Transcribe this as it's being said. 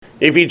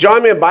If you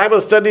join me in Bible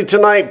study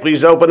tonight,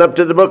 please open up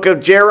to the book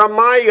of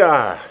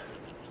Jeremiah.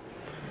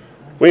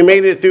 We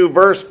made it through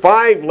verse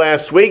 5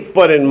 last week,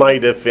 but in my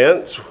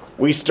defense,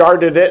 we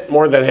started it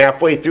more than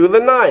halfway through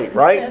the night,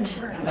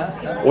 right?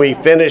 We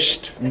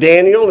finished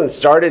Daniel and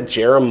started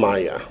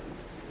Jeremiah.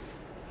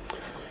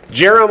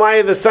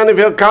 Jeremiah, the son of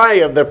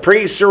Hilkiah, of the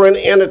priests who were in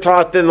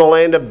Anathoth in the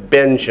land of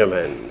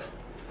Benjamin.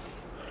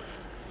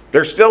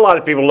 There's still a lot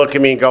of people look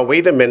at me and go,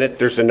 wait a minute,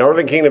 there's the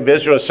northern kingdom of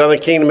Israel and the southern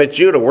kingdom of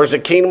Judah. Where's the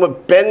kingdom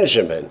of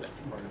Benjamin?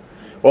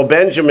 Well,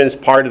 Benjamin's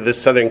part of the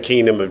southern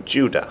kingdom of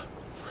Judah.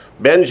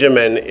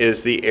 Benjamin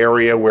is the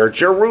area where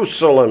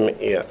Jerusalem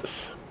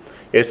is.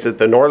 It's at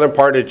the northern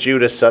part of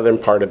Judah, southern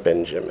part of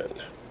Benjamin.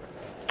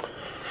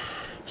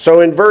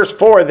 So in verse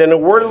 4, then the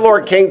word of the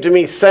Lord came to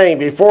me, saying,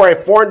 before I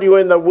formed you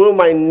in the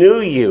womb, I knew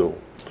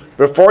you.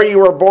 Before you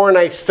were born,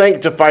 I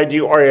sanctified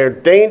you, or I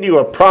ordained you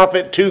a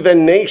prophet to the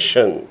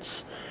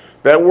nations.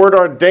 That word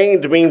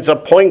ordained means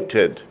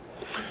appointed.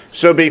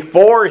 So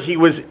before he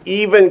was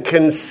even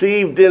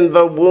conceived in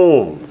the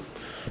womb,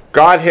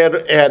 God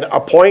had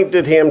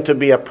appointed him to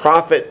be a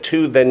prophet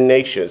to the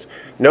nations.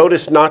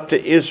 Notice, not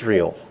to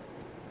Israel,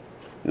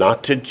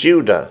 not to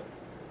Judah,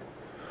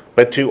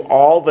 but to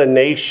all the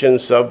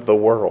nations of the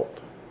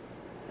world.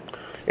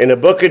 In the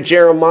book of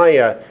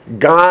Jeremiah,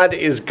 God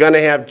is going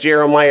to have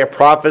Jeremiah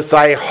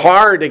prophesy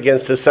hard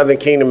against the southern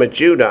kingdom of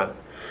Judah,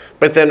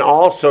 but then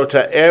also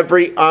to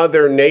every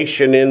other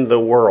nation in the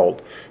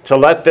world, to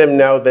let them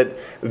know that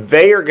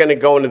they are going to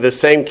go into the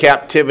same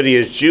captivity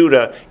as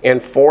Judah,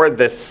 and for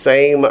the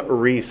same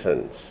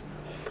reasons.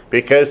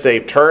 Because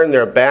they've turned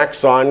their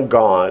backs on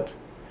God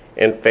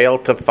and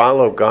failed to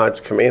follow God's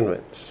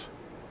commandments.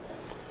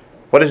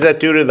 What does that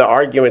do to the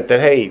argument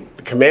that, hey,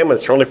 the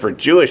commandments are only for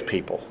Jewish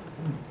people?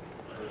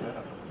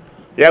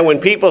 Yeah, when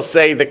people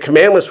say the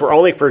commandments were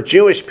only for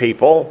Jewish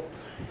people,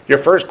 your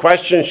first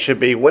question should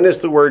be, when is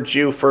the word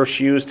Jew first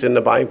used in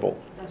the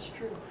Bible? That's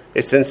true.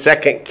 It's in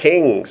 2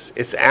 Kings.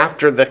 It's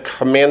after the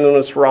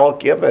commandments were all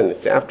given.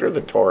 It's after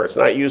the Torah. It's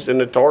not used in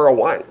the Torah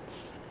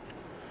once.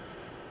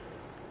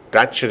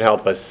 That should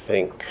help us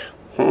think.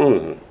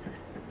 And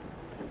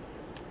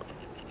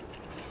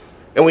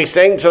we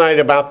sang tonight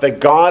about the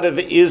God of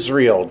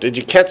Israel. Did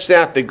you catch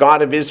that? The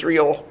God of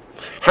Israel?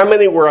 How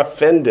many were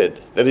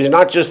offended that he's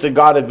not just the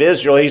God of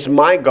Israel, he's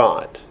my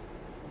God?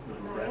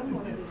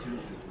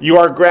 You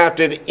are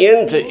grafted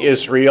into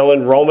Israel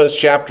in Romans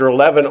chapter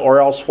 11, or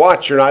else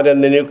what? You're not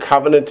in the new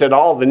covenant at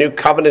all. The new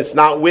covenant's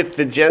not with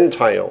the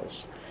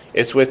Gentiles.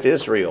 It's with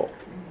Israel.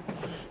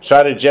 So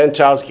how do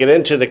Gentiles get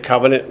into the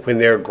covenant? When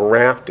they're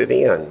grafted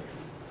in.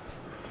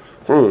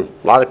 A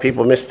lot of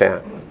people miss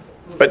that.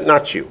 But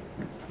not you.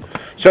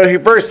 So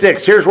verse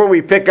 6, here's where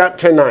we pick up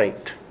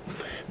tonight.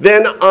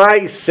 Then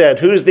I said,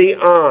 who's the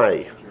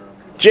I?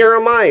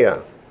 Jeremiah.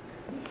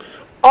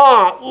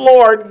 Ah,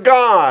 Lord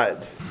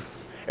God.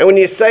 And when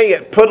you say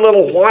it, put a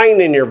little whine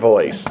in your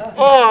voice.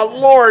 Oh,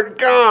 Lord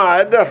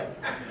God.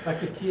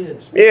 Like the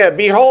kids. Yeah,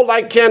 behold,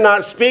 I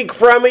cannot speak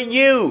from a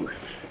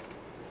youth.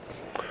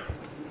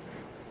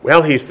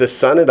 Well, he's the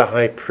son of the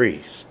high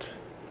priest.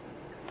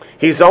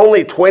 He's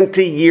only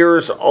 20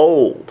 years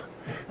old.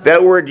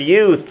 That word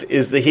youth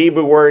is the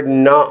Hebrew word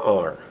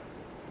na'ar.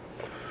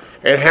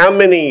 And how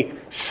many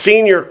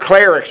senior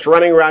clerics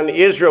running around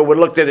Israel would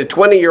look at a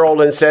 20-year-old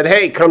and said,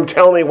 hey, come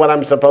tell me what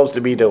I'm supposed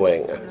to be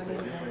doing?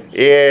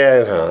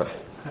 Yeah.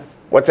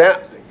 What's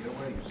that?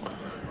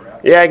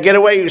 Yeah, get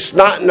away, you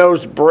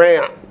snot-nosed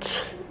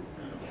brat.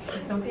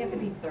 Don't they have to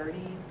be 30,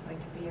 like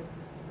to be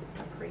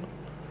a priest?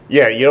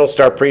 Yeah, you don't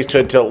start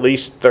priesthood till at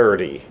least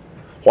 30.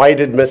 Why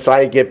did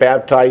Messiah get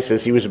baptized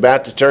as he was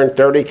about to turn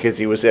 30? Because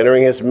he was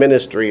entering his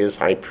ministry as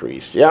high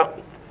priest. Yeah.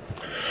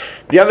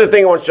 The other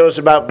thing I want to notice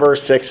about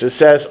verse 6, it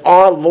says,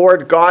 oh,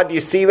 Lord God,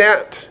 you see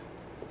that?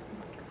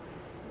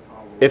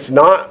 It's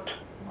not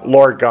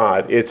Lord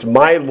God. It's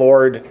my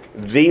Lord,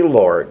 the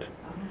Lord.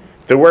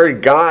 The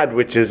word God,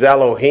 which is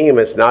Elohim,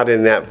 is not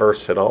in that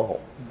verse at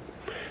all.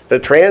 The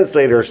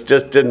translators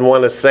just didn't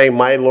want to say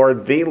my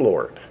Lord, the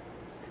Lord.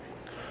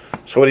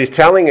 So what he's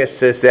telling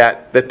us is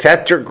that the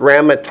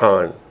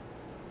Tetragrammaton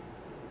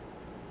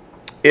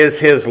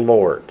is his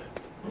Lord.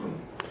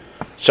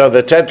 So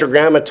the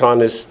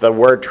Tetragrammaton is the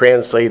word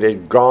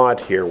translated God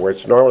here, where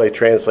it's normally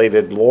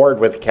translated Lord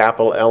with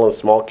capital L and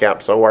small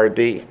caps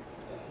O-R-D.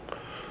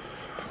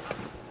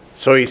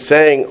 So he's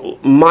saying,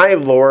 my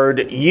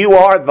Lord, you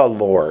are the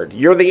Lord.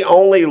 You're the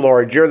only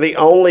Lord. You're the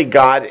only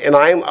God, and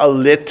I'm a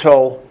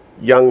little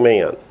young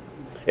man.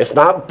 It's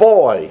not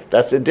boy.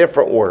 That's a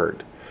different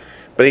word.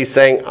 But he's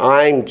saying,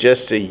 I'm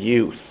just a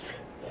youth.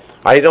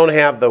 I don't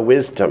have the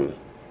wisdom.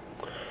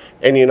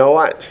 And you know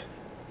what?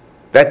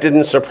 That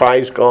didn't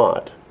surprise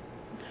God.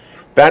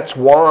 That's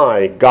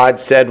why God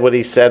said what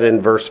he said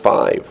in verse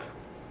 5.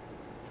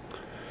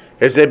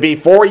 Is that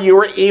before you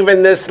were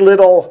even this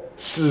little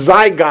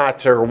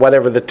zygote, or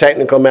whatever the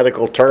technical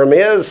medical term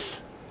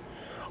is,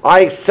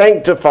 I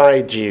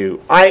sanctified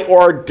you. I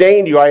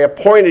ordained you. I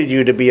appointed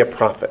you to be a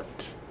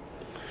prophet.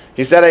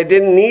 He said, I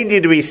didn't need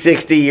you to be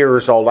 60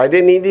 years old. I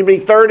didn't need you to be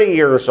 30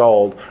 years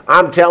old.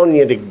 I'm telling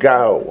you to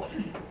go.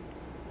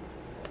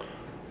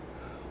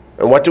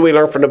 And what do we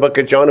learn from the book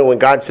of Jonah when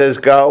God says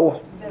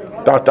go?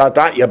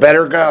 You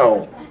better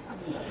go.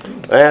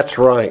 That's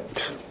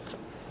right.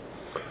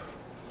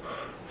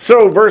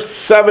 So verse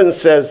 7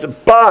 says,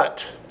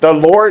 but the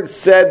Lord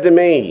said to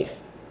me.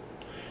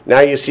 Now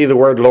you see the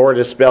word Lord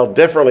is spelled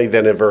differently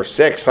than in verse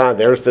 6.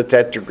 There's the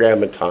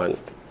tetragrammaton.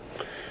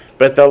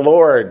 But the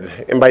Lord,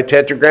 and by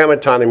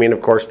tetragrammaton I mean,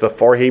 of course, the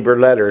 4 Hebrew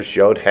letters,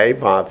 Yod, He,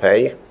 Vav,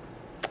 He.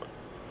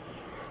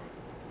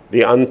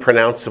 The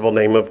unpronounceable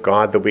name of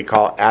God that we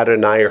call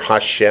Adonai or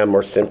Hashem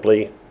or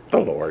simply the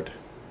Lord.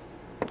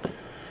 It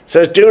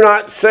says, do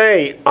not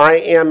say, I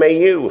am a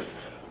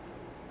youth.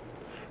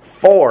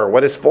 For,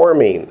 what does for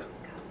mean?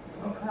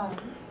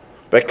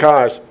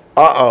 Because,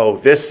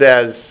 this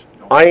says,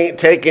 I ain't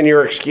taking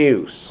your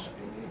excuse.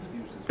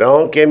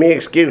 Don't give me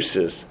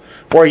excuses.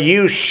 For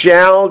you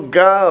shall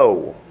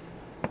go.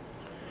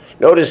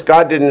 Notice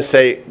God didn't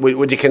say,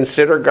 would you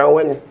consider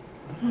going?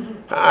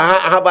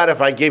 How about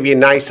if I give you a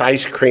nice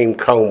ice cream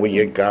cone, will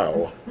you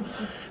go?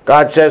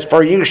 God says,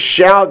 for you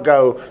shall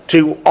go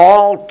to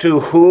all to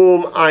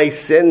whom I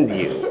send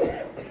you.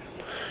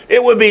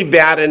 It would be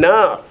bad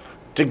enough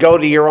to go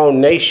to your own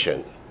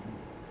nation,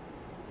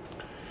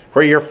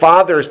 where your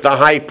father's the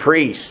high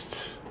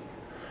priest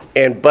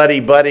and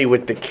buddy-buddy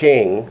with the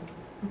king.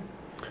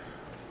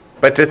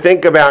 But to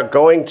think about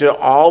going to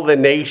all the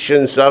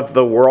nations of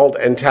the world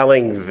and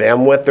telling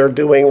them what they're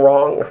doing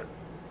wrong,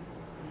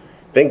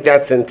 think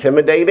that's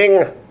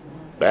intimidating?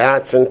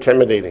 That's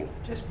intimidating.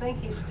 Just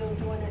think he's still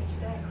doing it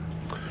today.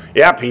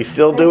 Yep, he's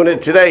still doing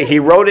it today. He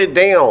wrote it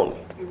down.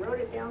 He wrote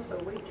it down so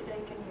we today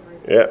can hear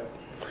it. Yep.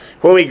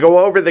 When we go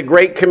over the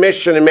Great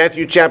Commission in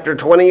Matthew chapter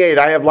 28,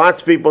 I have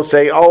lots of people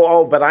say,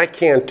 but I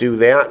can't do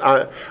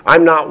that.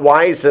 I'm not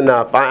wise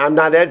enough. I'm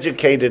not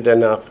educated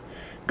enough.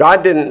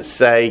 God didn't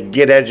say,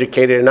 get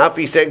educated enough.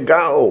 He said,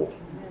 go.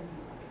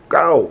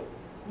 Go.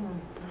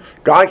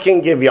 God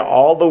can give you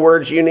all the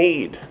words you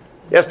need.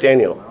 Yes,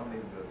 Daniel? Well, I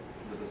mean,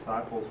 the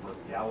disciples were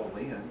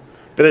Galileans.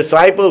 The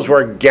disciples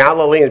were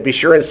Galileans. Be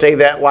sure and say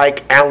that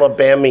like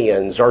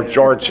Alabamians or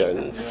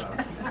Georgians.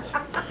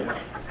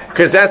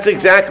 Because that's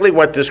exactly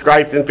what the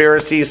scribes and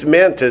Pharisees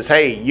meant is,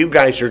 hey, you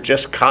guys are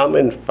just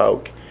common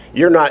folk.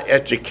 You're not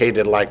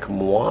educated like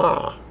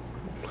moi.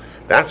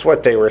 That's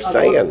what they were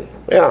saying.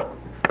 Yeah.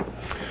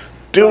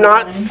 Do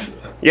not...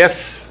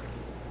 Yes?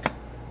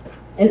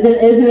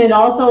 Isn't it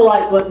also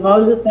like what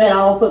Moses said,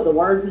 I'll put the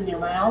words in your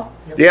mouth?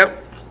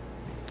 Yep.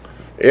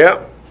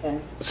 Yep. Okay.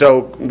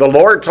 So the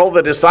Lord told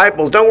the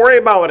disciples, don't worry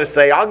about what I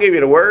say. I'll give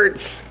you the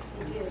words.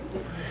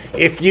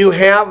 If you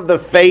have the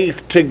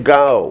faith to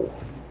go,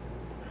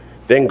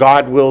 then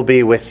God will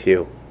be with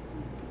you.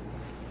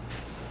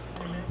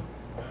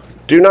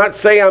 Do not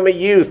say I'm a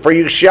youth, for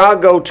you shall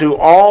go to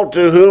all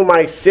to whom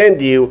I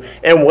send you,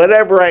 and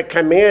whatever I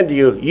command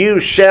you, you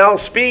shall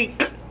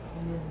speak.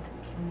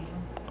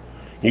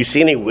 You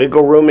see any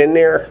wiggle room in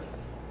there?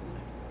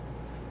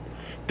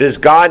 Does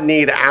God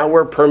need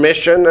our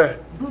permission?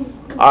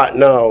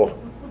 No.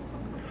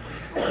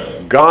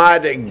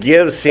 God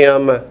gives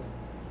him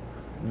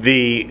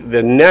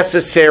the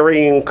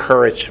necessary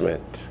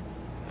encouragement.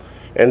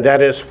 And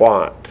that is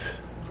what?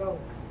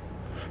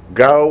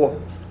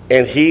 Go,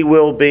 and he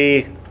will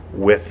be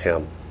with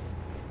him.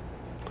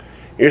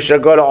 You shall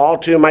go to all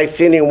to my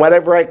sending, and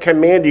whatever I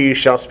command you, you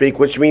shall speak,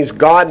 which means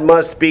God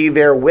must be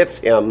there with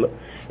him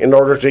in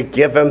order to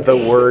give him the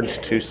words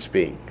to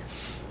speak.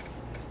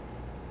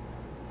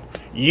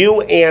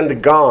 You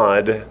and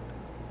God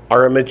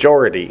are a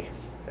majority,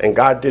 and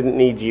God didn't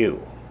need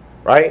you,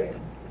 right?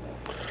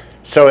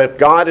 So if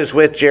God is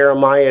with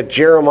Jeremiah,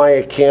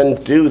 Jeremiah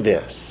can do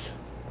this.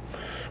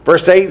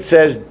 Verse 8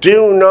 says,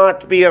 do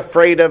not be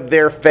afraid of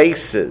their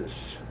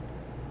faces.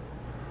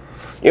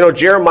 You know,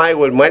 Jeremiah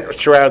would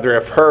much rather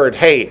have heard,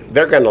 hey,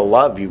 they're going to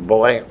love you,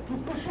 boy.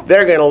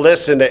 They're going to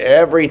listen to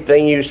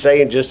everything you say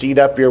and just eat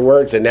up your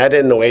words, and that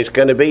isn't the way it's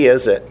going to be,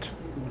 is it?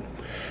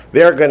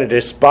 They're going to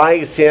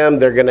despise him.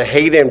 They're going to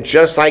hate him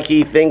just like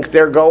he thinks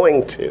they're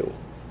going to.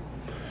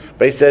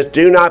 But he says,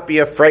 do not be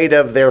afraid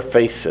of their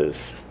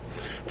faces,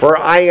 for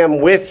I am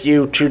with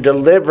you to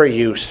deliver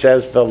you,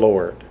 says the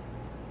Lord.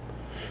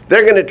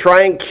 They're going to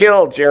try and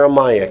kill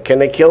Jeremiah. Can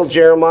they kill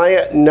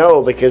Jeremiah?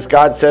 No, because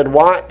God said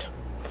what?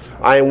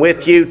 I am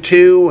with you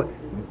to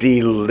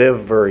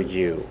deliver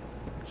you,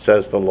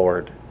 says the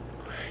Lord.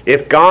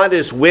 If God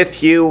is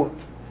with you,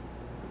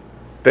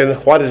 then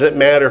what does it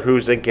matter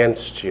who's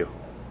against you?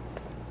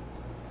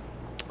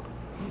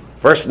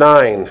 Verse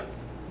 9.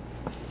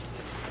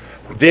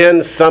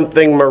 Then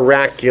something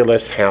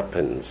miraculous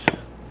happens.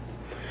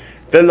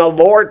 Then the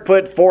Lord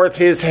put forth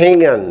his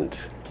hand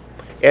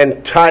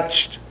and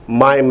touched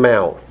my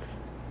mouth.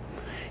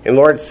 And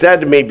the Lord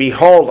said to me,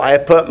 behold, I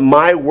have put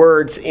my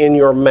words in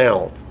your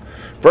mouth.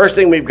 First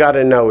thing we've got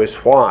to know is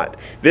what?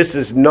 This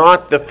is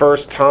not the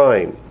first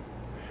time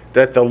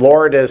that the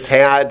Lord has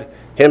had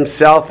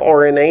himself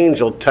or an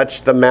angel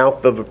touch the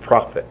mouth of a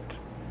prophet.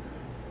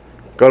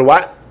 Go to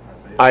what?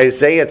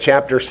 Isaiah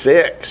chapter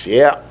 6.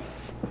 Yeah.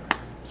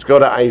 Let's go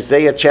to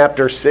Isaiah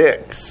chapter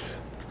 6.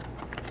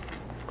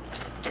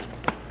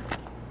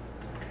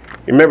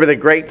 You remember the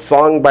great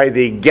song by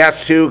the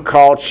Guess Who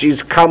called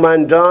She's Come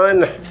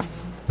Undone?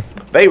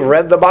 They've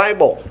read the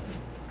Bible.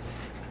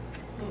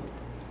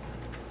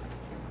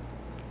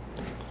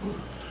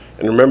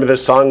 And remember the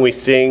song we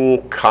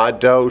sing,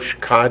 Kadosh,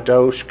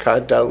 Kadosh,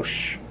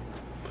 Kadosh?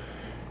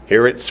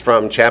 Here it's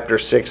from chapter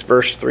 6,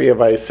 verse 3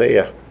 of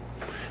Isaiah.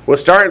 We'll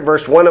start in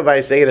verse 1 of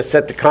Isaiah to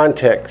set the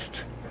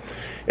context.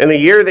 In the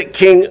year that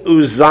King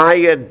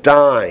Uzziah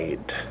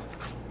died,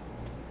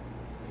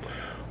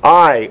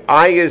 I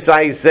is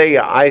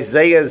Isaiah.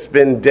 Isaiah's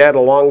been dead a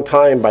long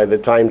time by the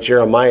time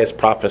Jeremiah is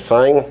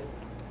prophesying.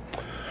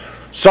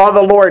 Saw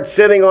the Lord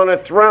sitting on a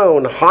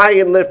throne, high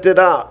and lifted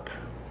up.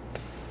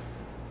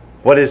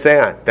 What is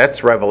that?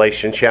 That's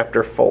Revelation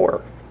chapter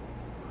 4.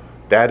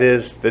 That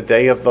is the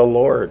day of the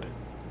Lord,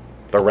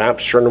 the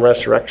rapture and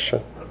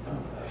resurrection.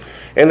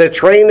 And the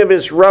train of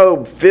his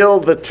robe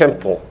filled the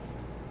temple.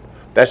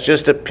 That's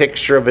just a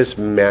picture of his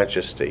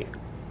majesty.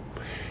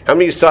 How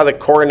many of you saw the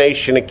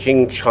coronation of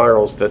King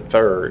Charles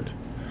III?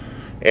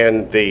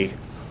 And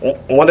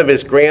one of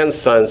his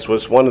grandsons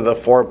was one of the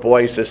 4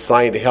 boys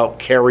assigned to help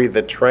carry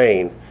the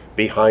train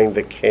behind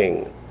the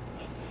king.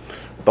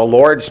 The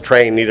Lord's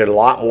train needed a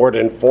lot more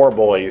than 4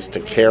 boys to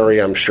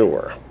carry, I'm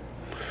sure.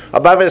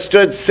 Above it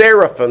stood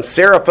seraphim.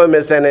 Seraphim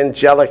is an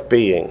angelic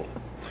being.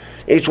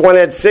 Each one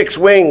had 6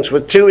 wings.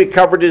 With 2 he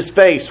covered his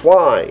face.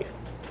 Why?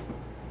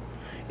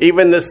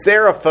 Even the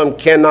seraphim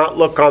cannot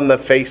look on the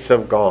face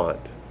of God.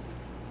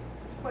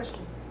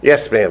 Question.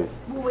 Yes, ma'am.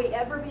 Will we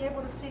ever be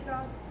able to see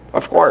God?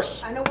 Of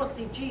course. I know we'll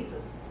see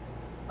Jesus,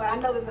 but I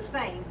know they're the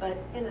same. But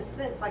in a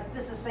sense, like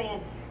this is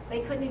saying, they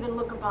couldn't even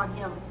look upon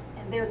him,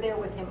 and they're there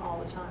with him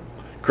all the time.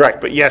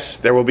 Correct, but yes,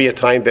 there will be a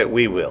time that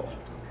we will.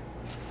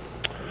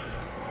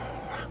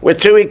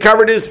 With 2 he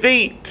covered his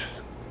feet.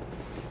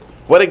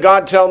 What did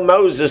God tell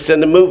Moses in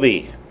the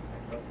movie?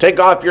 Take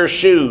off your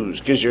shoes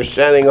because you're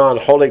standing on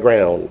holy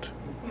ground.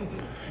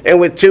 And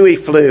with 2 he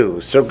flew,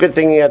 so good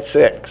thing he had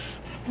 6.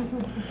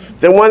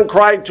 Then one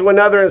cried to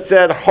another and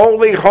said,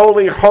 Holy,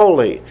 holy,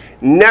 holy.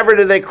 Never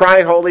did they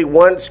cry holy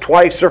once,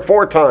 twice, or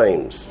 4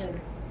 times.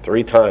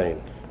 3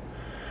 times.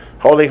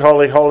 Holy,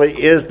 holy, holy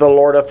is the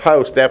Lord of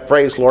hosts. That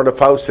phrase, Lord of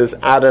hosts, is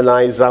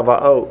Adonai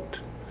Zavaot.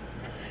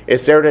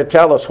 It's there to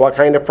tell us what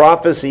kind of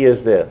prophecy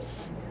is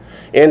this.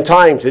 In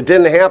times, it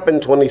didn't happen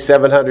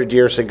 2,700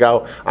 years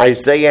ago.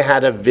 Isaiah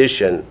had a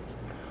vision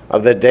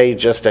of the day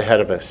just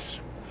ahead of us.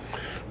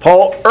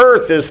 Paul,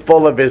 earth is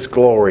full of his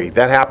glory.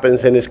 That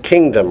happens in his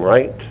kingdom,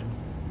 right?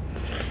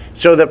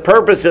 So the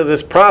purpose of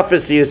this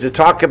prophecy is to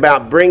talk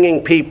about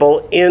bringing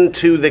people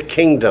into the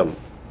kingdom.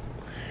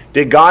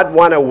 Did God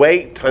want to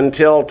wait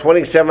until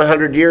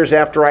 2,700 years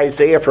after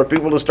Isaiah for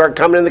people to start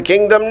coming in the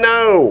kingdom?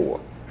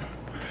 No.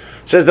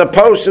 It says the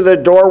posts of the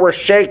door were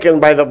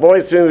shaken by the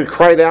voice of him who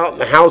cried out,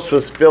 and the house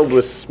was filled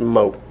with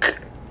smoke.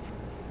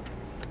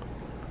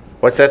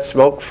 What's that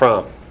smoke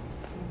from?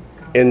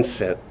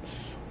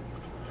 Incense.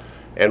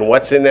 And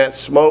what's in that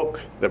smoke?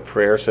 The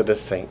prayers of the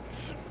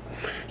saints.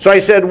 So I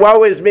said,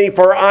 woe is me,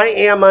 for I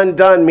am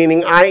undone,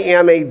 meaning I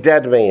am a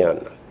dead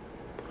man.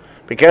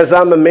 Because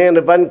I'm a man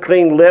of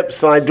unclean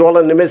lips, and I dwell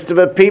in the midst of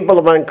a people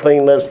of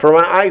unclean lips. For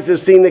my eyes have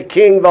seen the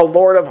King, the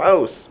Lord of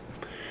hosts.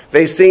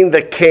 They've seen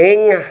the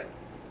King.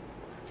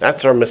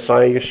 That's our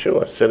Messiah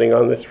Yeshua sitting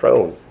on the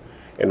throne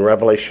in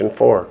Revelation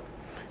 4.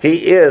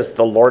 He is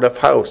the Lord of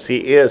hosts.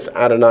 He is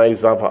Adonai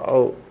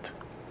Zavaot.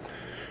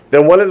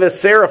 Then one of the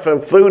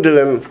seraphim flew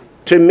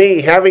to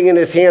me, having in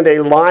his hand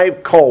a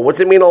live coal.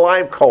 What's it mean, a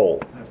live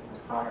coal?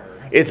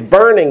 It's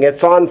burning.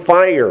 It's on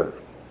fire,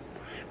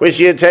 which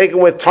he had taken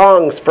with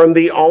tongs from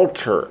the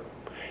altar.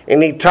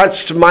 And he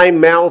touched my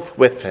mouth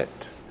with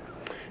it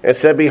and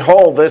said,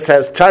 Behold, this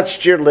has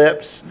touched your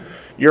lips.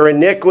 Your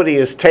iniquity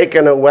is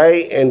taken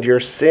away and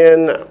your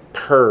sin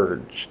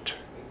purged.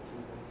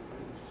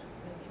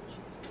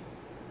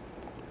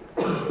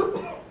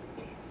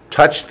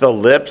 Touch the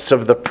lips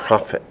of the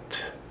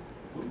prophet.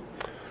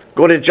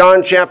 Go to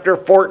John chapter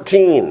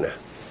 14.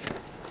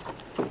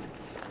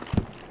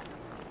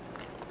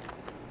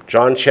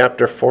 John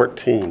chapter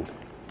 14.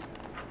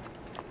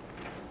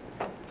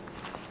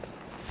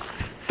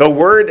 The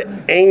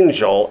word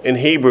angel in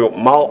Hebrew,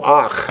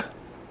 malach,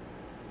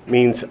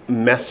 means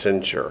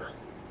messenger.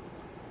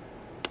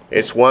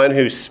 It's one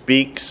who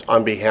speaks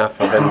on behalf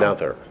of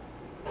another.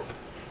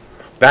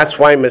 That's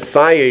why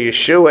Messiah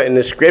Yeshua in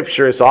the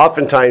scripture is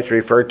oftentimes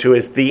referred to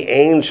as the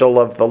angel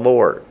of the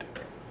Lord.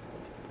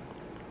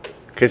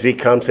 Because he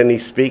comes and he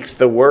speaks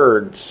the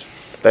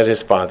words that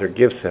his Father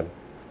gives him.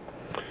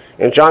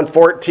 In John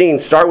 14,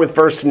 start with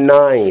verse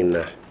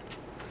 9.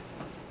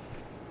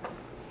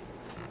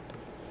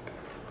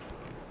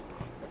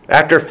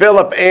 After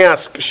Philip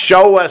asked,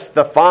 show us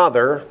the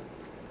Father,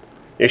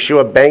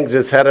 Yeshua bangs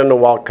his head on the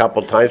wall a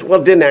couple times.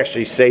 Well, it didn't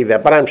actually say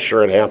that, but I'm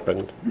sure it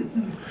happened.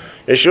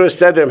 Yeshua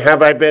said to him,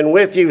 have I been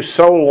with you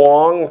so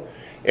long,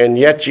 and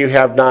yet you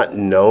have not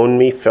known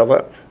me,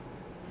 Philip?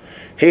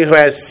 He who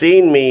has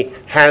seen me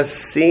has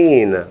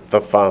seen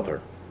the Father.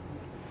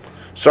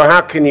 So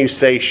how can you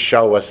say,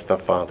 show us the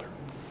Father?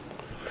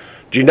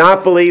 Do you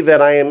not believe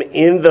that I am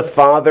in the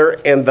Father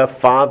and the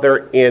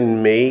Father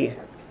in me?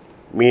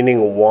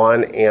 Meaning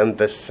one and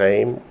the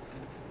same.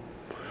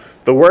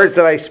 The words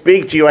that I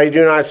speak to you, I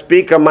do not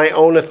speak on my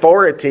own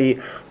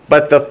authority,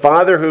 but the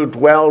Father who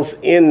dwells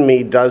in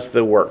me does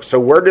the work. So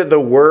where did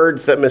the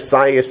words that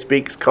Messiah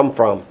speaks come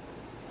from?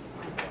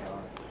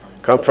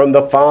 Come from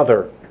the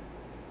Father.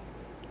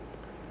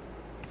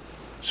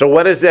 So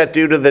what does that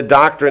do to the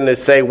doctrine to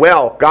say,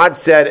 well, God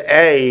said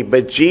A,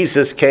 but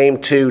Jesus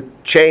came to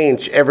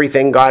change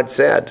everything God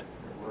said?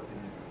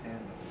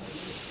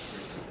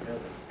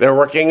 They're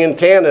working in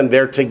tandem.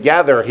 They're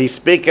together. He's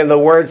speaking the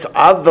words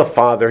of the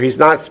Father. He's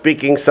not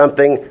speaking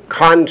something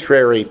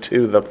contrary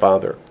to the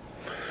Father.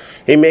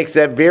 He makes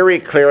that very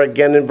clear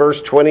again in verse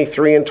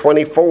 23 and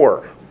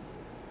 24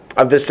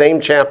 of the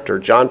same chapter,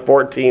 John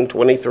 14,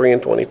 23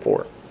 and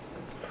 24.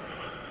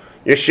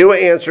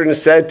 Yeshua answered and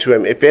said to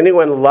him, if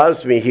anyone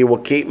loves me, he will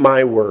keep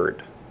my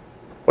word.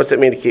 What's it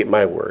mean to keep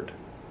my word?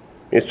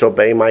 It means to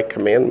obey my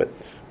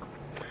commandments.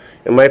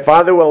 And my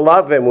Father will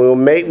love him.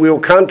 We will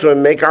come to him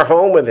and make our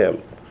home with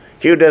him.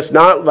 He who does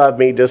not love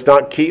me does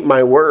not keep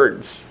my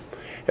words.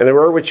 And the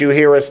word which you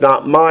hear is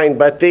not mine,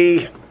 but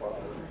the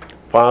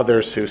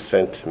Father's who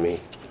sent me.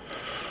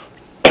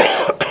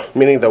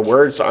 Meaning the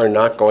words are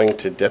not going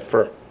to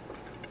differ.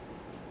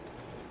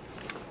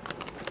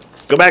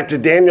 Go back to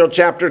Daniel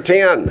chapter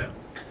 10.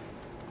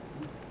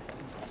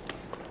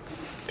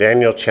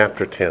 Daniel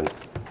chapter 10.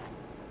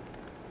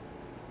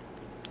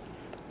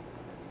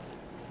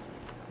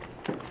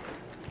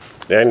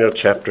 Daniel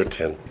chapter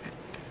 10.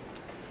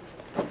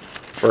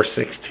 Verse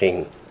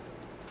 16.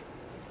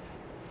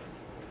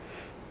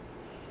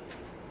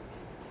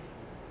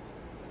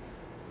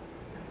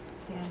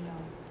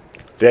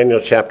 Daniel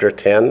chapter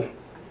 10.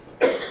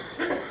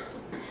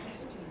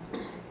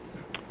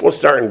 We'll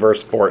start in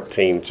verse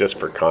 14 just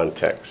for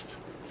context.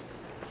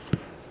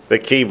 The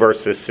key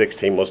verse is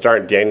 16. We'll start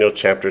in Daniel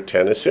chapter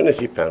 10 as soon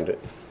as you found it.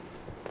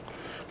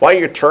 While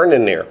you're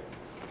turning there,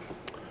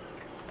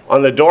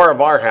 on the door of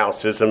our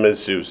house is a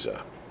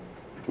mezuzah.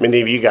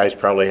 Many of you guys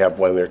probably have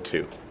one there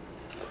too.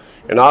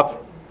 And off,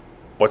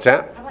 what's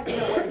that? I'd like to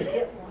know where to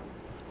get one.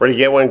 Where do you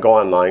get one? Go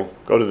online.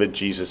 Go to the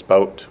Jesus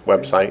Boat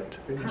website.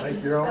 Can you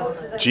make your own?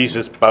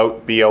 Jesus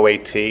Boat,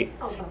 B-O-A-T.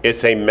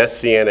 It's a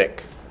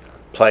messianic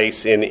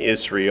place in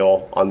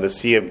Israel on the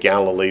Sea of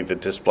Galilee that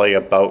display a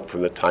boat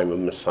from the time of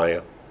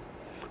Messiah.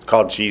 It's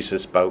called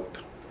Jesus Boat.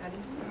 How do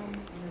you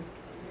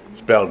spell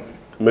Spelled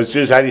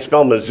mezuzah. How do you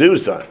spell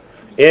mezuzah?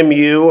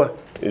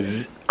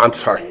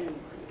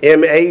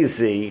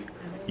 M-A-Z-U-Z-Z-A-H.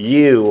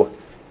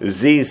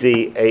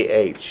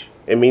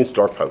 It means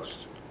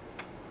doorpost.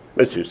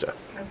 Mezuzah.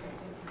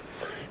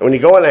 And when you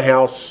go in a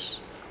house,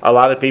 a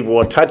lot of people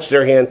will touch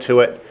their hand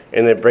to it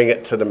and then bring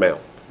it to the mouth.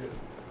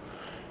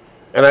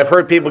 And I've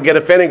heard people get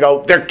offended and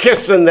go, they're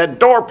kissing that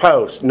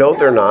doorpost. No,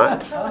 they're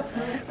not.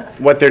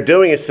 What they're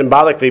doing is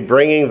symbolically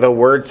bringing the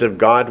words of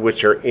God,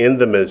 which are in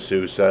the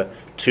mezuzah,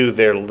 to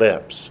their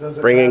lips. Does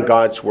it Bringing matter?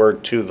 God's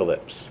word to the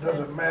lips.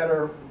 Doesn't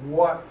matter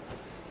what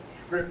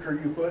scripture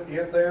you put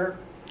in there.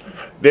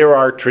 There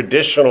are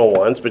traditional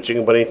ones, but you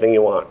can put anything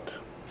you want.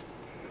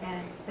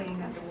 And it's saying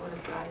that the word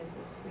of God is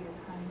as sweet as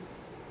honey.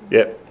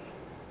 Yep.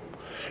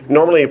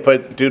 Normally you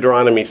put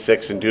Deuteronomy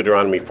 6 and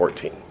Deuteronomy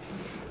 14.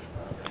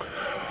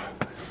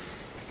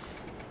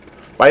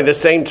 By the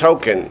same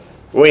token,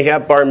 we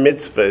have bar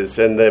mitzvahs,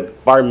 and the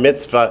bar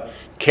mitzvah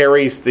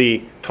carries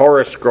the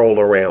Torah scroll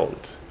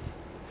around.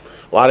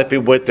 A lot of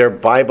people put their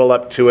Bible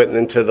up to it and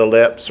into the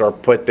lips, or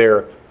put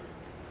their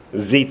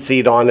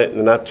tzitzit on it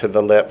and up to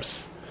the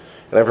lips.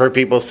 And I've heard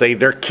people say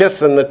they're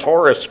kissing the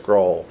Torah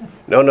scroll.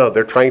 No,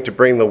 they're trying to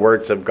bring the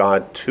words of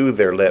God to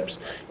their lips,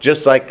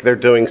 just like they're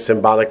doing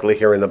symbolically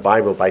here in the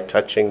Bible by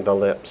touching the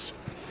lips.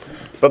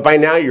 But by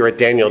now you're at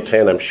Daniel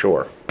 10, I'm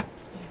sure.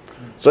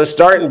 So let's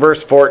start in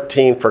verse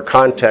 14 for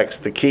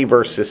context. The key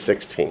verse is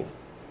 16.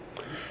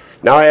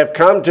 Now I have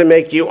come to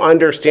make you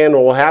understand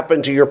what will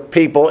happen to your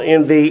people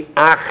in the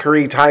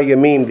Achrit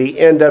HaYamim, the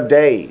end of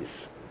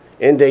days.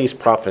 End days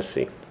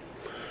prophecy.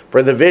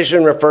 For the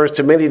vision refers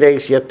to many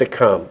days yet to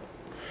come.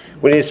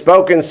 When he had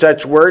spoken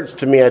such words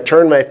to me, I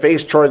turned my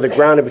face toward the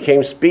ground and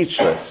became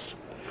speechless.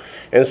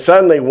 And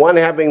suddenly one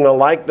having the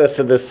likeness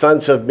of the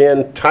sons of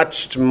men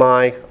touched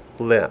my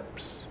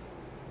lips.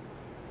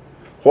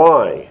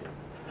 Why?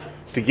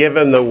 To give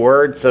him the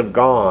words of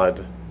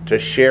God to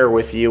share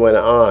with you and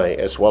I,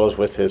 as well as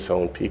with his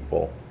own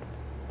people.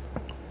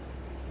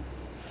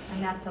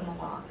 And that's a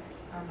malach,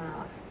 or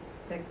malach,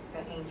 the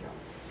angel.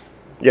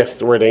 Yes,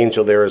 the word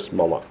angel there is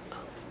malach.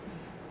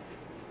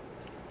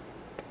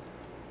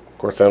 Of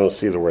course, I don't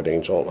see the word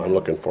angel. I'm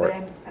looking for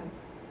it.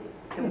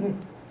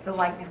 The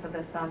likeness of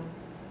the sons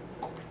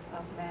of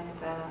men, is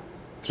that,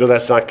 So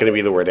that's not going to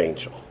be the word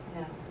angel.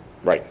 no.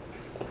 Right.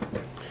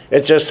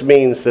 It just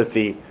means that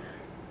the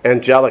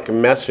angelic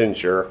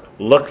messenger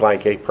looked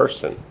like a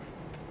person.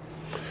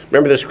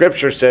 Remember, the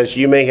scripture says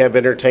you may have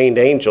entertained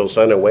angels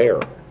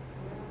unaware.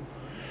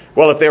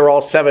 Well, if they were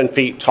all 7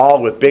 feet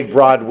tall with big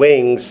broad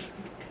wings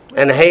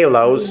and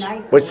halos,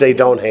 which they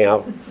don't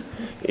have,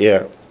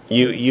 yeah,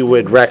 you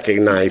would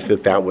recognize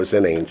that that was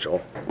an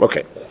angel.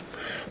 Okay.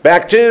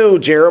 Back to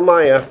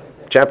Jeremiah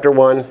chapter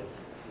 1,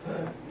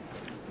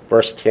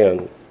 verse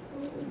 10.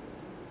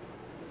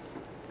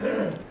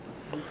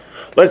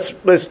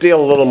 Let's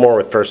deal a little more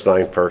with verse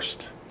 9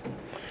 first.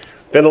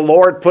 Then the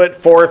Lord put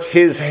forth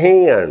his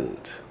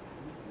hand.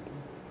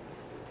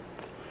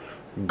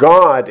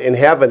 God in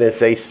heaven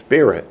is a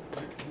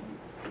spirit.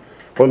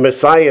 When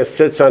Messiah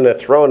sits on the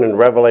throne in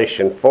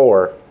Revelation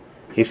 4,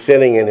 he's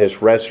sitting in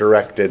his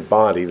resurrected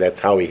body.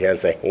 That's how he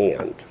has a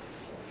hand.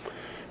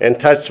 And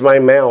touched my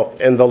mouth,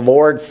 and the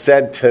Lord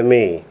said to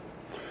me,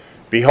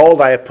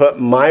 Behold, I have put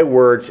my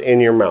words in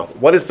your mouth.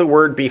 What is the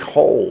word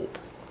behold?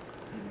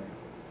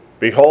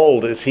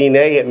 Behold is hine.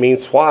 It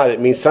means what? It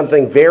means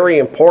something very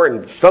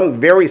important, some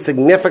very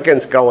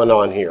significance going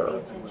on here.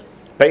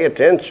 Pay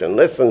attention.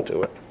 Listen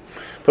to it.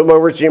 Put my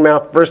words in your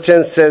mouth. Verse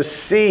 10 says,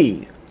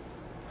 See,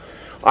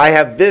 I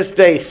have this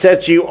day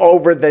set you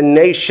over the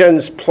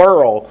nations,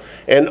 plural,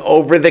 and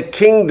over the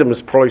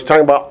kingdoms, plural. He's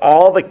talking about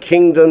all the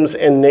kingdoms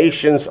and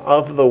nations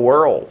of the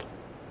world.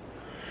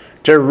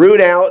 To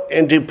root out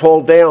and to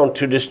pull down,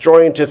 to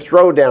destroy and to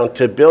throw down,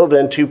 to build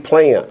and to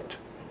plant.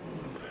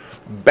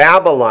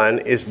 Babylon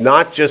is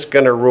not just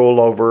going to rule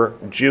over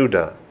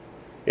Judah.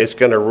 It's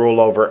going to rule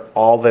over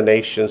all the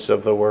nations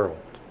of the world.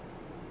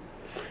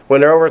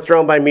 When they're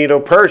overthrown by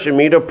Medo-Persia,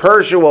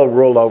 Medo-Persia will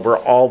rule over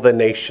all the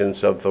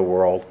nations of the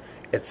world,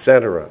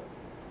 etc.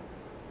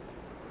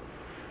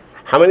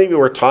 How many of you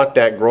were taught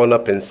that growing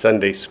up in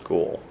Sunday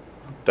school?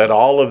 That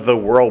all of the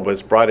world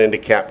was brought into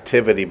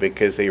captivity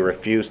because they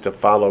refused to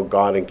follow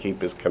God and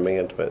keep his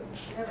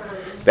commandments.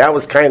 That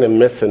was kind of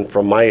missing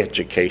from my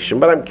education,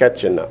 but I'm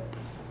catching up.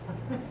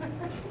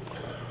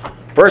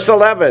 Verse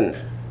 11.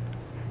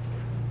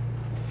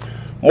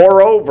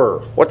 Moreover.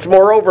 What's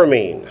moreover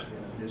mean?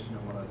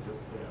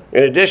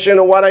 In addition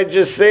to what I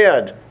just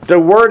said, the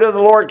word of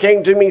the Lord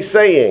came to me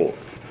saying.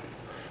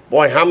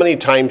 Boy, how many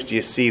times do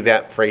you see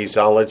that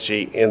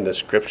phraseology in the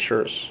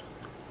scriptures?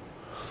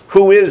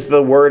 Who is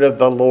the word of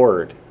the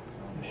Lord?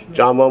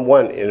 John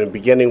 1:1. In the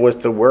beginning was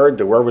the word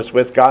was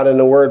with God, and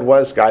the word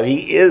was God.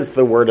 He is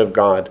the word of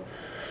God.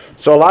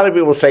 So a lot of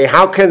people say,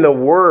 how can the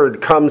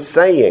word come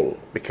saying?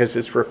 Because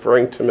it's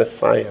referring to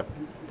Messiah.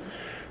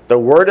 The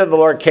word of the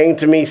Lord came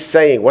to me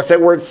saying. What's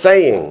that word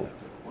saying?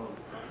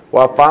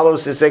 Well, it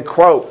follows is a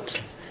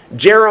quote.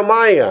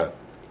 Jeremiah,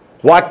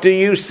 what do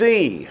you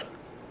see?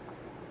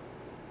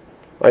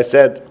 I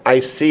said, I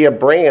see a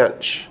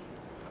branch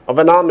of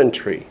an almond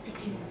tree.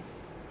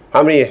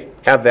 How many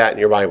have that in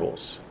your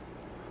Bibles?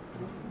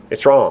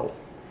 It's wrong.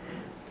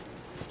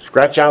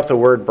 Scratch out the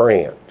word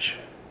branch.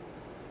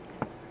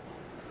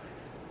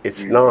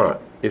 It's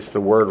not. It's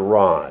the word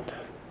rod.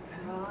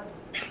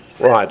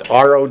 Rod.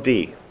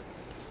 R-O-D.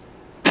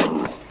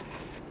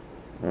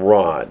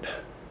 Rod.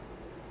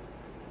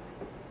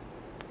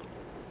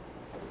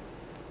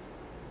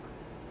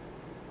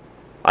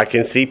 I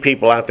can see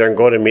people out there and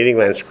go to meeting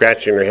land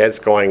scratching their heads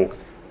going,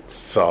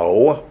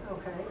 so?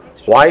 Okay.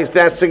 Why is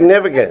that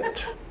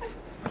significant?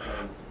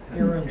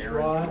 Aaron's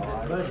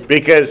rod.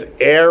 Because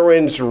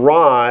Aaron's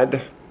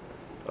rod,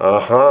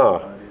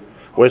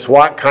 was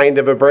what kind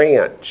of a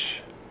branch?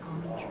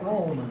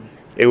 Almond.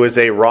 It was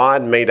a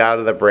rod made out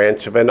of the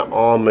branch of an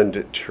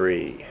almond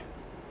tree.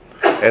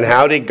 And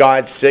how did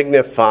God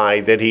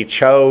signify that he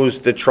chose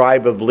the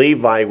tribe of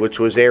Levi, which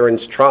was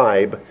Aaron's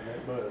tribe?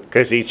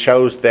 Because he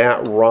chose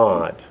that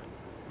rod.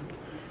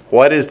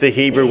 What is the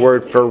Hebrew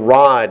word for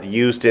rod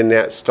used in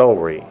that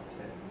story?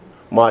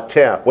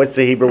 Mateh. What's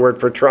the Hebrew word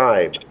for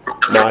tribe?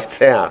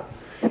 Mateh.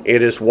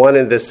 It is one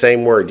and the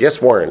same word. Yes,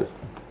 Warren?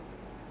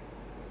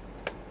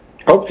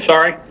 Oh,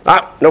 sorry.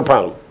 No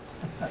problem.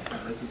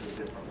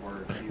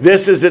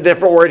 This is a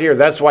different word here.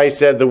 That's why I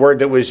said the word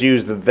that was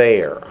used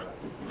there.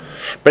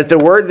 But the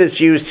word that's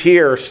used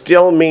here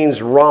still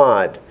means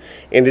rod.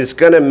 And it's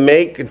going to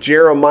make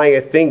Jeremiah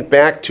think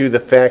back to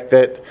the fact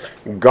that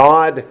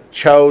God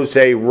chose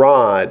a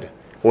rod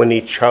when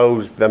he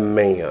chose the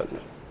man.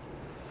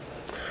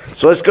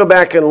 So let's go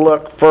back and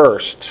look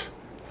first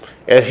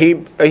at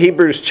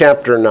Hebrews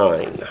chapter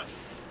 9,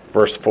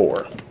 verse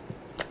 4.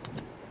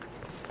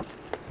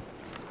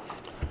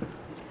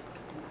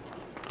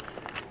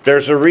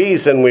 There's a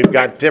reason we've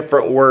got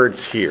different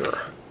words here.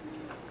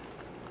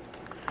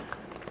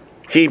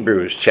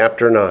 Hebrews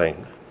chapter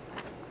 9.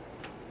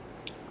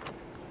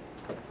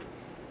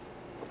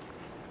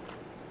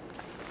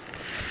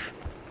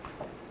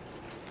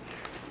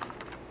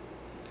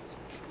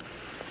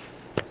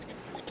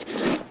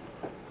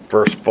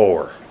 Verse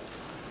 4.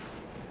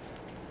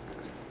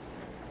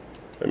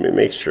 Let me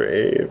make sure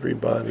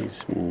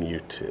everybody's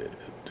muted.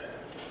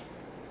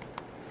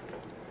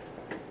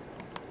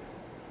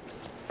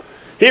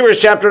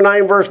 Hebrews chapter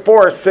 9 verse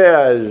 4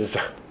 says,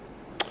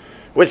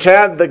 which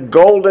had the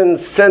golden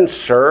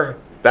censer,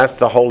 that's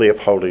the Holy of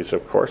Holies,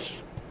 of course,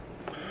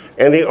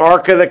 and the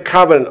Ark of the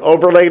Covenant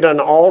overlaid on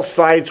all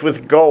sides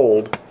with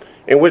gold,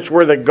 in which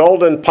were the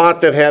golden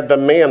pot that had the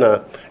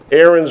manna,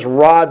 Aaron's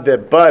rod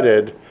that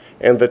budded,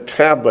 and the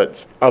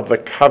tablets of the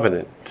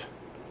covenant.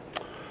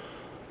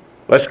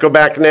 Let's go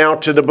back now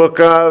to the book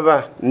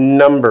of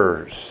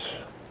Numbers.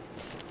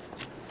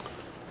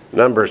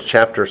 Numbers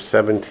chapter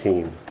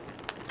 17.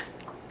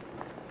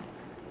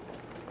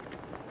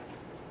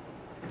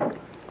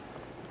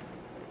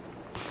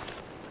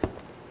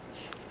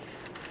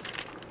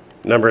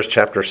 Numbers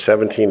chapter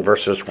 17,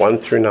 verses 1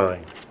 through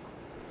 9.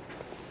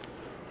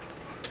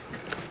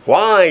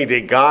 Why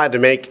did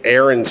God make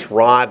Aaron's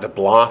rod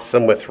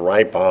blossom with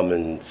ripe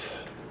almonds?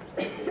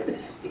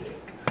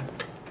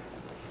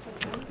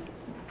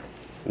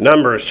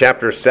 Numbers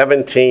chapter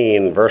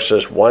 17,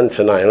 verses 1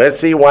 to 9. Let's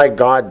see why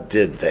God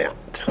did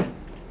that.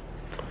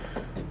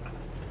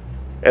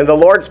 And the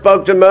Lord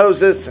spoke to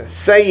Moses,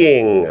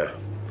 saying,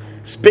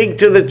 Speak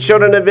to the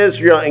children of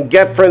Israel and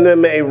get from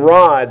them a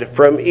rod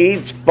from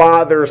each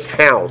father's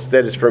house,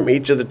 that is, from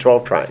each of the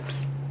 12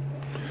 tribes.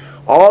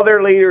 All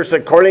their leaders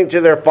according to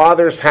their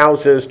father's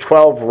houses,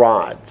 12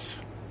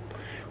 rods.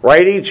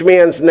 Write each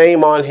man's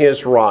name on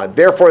his rod.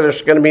 Therefore,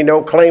 there's going to be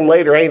no claim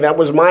later, hey, that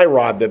was my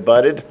rod that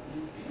budded.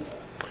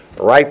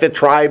 Write the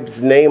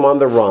tribe's name on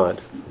the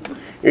rod.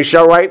 You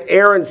shall write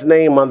Aaron's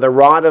name on the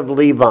rod of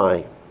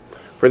Levi,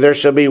 for there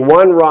shall be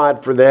one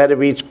rod for the head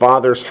of each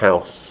father's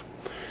house.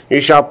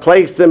 You shall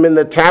place them in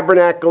the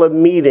tabernacle of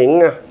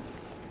meeting.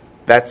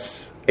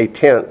 That's a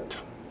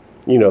tent.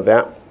 You know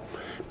that.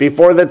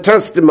 Before the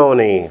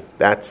testimony.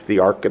 That's the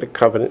Ark of the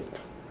Covenant,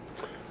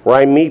 where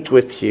I meet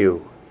with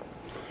you.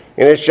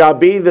 And it shall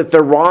be that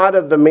the rod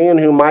of the man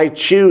whom I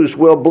choose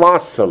will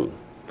blossom.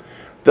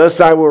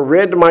 Thus I will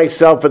rid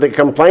myself of the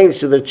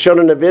complaints of the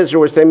children of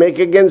Israel which they make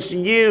against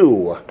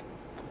you.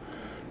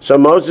 So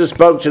Moses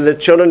spoke to the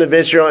children of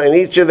Israel, and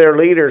each of their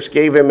leaders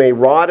gave him a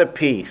rod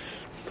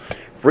apiece.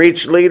 For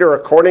each leader,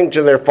 according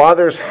to their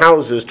father's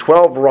houses,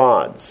 12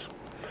 rods.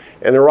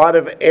 And the rod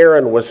of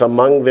Aaron was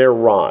among their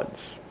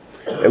rods.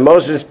 And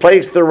Moses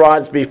placed the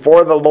rods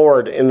before the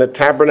Lord in the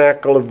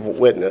tabernacle of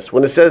witness.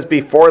 When it says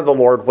before the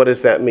Lord, what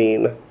does that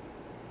mean?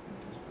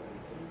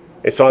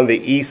 It's on the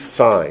east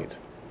side.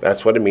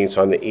 That's what it means,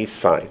 on the east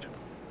side.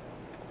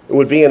 It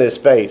would be in his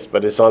face,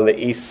 but it's on the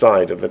east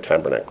side of the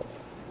tabernacle.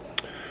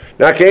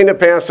 Now it came to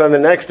pass on the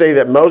next day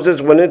that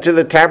Moses went into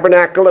the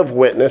tabernacle of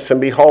witness,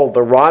 and behold,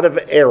 the rod of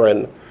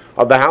Aaron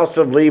of the house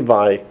of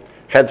Levi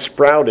had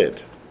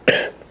sprouted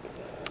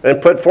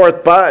and put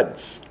forth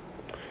buds,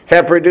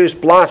 had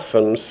produced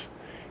blossoms,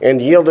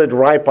 and yielded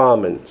ripe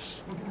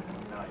almonds.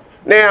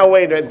 Now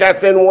wait a minute,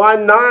 that's in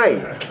one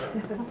night.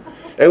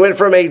 It went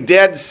from a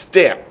dead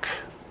stick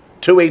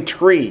to a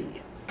tree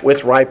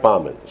with ripe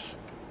almonds.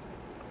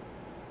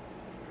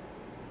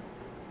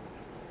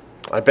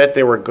 I bet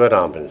they were good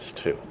almonds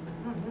too.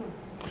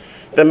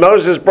 Then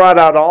Moses brought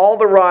out all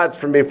the rods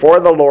from before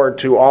the Lord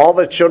to all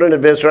the children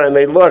of Israel, and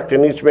they looked,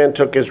 and each man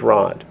took his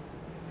rod.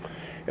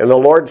 And the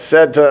Lord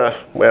said to,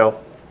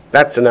 well,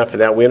 that's enough of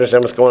that. We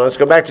understand what's going on. Let's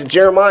go back to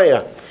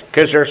Jeremiah,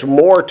 because there's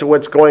more to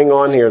what's going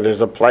on here.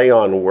 There's a play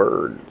on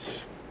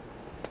words.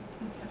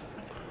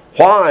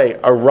 Why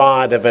a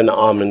rod of an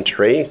almond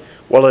tree?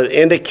 Well, it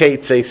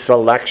indicates a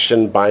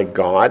selection by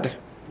God.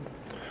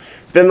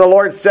 Then the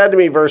Lord said to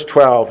me, verse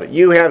 12,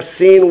 You have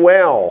seen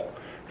well,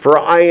 for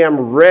I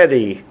am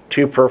ready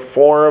to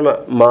perform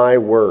my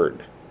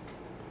word.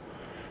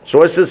 So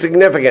what's the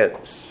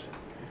significance?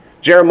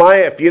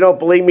 Jeremiah, if you don't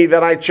believe me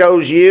that I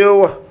chose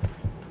you,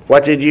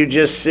 what did you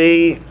just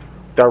see?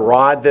 The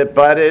rod that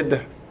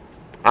budded?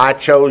 I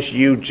chose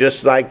you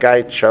just like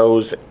I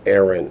chose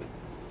Aaron.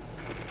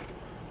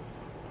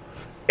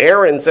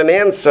 Aaron's an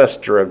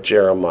ancestor of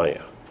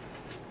Jeremiah.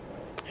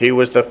 He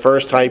was the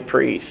first high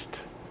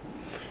priest.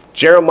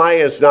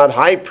 Jeremiah is not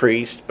high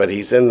priest, but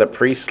he's in the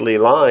priestly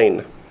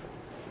line.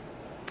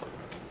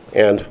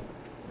 And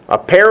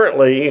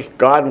apparently,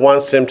 God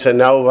wants him to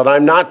know that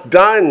I'm not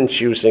done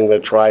choosing the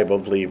tribe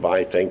of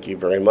Levi. Thank you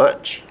very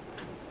much.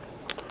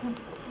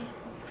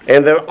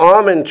 And the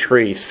almond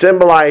tree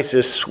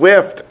symbolizes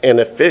swift and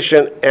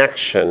efficient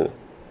action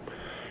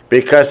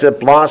because it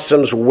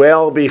blossoms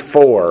well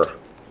before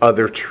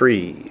other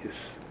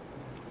trees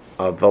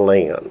of the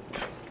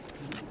land.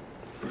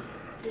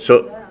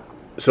 So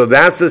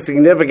that's the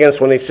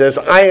significance when he says,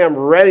 I am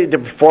ready to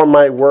perform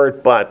my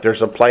word, but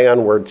there's a play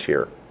on words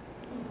here.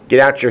 Get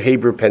out your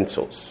Hebrew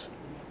pencils.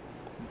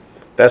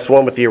 That's the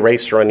one with the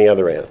eraser on the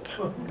other end.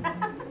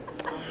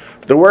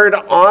 The word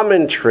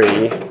almond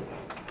tree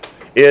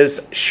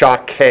is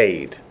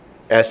shaked.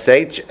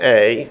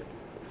 S-H-A-Q-E-D.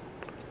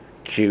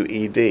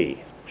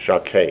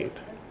 Shaked.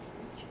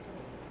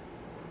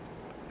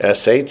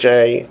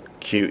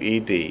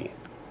 S-H-A-Q-E-D.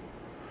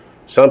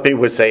 Some people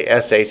would say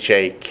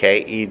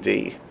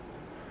S-H-A-K-E-D.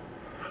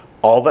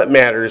 All that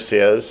matters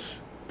is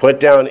put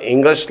down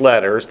English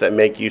letters that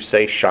make you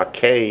say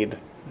shaked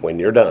when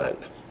you're done.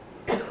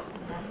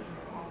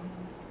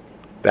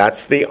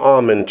 That's the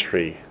almond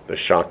tree, the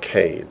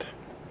shaked.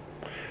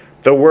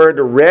 The word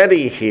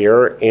ready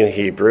here in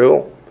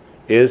Hebrew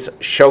is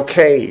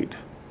shoked.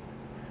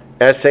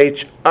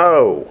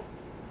 S-H-O-Q-E-D.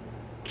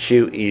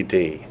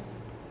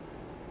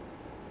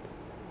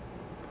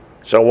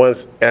 So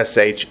one's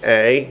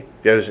S-H-A,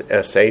 there's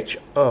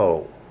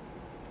S-H-O.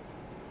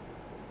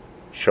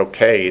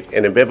 Shoked.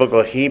 And in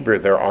biblical Hebrew,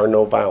 there are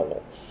no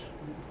vowels.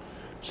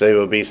 So they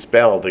will be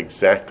spelled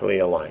exactly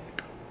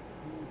alike.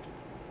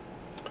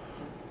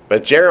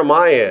 But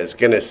Jeremiah is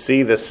going to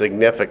see the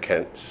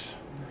significance.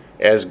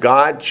 As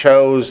God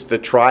chose the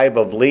tribe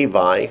of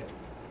Levi,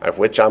 of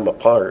which I'm a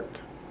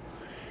part,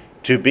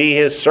 to be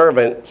his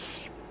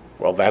servants,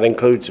 well, that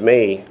includes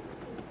me.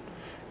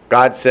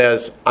 God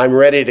says, I'm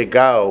ready to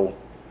go,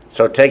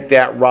 so take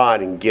that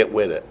rod and get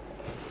with it.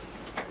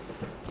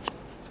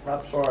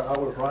 I'm sorry, I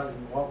was writing,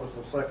 what was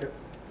the second?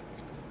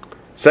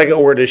 Second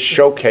word is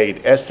shoked,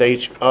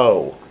 S-H-O-Q-E-D,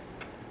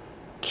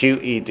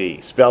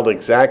 spelled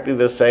exactly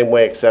the same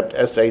way except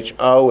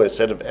S-H-O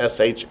instead of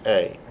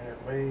S-H-A. And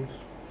it means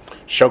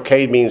Shoked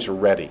means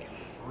ready.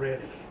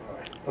 ready.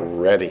 All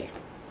right. Ready.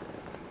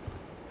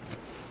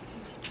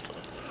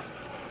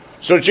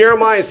 So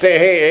Jeremiah is saying,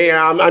 hey,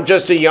 I'm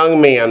just a young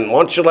man.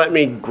 Why don't you let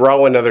me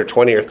grow another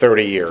 20 or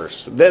 30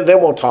 years? Then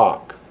we'll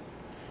talk.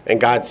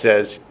 And God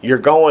says, you're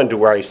going to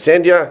where I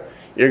send you.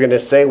 You're going to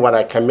say what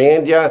I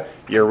command you.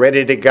 You're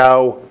ready to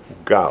go.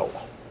 Go.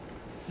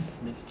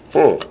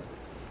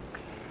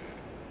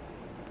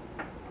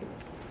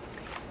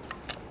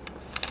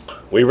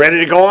 We ready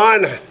to go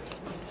on?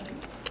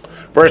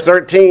 Verse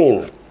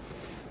 13.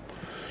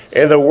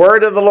 And the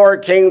word of the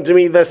Lord came to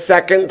me the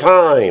second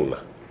time.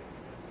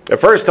 The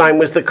first time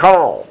was the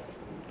call.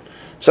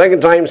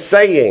 Second time,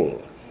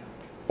 saying.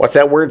 What's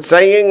that word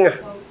saying?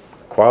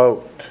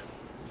 Quote.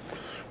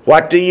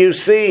 What do you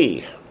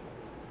see?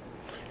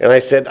 And I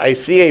said, I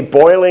see a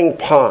boiling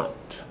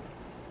pot.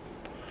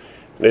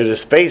 And it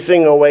is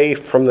facing away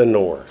from the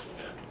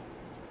north.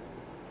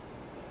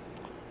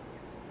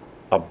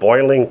 A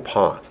boiling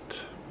pot.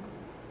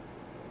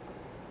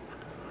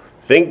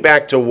 Think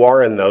back to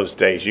war in those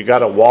days. You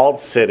got a walled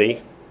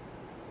city.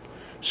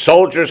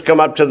 Soldiers come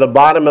up to the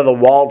bottom of the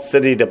walled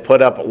city to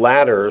put up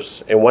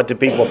ladders. And what do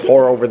people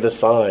pour over the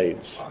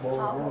sides?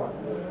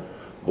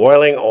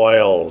 Boiling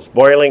oils,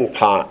 boiling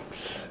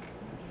pots.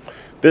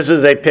 This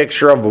is a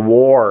picture of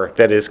war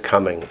that is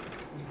coming.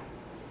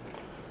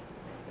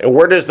 And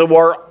where does the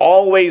war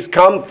always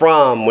come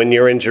from when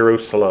you're in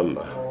Jerusalem?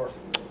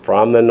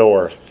 From the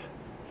north.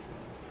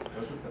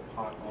 Doesn't the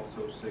pot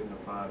also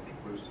signify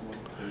Jerusalem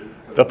too?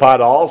 The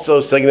pot also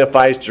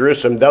signifies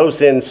Jerusalem.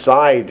 Those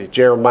inside,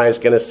 Jeremiah is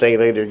going to say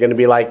later, are going to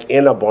be like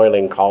in a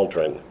boiling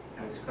cauldron.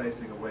 And it's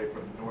facing away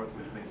from the north,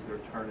 which means they're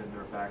turning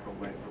their back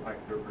away,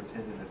 like they're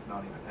pretending it's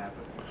not even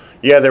happening.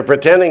 Yeah, they're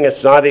pretending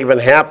it's not even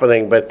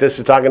happening, but this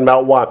is talking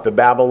about what? The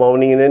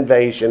Babylonian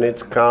invasion.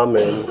 It's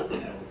coming. And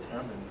it's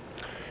coming.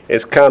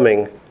 It's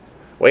coming.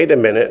 Wait a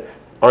minute.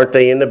 Aren't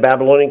they in the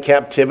Babylonian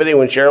captivity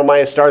when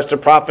Jeremiah starts to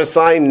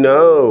prophesy?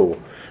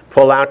 No.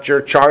 Pull out your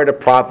chart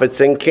of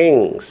prophets and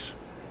kings.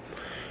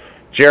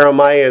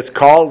 Jeremiah is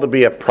called to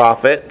be a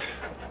prophet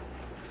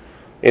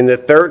in the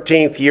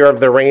 13th year of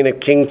the reign of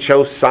King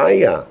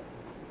Josiah.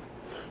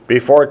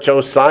 Before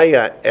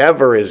Josiah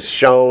ever is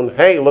shown,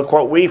 hey, look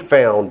what we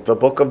found, the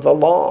book of the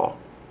law.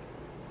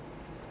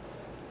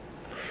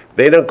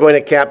 They don't go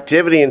into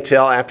captivity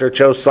until after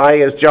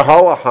Josiah is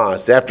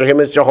Jehoahaz. After him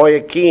is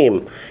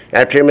Jehoiakim.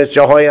 After him is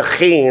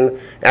Jehoiachin.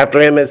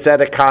 After him is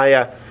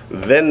Zedekiah.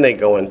 Then they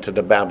go into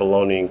the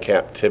Babylonian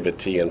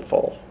captivity in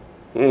full.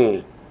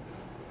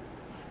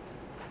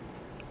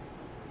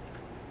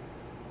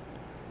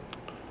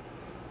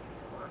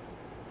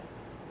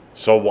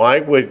 So why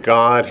would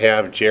God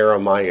have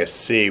Jeremiah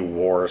see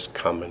wars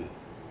coming?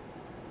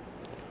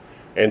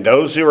 And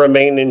those who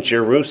remain in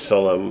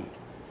Jerusalem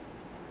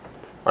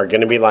are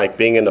going to be like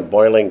being in a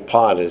boiling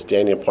pot, as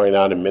Daniel pointed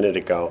out a minute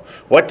ago.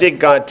 What did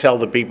God tell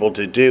the people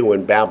to do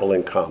when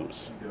Babylon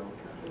comes?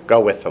 Go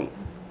with them.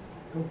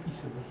 Go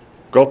peaceably.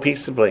 Go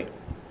peaceably.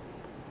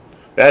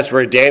 That's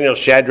where Daniel,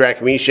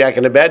 Shadrach, Meshach,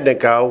 and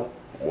Abednego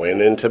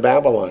went into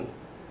Babylon.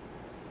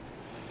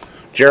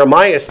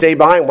 Jeremiah stayed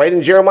behind. Why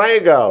didn't Jeremiah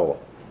go?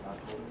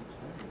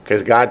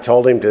 Because God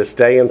told him to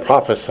stay and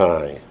prophesy.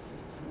 But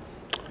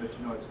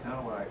you know, it's kind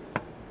of like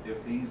if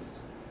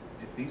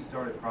he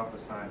started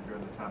prophesying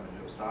during the time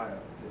of Josiah,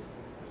 it's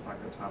like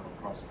a time of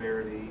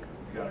prosperity.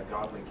 You got a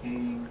godly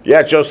king.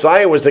 Yeah,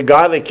 Josiah was the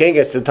godly king.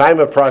 It's the time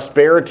of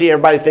prosperity.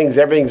 Everybody thinks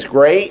everything's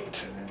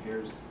great. And then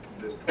here's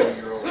this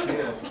 20-year-old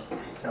kid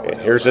telling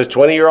And here's this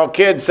everybody, 20-year-old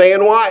kid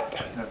saying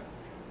what?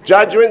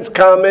 Judgment's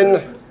coming.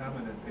 It's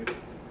coming,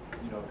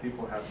 and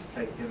people have to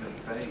take him in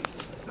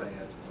faith, saying,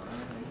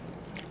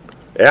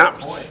 Yeah.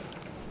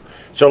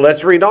 So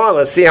let's read on.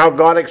 Let's see how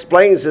God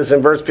explains this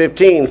in verse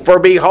 15. For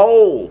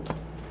behold,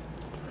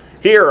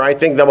 here I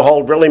think the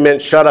behold really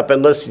meant shut up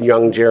and listen,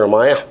 young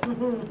Jeremiah.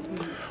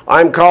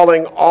 I'm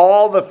calling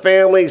all the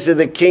families of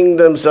the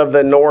kingdoms of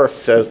the north,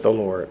 says the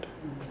Lord.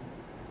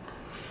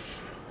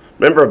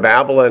 Remember,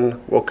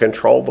 Babylon will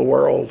control the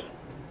world.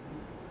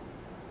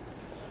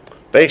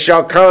 They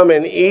shall come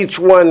and each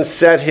one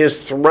set his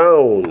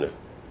throne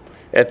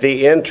at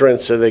the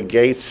entrance of the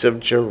gates of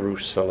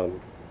Jerusalem.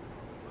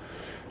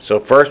 So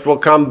first will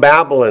come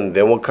Babylon,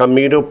 then will come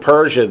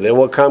Medo-Persia, then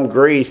will come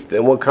Greece,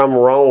 then will come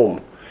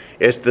Rome.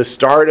 It's the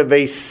start of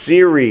a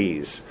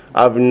series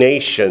of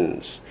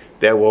nations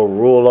that will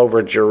rule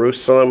over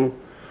Jerusalem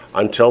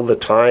until the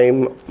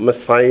time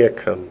Messiah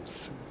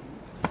comes.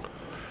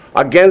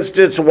 Against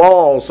its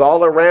walls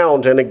all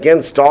around and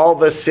against all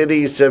the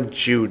cities of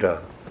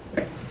Judah.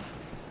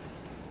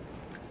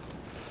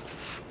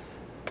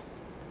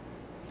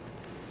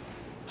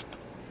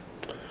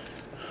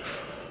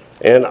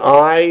 And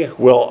I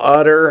will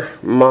utter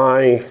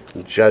my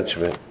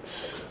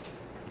judgments.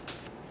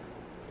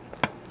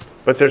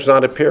 But there's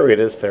not a period,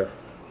 is there?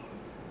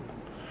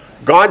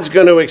 God's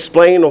going to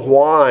explain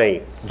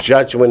why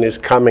judgment is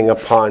coming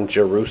upon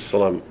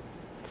Jerusalem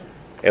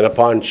and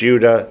upon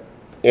Judah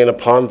and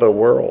upon the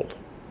world.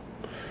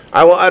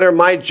 I will utter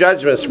my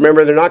judgments.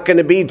 Remember, they're not going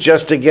to be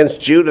just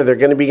against Judah. They're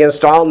going to be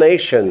against all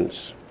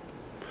nations.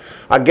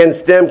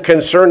 Against them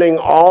concerning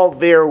all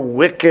their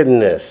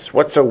wickedness.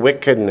 What's a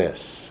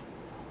wickedness?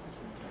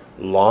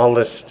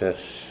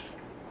 Lawlessness.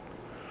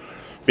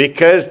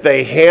 Because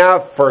they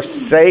have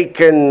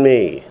forsaken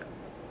me.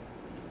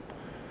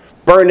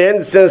 Burn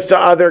incense to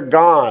other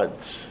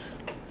gods.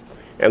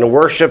 And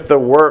worship the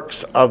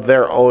works of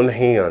their own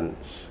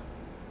hands.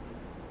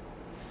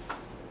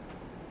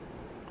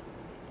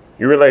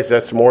 You realize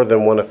that's more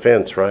than one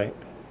offense, right?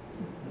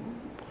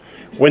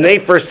 When they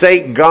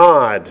forsake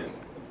God,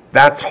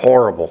 that's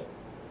horrible.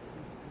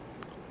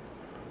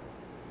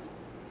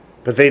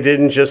 But they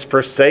didn't just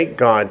forsake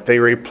God. They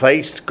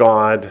replaced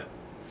God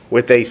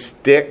with a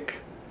stick,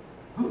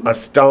 a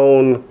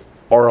stone,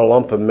 or a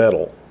lump of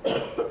metal.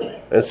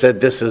 And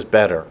said, this is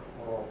better.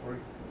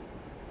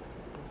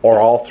 Or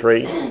all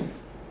three.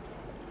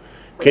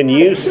 Can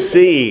you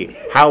see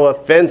how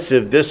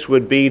offensive this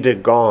would be to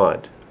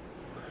God?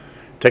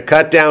 To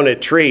cut down a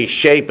tree,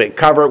 shape it,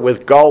 cover it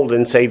with gold,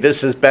 and say,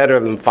 this is better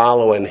than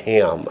following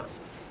him.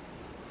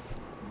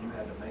 You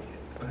had to make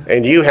it.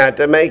 And you had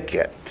to make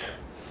it.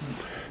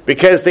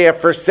 Because they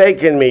have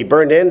forsaken me,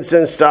 burned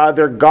incense to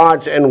other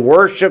gods, and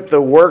worshiped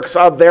the works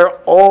of their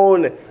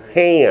own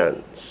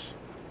hands.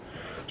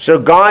 So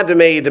God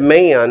made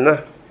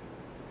man,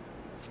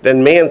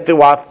 then man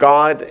threw off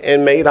God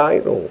and made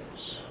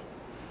idols.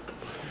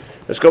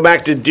 Let's go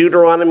back to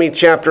Deuteronomy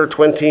chapter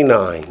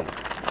 29.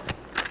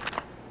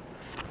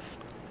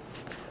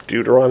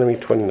 Deuteronomy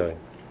 29.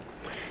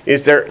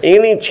 Is there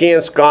any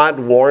chance God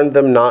warned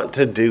them not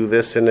to do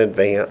this in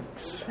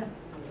advance?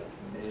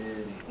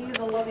 He was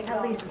a loving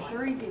At God. least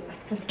sure he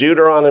did.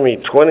 Deuteronomy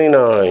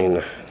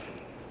 29.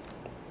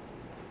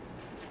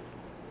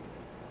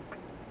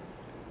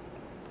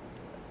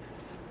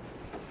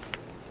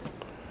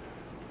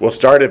 We'll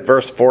start at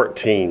verse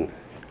 14.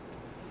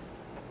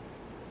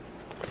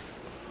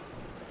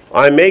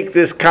 I make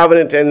this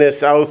covenant and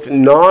this oath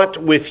not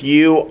with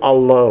you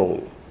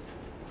alone.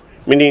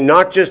 Meaning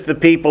not just the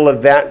people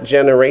of that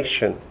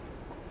generation.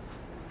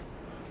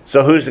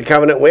 So who's the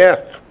covenant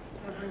with?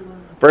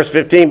 Verse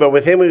 15, but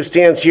with him who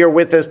stands here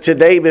with us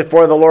today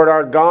before the Lord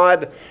our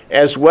God,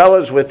 as well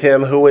as with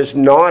him who is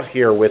not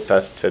here with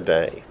us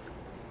today.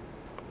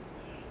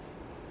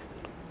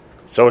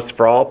 So it's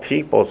for all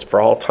people, it's for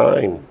all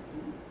time.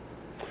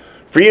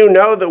 For you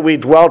know that we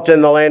dwelt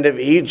in the land of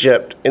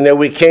Egypt, and that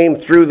we came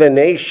through the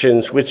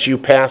nations which you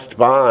passed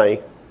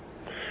by.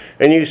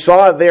 And you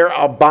saw their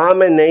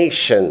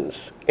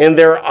abominations and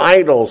their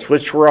idols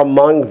which were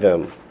among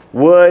them,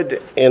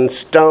 wood and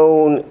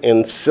stone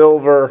and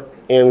silver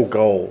and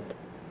gold.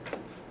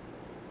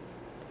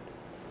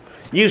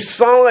 You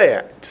saw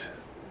it.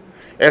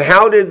 And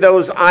how did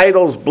those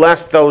idols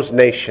bless those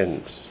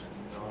nations?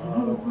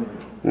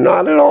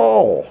 Not at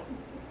all.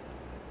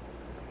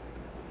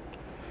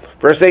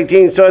 Verse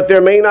 18, so that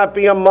there may not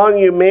be among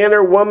you man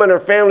or woman or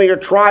family or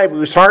tribe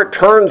whose heart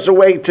turns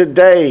away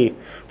today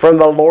from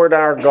the Lord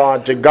our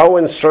God to go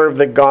and serve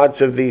the gods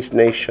of these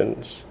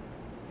nations.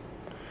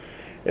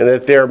 And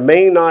that there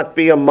may not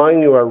be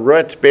among you a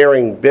root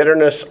bearing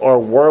bitterness or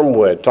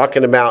wormwood.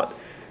 Talking about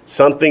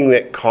something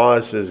that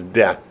causes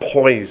death,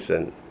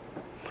 poison.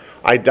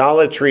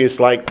 Idolatry is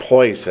like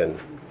poison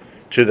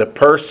to the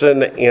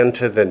person and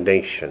to the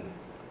nation.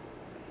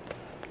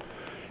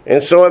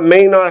 And so it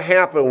may not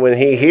happen when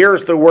he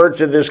hears the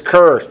words of this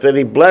curse that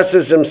he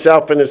blesses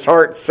himself in his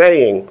heart,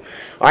 saying,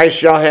 I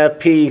shall have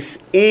peace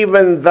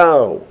even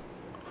though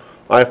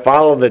I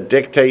follow the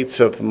dictates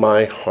of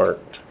my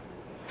heart.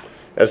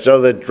 As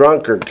though the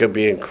drunkard could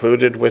be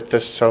included with the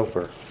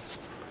sober.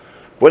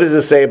 What does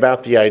it say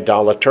about the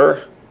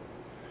idolater?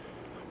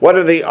 What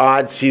are the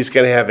odds he's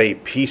going to have a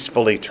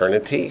peaceful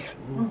eternity?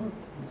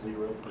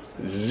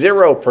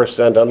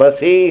 0% unless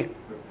he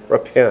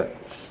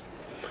repents.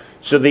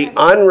 So the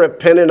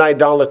unrepentant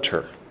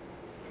idolater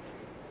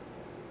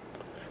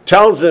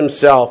tells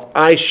himself,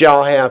 I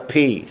shall have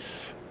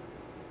peace.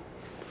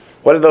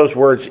 What do those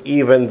words,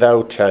 even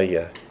though, tell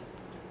you?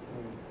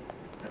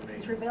 That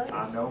means rebellious.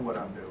 I know what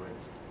I'm doing.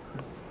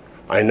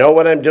 I know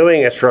what I'm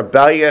doing. It's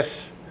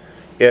rebellious.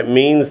 It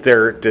means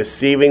they're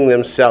deceiving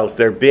themselves.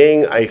 They're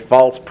being a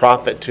false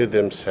prophet to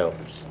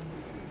themselves.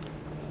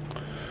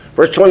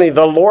 Verse 20,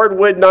 the Lord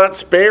would not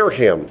spare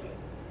him.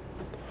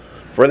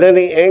 For then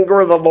the anger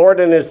of the Lord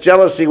and his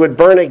jealousy would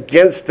burn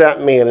against that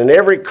man, and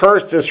every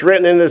curse that's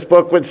written in this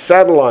book would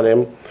settle on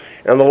him,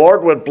 And the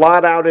Lord would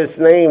blot out his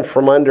name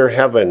from under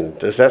heaven.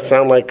 Does that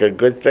sound like a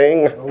good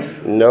thing?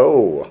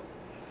 No.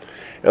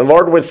 And the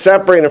Lord would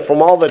separate him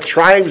from all the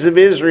tribes of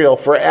Israel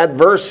for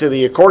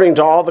adversity, according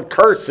to all the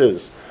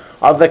curses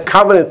of the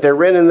covenant that are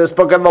written in this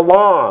book of the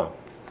law.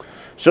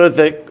 So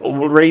that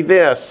read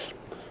this.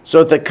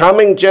 So that the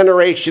coming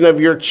generation of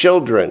your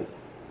children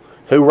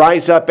who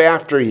rise up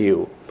after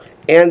you,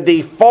 and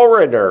the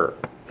foreigner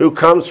who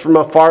comes from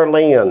a far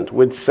land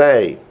would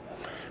say,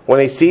 when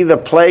they see the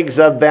plagues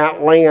of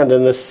that land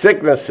and the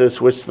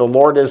sicknesses which the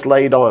Lord has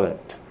laid on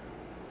it.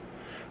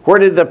 Where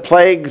did the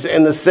plagues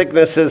and the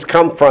sicknesses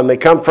come from? They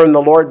come from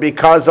the Lord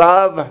because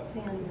of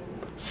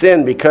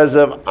sin, because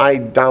of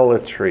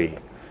idolatry,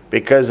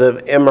 because of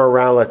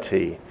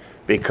immorality,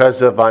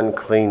 because of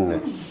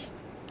uncleanness.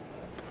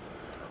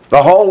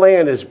 The whole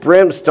land is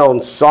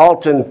brimstone,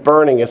 salt, and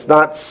burning. It's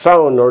not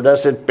sown, nor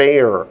does it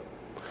bear,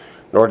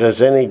 nor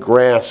does any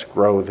grass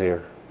grow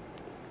there.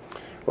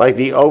 Like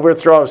the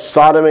overthrow of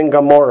Sodom and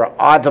Gomorrah,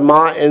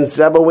 Admah and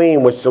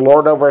Zeboim, which the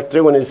Lord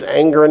overthrew in his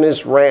anger and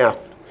his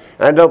wrath.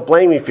 And I don't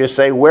blame you if you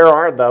say, where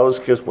are those?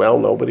 Because, well,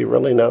 nobody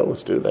really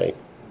knows, do they?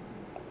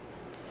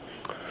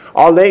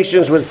 All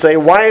nations would say,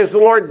 why has the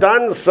Lord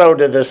done so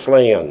to this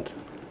land?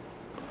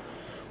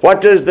 What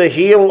does the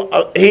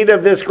heat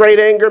of this great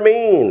anger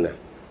mean?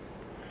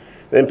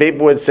 Then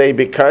people would say,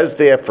 because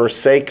they have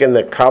forsaken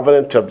the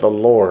covenant of the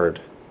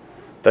Lord,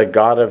 the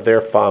God of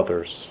their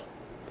fathers,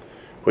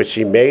 which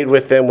he made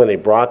with them when he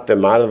brought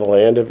them out of the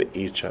land of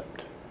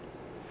Egypt.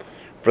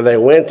 For they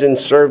went and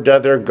served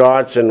other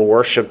gods and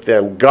worshipped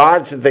them,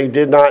 gods that they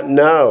did not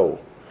know,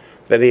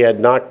 that he had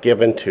not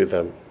given to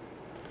them.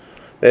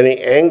 Then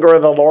the anger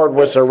of the Lord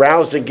was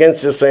aroused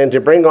against this land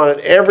to bring on it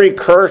every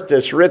curse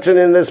that's written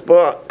in this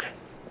book.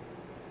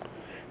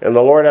 And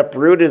the Lord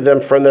uprooted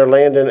them from their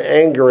land in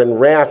anger and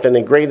wrath and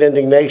in great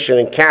indignation,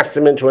 and cast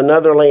them into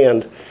another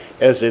land,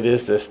 as it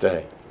is this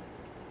day.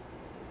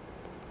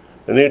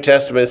 The New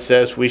Testament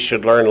says we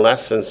should learn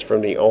lessons from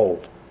the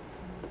Old.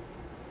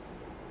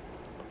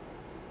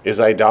 Is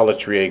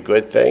idolatry a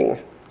good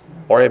thing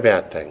or a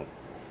bad thing?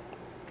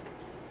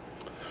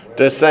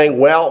 Does saying,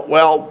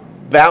 well,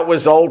 that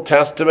was Old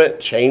Testament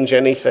change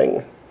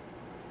anything?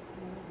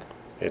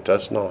 It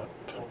does not.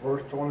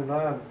 Verse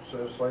 29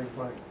 says the same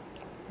thing.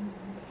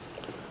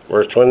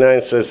 Verse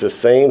 29 says the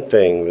same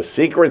thing. The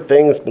secret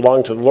things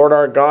belong to the Lord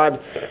our God,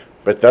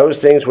 but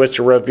those things which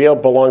are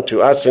revealed belong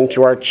to us and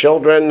to our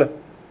children.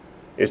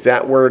 Is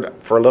that word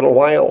for a little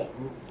while?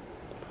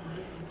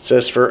 It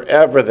says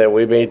forever, that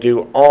we may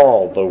do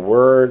all the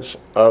words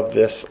of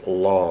this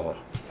law.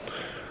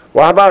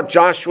 Well, how about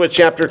Joshua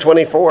chapter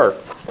 24?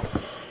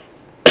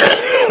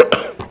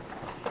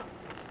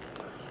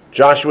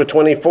 Joshua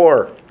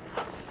 24.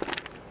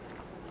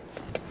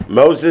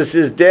 Moses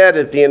is dead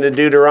at the end of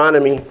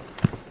Deuteronomy.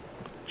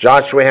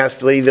 Joshua has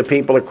to lead the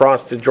people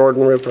across the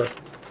Jordan River.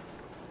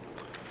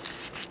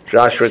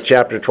 Joshua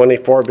chapter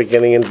 24,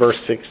 beginning in verse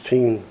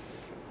 16.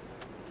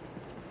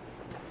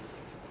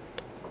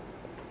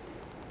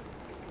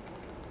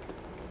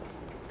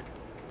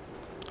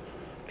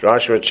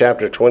 Joshua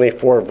chapter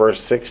 24,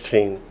 verse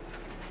 16.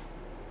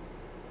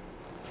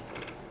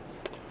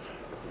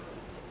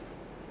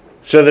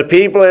 So the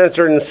people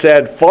answered and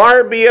said,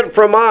 far be it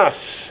from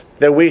us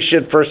that we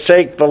should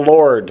forsake the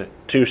Lord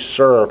to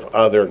serve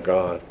other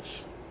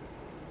gods.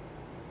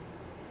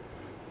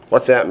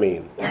 What's that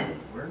mean? We're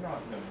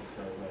not going to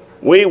serve other.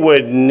 We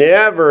would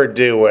never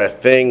do a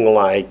thing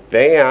like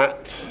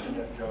that.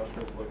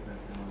 Joshua's looking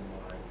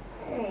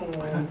at him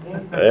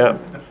like, Yeah.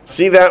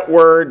 See that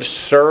word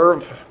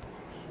serve?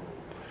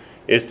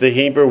 It's the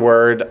Hebrew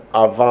word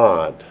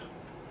avad. to do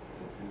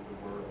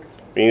the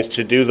work. Means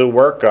to do the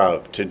work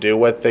of, to do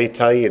what they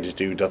tell you to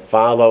do, to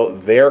follow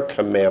their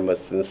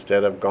commandments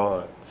instead of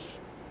God's.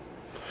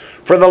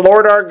 For the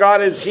Lord our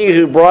God is he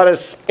who brought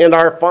us and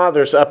our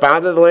fathers up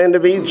out of the land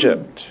of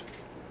Egypt,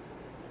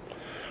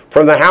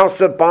 from the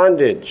house of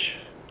bondage,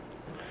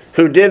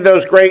 who did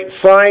those great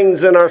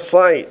signs in our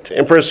sight,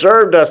 and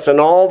preserved us in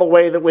all the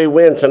way that we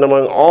went, and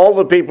among all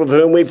the people to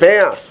whom we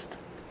passed.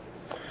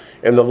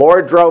 And the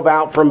Lord drove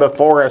out from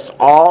before us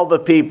all the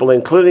people,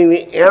 including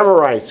the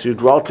Amorites who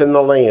dwelt in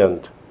the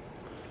land.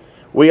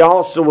 We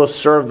also will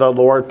serve the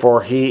Lord,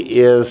 for he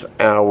is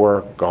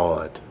our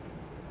God.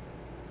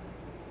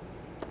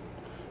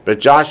 But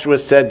Joshua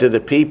said to the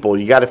people,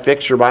 you got to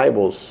fix your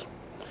Bibles.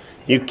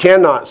 You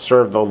cannot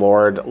serve the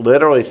Lord.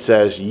 Literally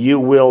says you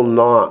will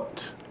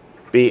not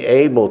be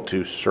able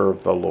to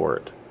serve the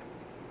Lord.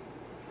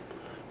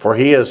 For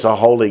he is a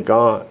holy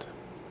God.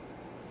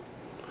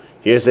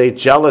 He is a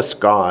jealous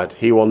God.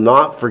 He will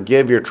not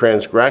forgive your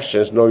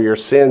transgressions nor your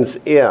sins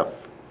if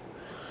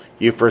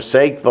you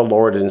forsake the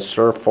Lord and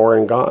serve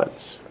foreign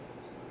gods.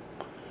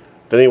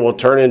 Then he will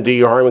turn and do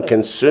you harm and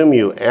consume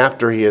you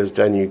after he has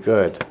done you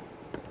good.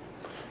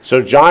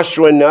 So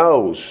Joshua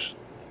knows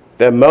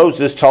that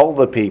Moses told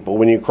the people,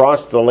 when you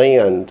cross the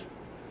land,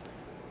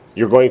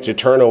 you're going to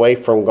turn away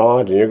from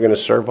God and you're going to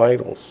serve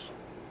idols.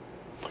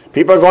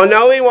 People are going,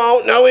 no, he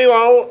won't, no, he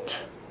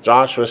won't.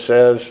 Joshua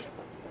says,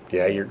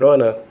 yeah, you're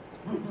going to.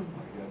 All you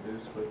got to do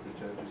is split the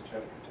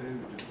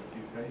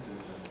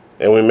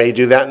And we may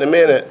do that in a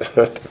minute.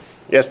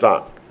 Yes,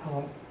 Doc?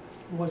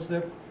 Was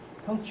there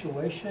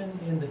punctuation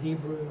in the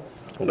Hebrew?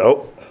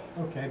 Nope.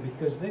 Okay,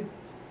 because they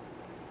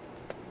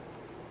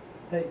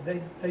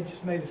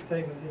just made a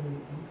statement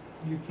in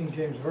New King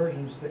James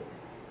versions that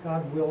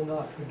God will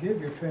not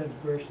forgive your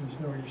transgressions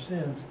nor your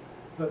sins,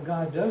 but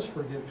God does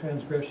forgive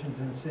transgressions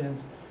and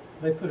sins.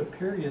 They put a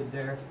period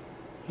there.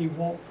 He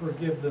won't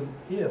forgive them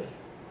if,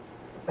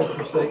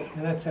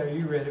 and that's how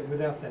you read it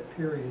without that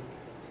period.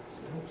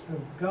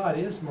 So God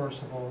is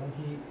merciful and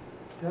He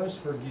does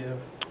forgive.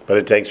 But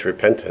it takes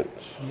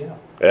repentance. Yeah.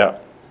 Yeah.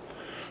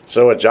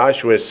 So what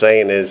Joshua is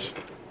saying is,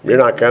 you're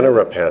not going to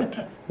repent.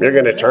 You're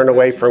going to turn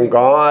away from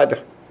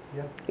God.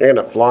 Yeah. You're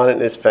going to flaunt it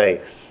in His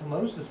face.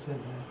 Moses said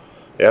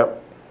that.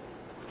 Yep.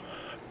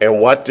 And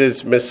what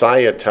does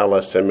Messiah tell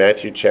us in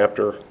Matthew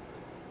chapter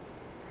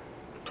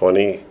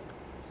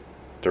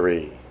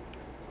 23?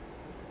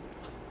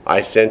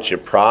 I sent you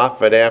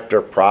prophet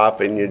after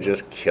prophet and you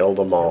just killed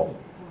them all.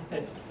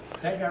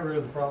 That got rid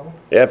of the problem.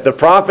 Yep, the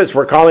prophets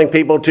were calling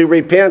people to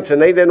repent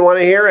and they didn't want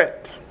to hear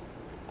it.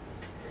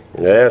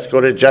 Let's go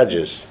to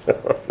Judges.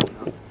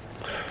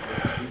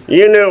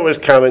 You knew it was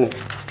coming.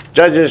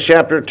 Judges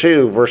chapter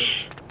 2,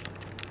 verse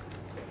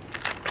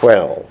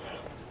 12.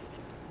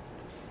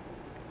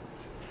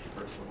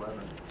 Verse 11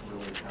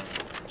 really kind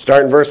of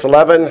Start in verse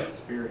 11.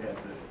 spearheads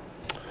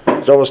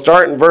it. So we'll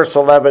start in verse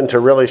 11 to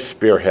really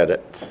spearhead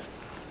it.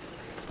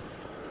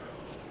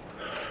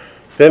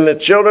 Then the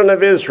children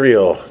of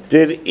Israel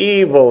did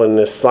evil in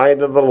the sight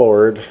of the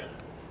Lord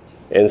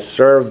and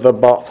served the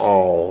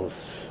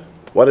Baals.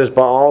 What does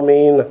Baal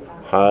mean?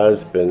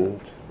 Husband.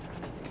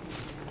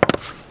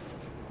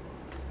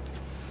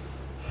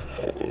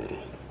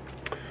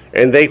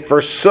 And they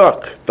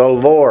forsook the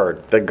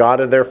Lord, the God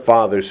of their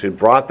fathers, who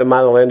brought them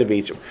out of the land of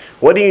Egypt.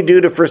 What do you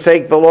do to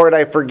forsake the Lord?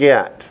 I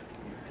forget.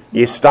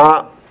 You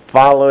stop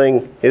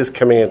following His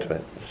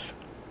commandments.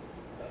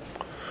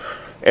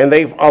 And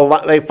they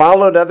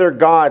followed other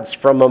gods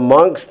from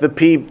amongst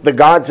the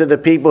gods of the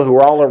people who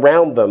were all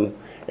around them,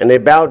 and they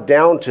bowed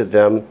down to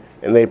them,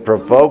 and they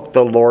provoked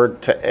the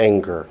Lord to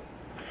anger.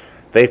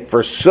 They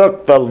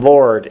forsook the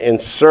Lord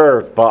and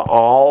served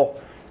Baal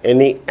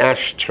and the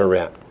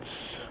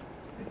Ashtoreths.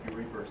 If you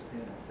read verse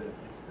 10, it says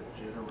it's the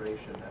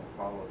generation that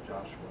followed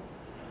Joshua.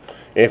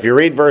 And if you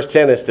read verse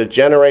 10, it's the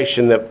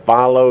generation that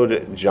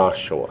followed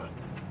Joshua.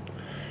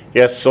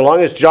 Yes, so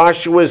long as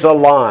Joshua is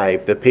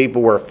alive, the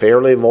people were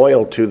fairly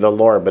loyal to the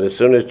Lord. But as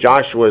soon as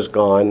Joshua is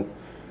gone,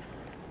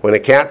 when the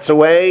cat's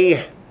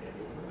away,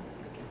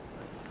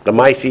 the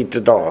mice eat the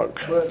dog.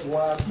 But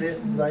why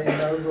didn't they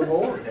know the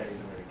Lord?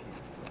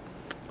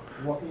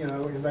 What, you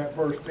know, in that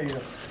verse 10.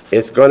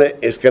 It's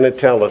gonna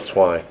tell us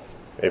why,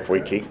 if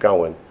we keep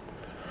going.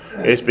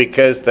 It's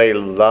because they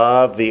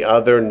love the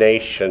other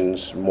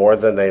nations more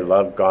than they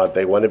love God.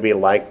 They want to be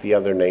like the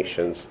other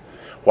nations.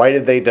 Why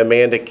did they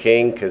demand a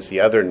king? Because the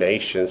other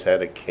nations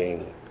had a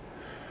king.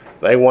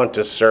 They want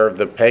to serve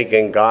the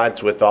pagan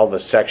gods with all the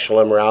sexual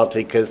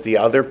immorality because the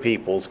other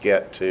peoples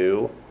get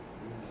to.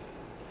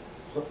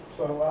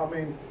 So, I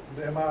mean,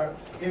 am I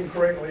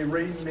incorrectly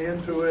reading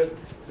into it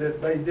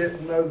that they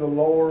didn't know the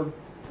Lord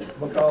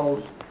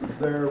because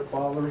their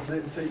fathers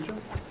didn't teach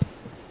them?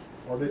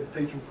 Or didn't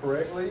teach them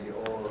correctly?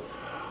 Or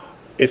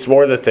It's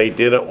more that they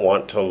didn't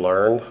want to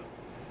learn.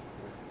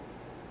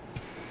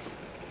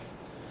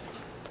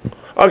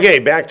 Okay,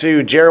 back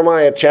to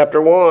Jeremiah chapter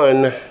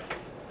 1,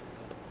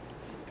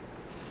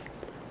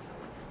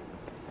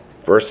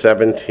 verse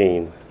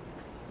 17.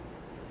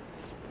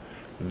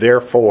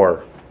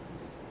 Therefore,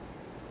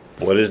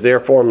 what does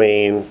therefore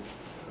mean?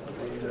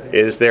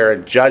 Is there a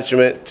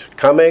judgment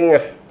coming?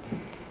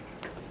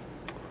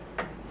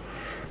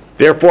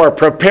 Therefore,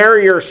 prepare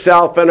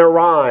yourself and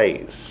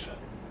arise.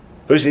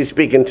 Who's he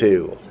speaking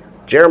to?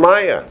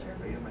 Jeremiah.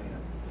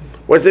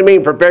 What does it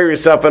mean, prepare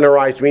yourself and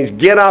arise? It means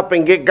get up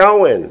and get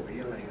going.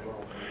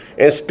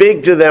 And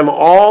speak to them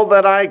all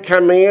that I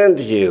command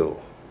you.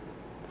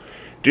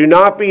 Do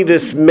not be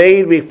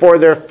dismayed before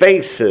their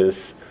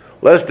faces,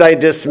 lest I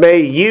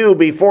dismay you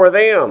before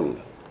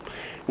them.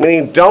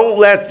 Meaning, don't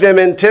let them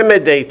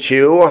intimidate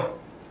you,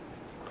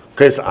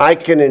 because I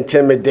can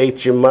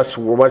intimidate you much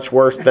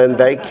worse than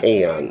they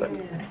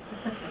can.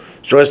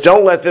 So it's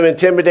don't let them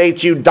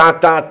intimidate you, ...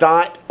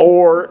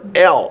 or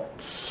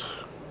else.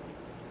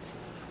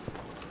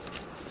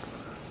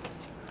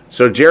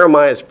 So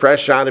Jeremiah is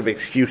fresh out of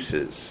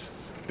excuses.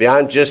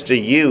 I'm just a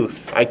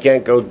youth. I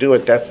can't go do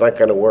it. That's not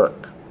going to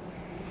work.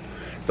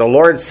 The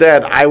Lord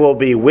said, I will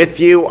be with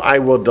you. I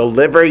will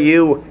deliver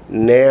you.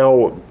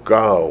 Now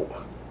go.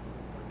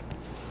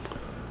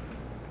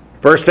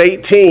 Verse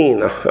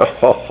 18.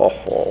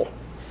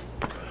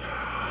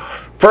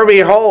 For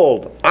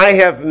behold, I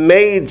have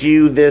made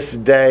you this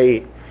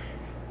day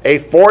a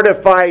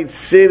fortified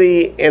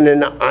city and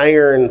an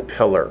iron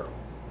pillar.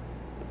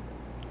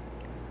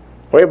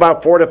 What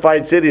about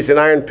fortified cities and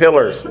iron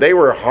pillars? They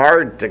were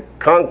hard to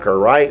conquer,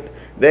 right?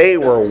 They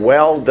were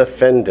well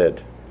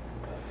defended.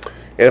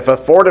 And if a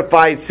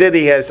fortified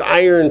city has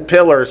iron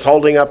pillars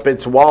holding up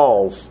its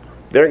walls,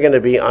 they're going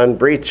to be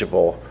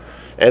unbreachable.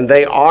 And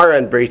they are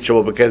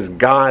unbreachable because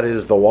God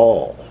is the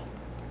wall.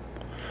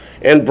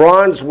 And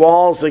bronze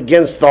walls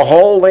against the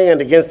whole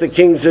land, against the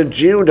kings of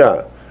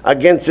Judah,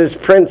 against his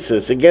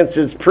princes, against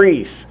his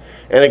priests,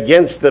 and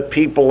against the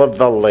people of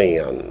the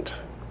land.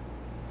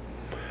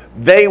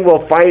 They will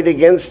fight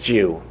against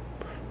you,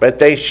 but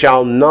they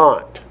shall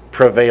not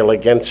prevail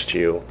against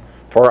you.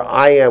 For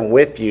I am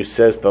with you,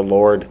 says the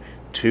Lord,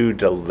 to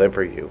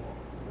deliver you.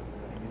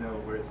 You know,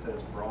 where it says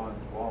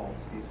bronze walls,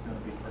 he's going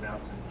to be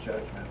pronouncing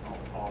judgment on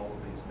all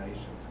of these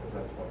nations, because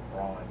that's what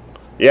bronze.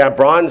 Yeah,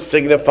 bronze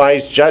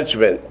signifies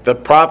judgment. The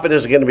prophet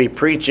is going to be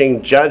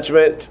preaching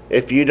judgment,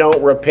 if you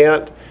don't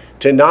repent,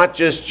 to not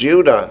just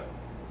Judah,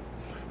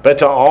 but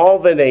to all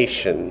the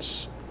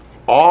nations,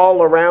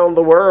 all around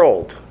the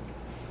world.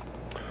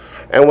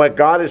 And what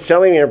God is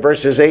telling you in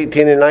verses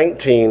 18 and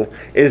 19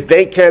 is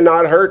they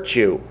cannot hurt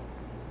you,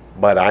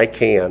 but I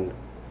can.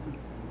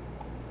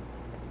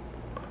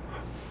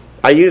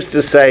 I used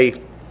to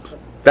say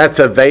that's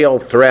a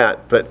veiled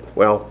threat, but,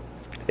 well,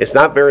 it's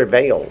not very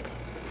veiled.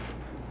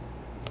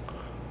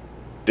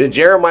 Did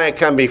Jeremiah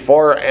come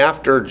before or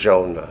after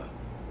Jonah?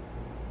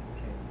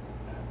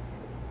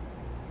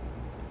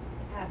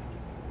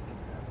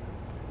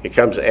 He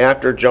comes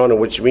after Jonah,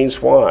 which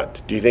means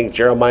what? Do you think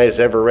Jeremiah has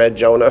ever read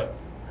Jonah?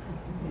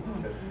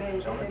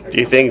 Do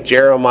you think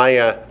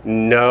Jeremiah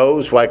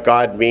knows what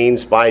God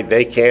means by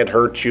they can't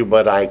hurt you,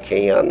 but I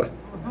can?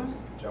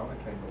 Jonah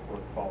came before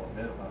the fall of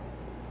Nineveh.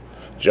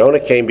 Jonah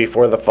came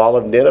before the fall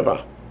of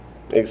Nineveh.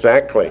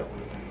 Exactly. That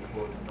would have been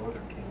before the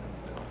northern kingdom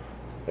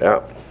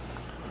fell. Yeah.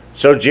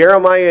 So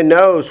Jeremiah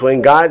knows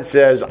when God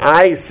says,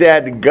 I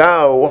said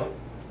go,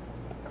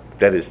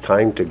 that it's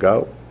time to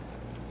go.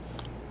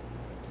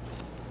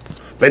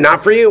 But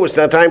not for you. It's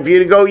not time for you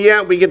to go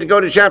yet. We get to go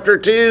to chapter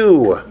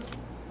 2.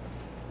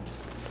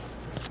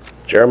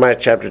 Jeremiah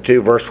chapter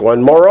 2, verse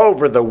 1.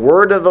 Moreover, the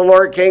word of the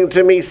Lord came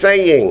to me,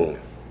 saying,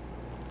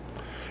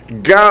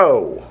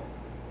 Go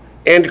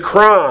and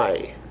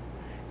cry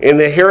in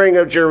the hearing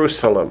of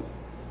Jerusalem,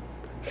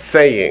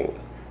 saying.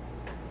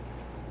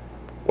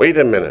 Wait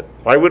a minute.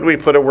 Why would we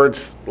put a word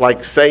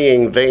like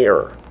saying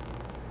there?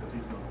 Because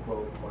he's going to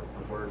quote what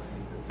the words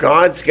need to be.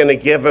 God's going to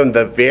give him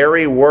the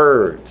very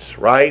words,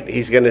 right?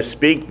 He's going to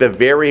speak the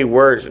very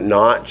words,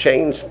 not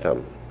change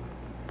them.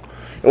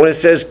 And when it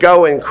says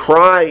go and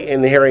cry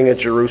in the hearing of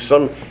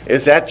Jerusalem,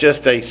 is that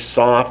just a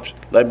soft,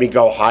 let me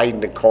go hide in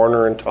the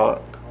corner and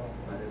talk?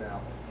 Let it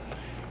out.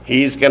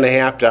 He's going to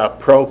have to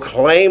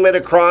proclaim it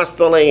across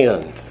the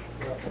land.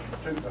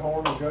 Toot the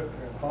horn and go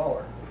and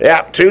holler.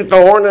 Yeah, toot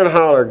the horn and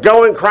holler.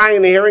 Go and cry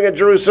in the hearing of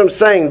Jerusalem,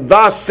 saying,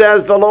 Thus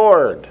says the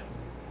Lord,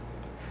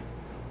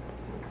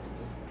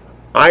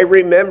 I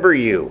remember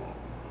you,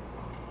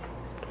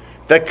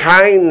 the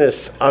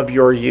kindness of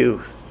your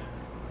youth,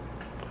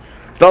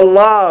 the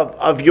love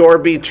of your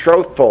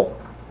betrothal,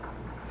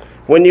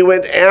 when you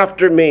went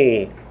after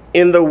me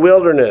in the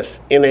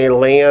wilderness in a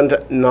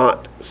land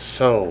not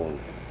sown.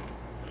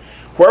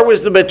 Where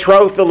was the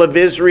betrothal of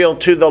Israel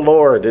to the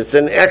Lord? It's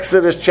in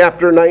Exodus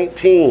chapter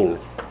 19.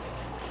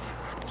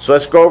 So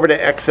let's go over to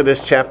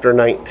Exodus chapter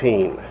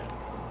 19.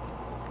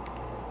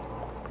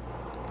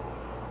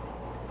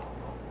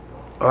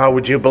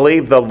 Would you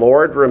believe the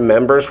Lord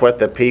remembers what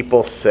the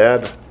people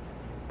said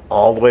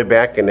all the way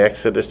back in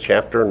Exodus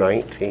chapter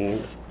 19? You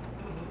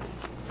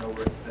know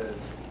where it says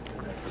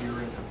in the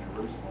hearing of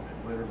Jerusalem,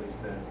 it literally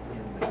says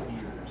in the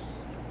ears.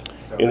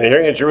 So, In the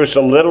hearing of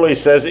Jerusalem literally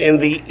says in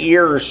the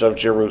ears of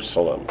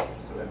Jerusalem.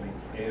 so that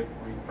means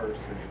every person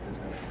is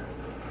going to hear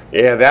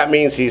this. Yeah, that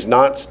means he's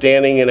not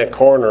standing in a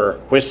corner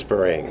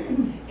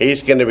whispering.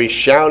 He's going to be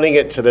shouting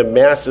it to the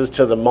masses,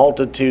 to the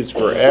multitudes,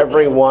 for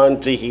everyone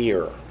to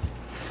hear.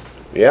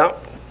 Yeah.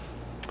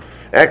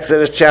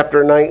 Exodus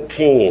chapter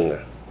 19,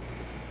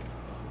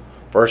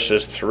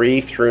 verses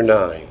 3 through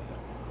 9.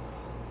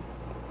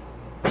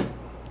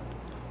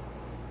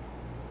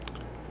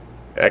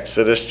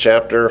 Exodus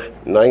chapter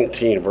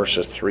 19,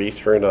 verses 3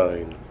 through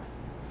 9.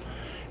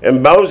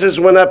 And Moses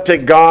went up to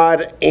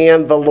God,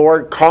 and the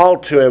Lord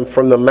called to him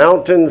from the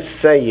mountains,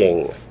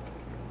 saying,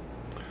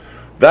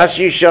 Thus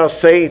you shall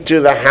say to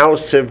the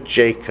house of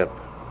Jacob,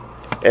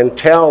 and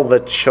tell the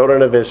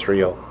children of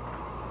Israel,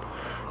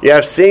 You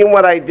have seen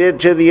what I did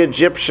to the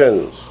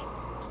Egyptians,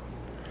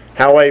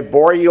 how I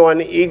bore you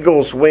on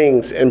eagle's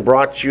wings and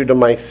brought you to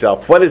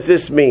myself. What does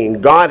this mean?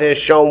 God has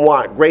shown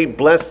what? Great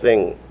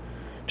blessing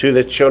to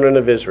the children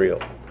of Israel.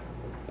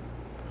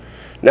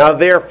 Now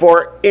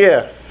therefore,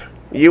 if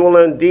you will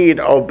indeed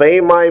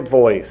obey my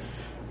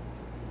voice.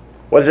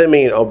 What does it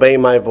mean, obey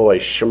my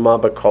voice? Shema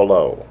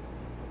b'kolo.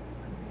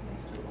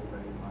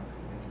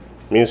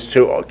 Means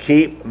to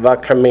keep the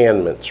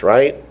commandments,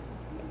 right?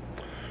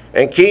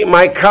 And keep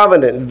my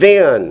covenant,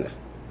 then.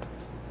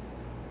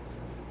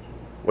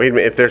 Wait a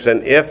minute, if there's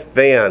an if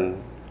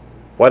then,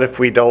 what if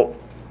we don't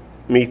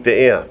meet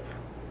the if?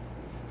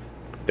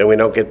 Then we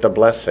don't get the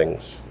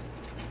blessings.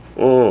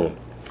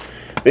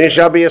 Then you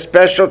shall be a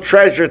special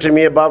treasure to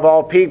me above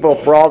all people,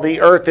 for all the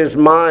earth is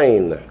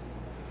mine.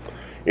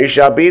 You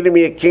shall be to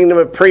me a kingdom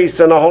of priests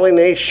and a holy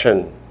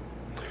nation.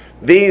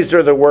 These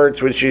are the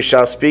words which you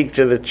shall speak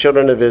to the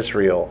children of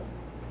Israel.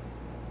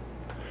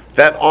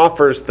 That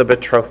offers the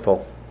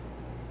betrothal.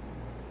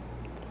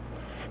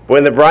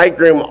 When the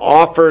bridegroom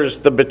offers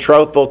the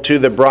betrothal to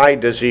the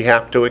bride, does he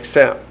have to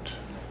accept?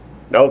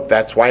 Nope,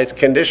 that's why it's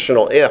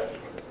conditional, if.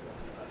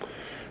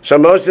 So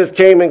Moses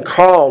came and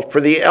called for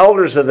the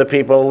elders of the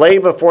people and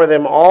laid before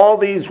them all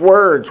these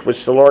words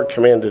which the Lord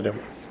commanded him.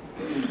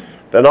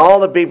 Then all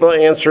the people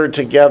answered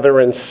together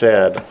and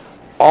said,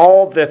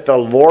 all that the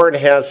Lord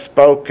has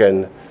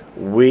spoken,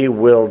 we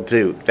will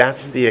do.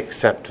 That's the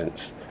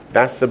acceptance.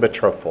 That's the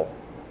betrothal.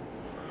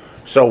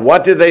 So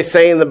what did they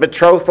say in the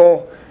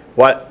betrothal?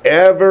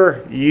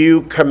 Whatever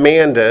you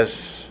command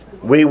us,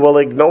 we will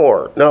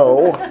ignore.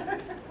 No,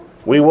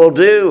 we will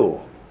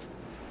do.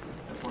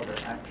 That's what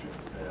their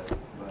actions said,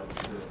 but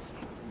the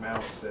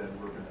mouth said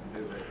we're going to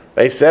do it.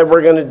 They said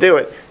we're going to do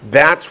it.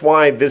 That's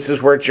why this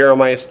is where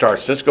Jeremiah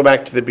starts. Let's go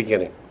back to the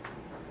beginning.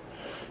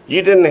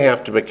 You didn't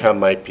have to become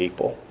my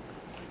people.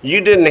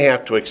 You didn't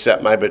have to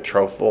accept my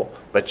betrothal,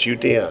 but you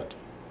did.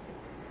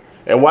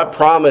 And what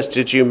promise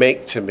did you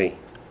make to me?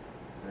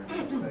 They're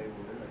going to say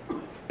we'll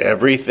do it.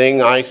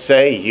 Everything I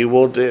say, you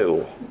will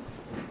do.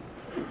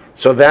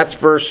 So that's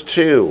verse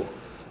 2.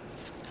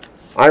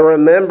 I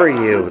remember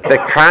you,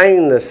 the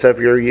kindness of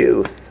your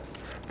youth,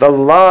 the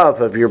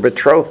love of your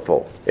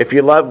betrothal. If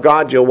you love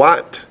God, you'll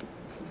what?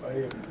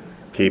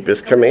 Keep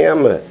his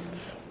commandments.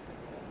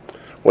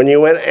 When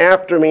you went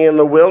after me in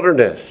the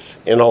wilderness,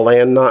 in a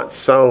land not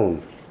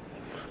sown.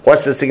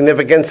 What's the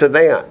significance of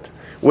that?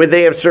 Would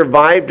they have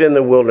survived in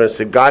the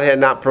wilderness if God had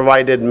not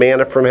provided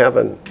manna from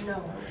heaven?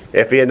 No.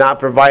 If he had not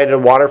provided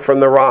water from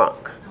the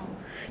rock?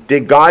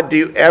 Did God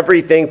do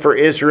everything for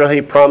Israel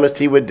he promised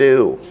he would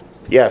do?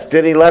 Yes.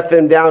 Did he let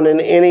them down in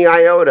any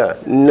iota?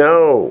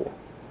 No.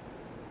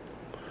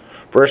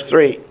 Verse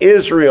 3,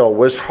 Israel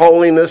was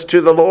holiness to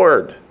the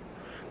Lord.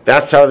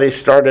 That's how they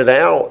started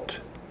out.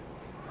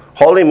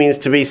 Holy means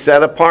to be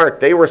set apart.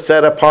 They were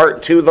set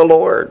apart to the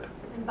Lord.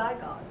 And by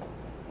God.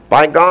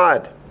 By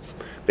God.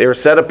 They were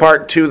set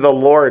apart to the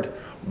Lord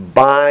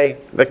by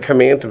the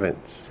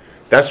commandments.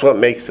 That's what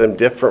makes them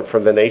different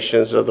from the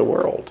nations of the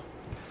world.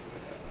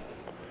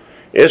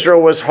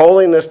 Israel was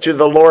holiness to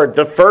the Lord,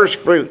 the first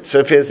fruits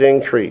of his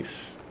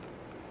increase.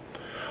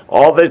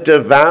 All that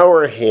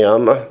devour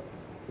him,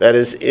 that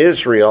is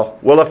Israel,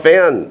 will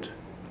offend.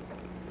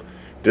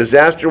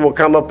 Disaster will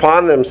come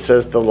upon them,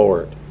 says the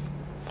Lord.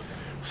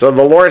 So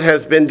the Lord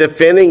has been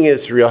defending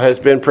Israel, has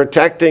been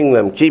protecting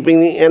them, keeping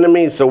the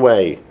enemies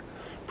away,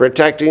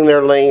 protecting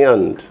their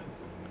land.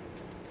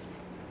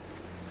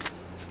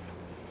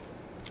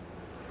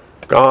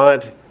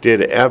 God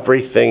did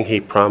everything he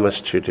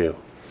promised to do.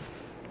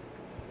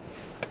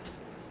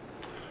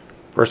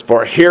 Verse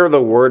 4, hear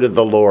the word of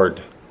the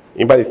Lord.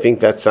 Anybody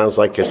think that sounds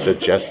like a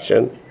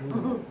suggestion?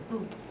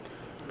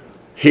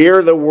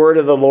 Hear the word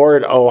of the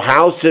Lord, O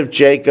house of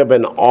Jacob,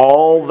 and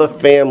all the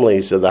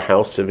families of the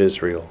house of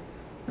Israel.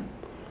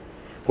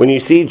 When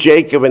you see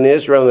Jacob and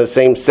Israel in the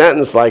same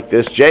sentence like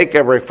this,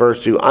 Jacob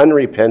refers to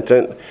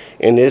unrepentant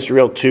and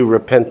Israel to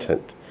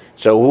repentant.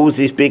 So who's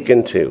he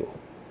speaking to?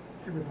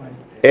 Everybody.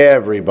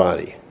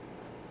 Everybody.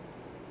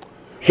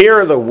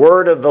 Hear the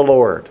word of the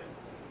Lord.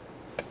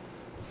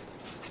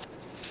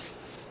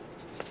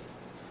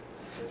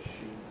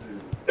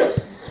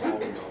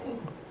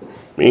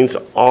 Means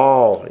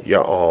all,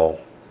 y'all.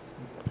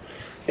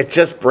 It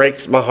just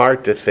breaks my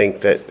heart to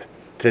think that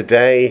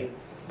today,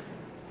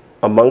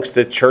 amongst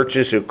the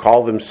churches who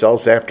call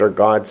themselves after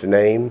God's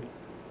name,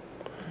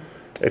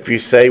 if you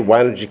say,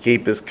 why don't you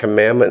keep his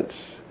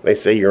commandments? They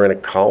say you're in a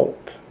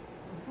cult.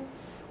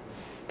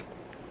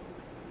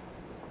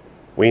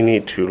 We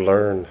need to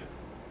learn.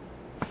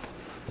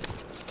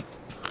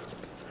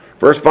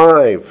 Verse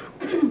 5.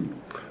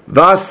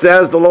 Thus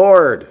says the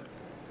Lord.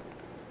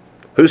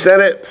 Who said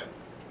it?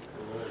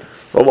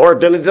 The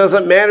Lord. Then it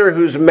doesn't matter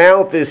whose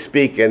mouth is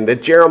speaking,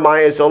 that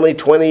Jeremiah is only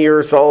 20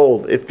 years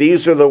old. If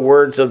these are the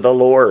words of the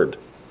Lord,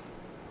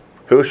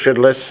 who should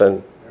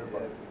listen?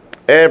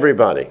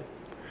 Everybody.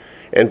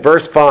 In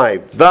verse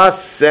 5,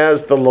 thus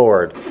says the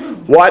Lord,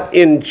 what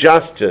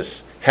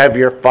injustice have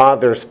your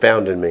fathers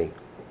found in me?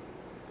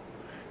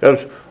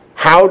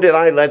 How did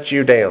I let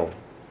you down?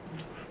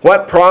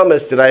 What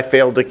promise did I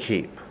fail to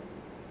keep?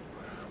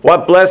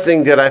 What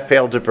blessing did I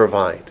fail to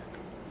provide?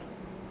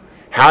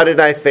 How did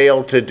I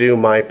fail to do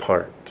my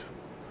part?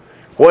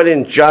 What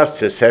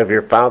injustice have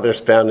your fathers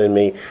found in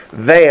me?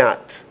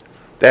 That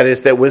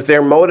was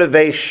their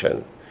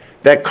motivation,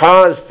 that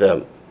caused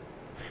them,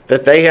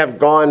 that they have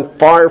gone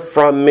far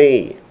from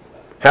me,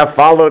 have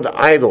followed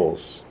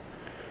idols,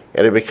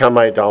 and have become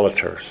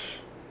idolaters.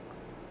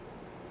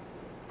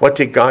 What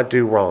did God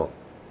do wrong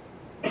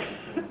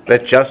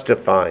that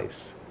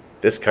justifies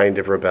this kind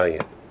of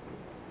rebellion?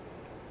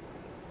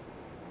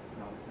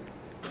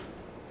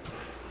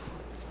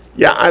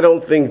 Yeah, I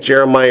don't think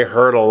Jeremiah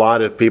heard a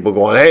lot of people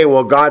going, hey,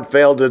 well, God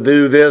failed to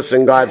do this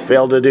and God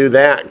failed to do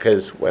that,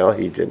 because, well,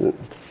 he didn't.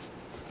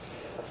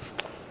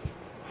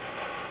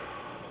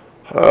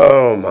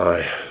 Oh,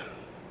 my.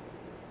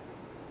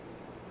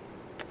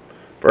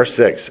 Verse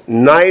 6,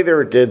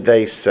 neither did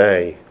they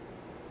say,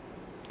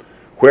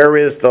 where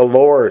is the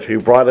Lord who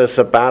brought us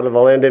up out of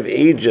the land of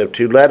Egypt,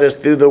 who led us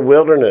through the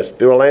wilderness,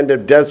 through a land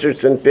of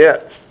deserts and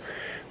pits,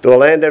 through a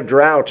land of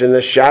drought and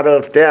the shadow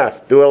of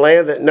death, through a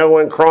land that no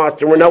one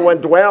crossed and where no one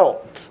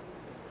dwelt?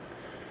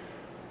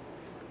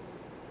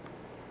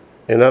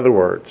 In other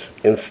words,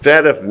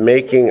 instead of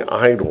making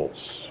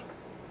idols,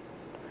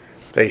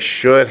 they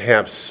should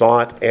have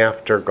sought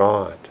after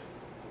God.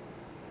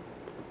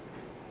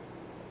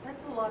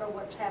 That's a lot of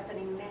what's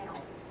happening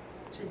now,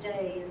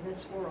 today in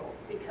this world,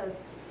 because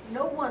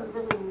no one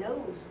really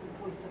knows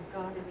the voice of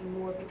God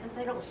anymore because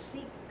they don't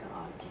seek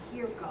God to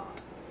hear God.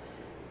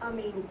 I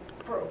mean,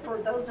 for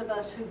those of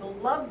us who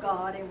love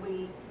God and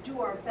we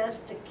do our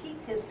best to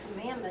keep His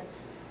commandments,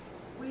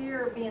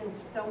 we're being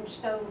thrown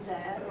stones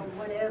at or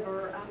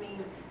whatever. I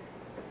mean,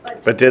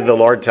 But did the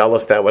Lord tell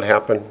us that would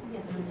happen?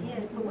 Yes, He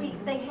did.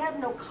 But they have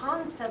no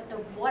concept of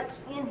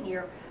what's in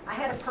here. I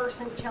had a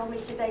person tell me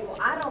today, well,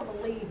 I don't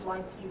believe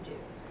like you do.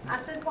 I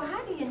said, well,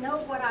 how do you know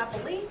what I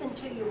believe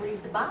until you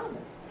read the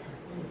Bible?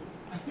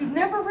 You've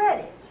never read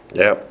it.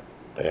 Yep.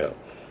 Yeah.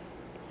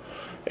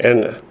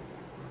 And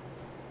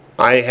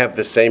I have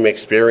the same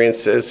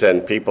experiences,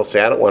 and people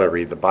say, I don't want to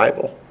read the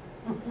Bible.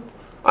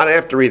 I don't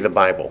have to read the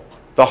Bible.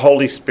 The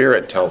Holy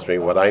Spirit tells me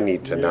what I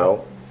need to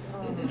know.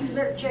 You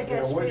better check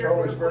Yeah, that which spirit.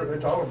 Holy Spirit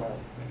they talking about?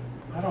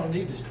 I don't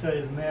need to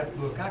study the math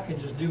book. I can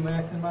just do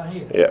math in my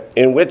head. Yeah.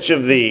 In which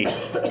of the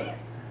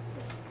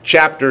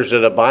chapters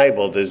of the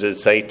Bible does it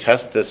say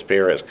test the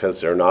spirits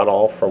because they're not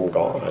all from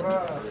God?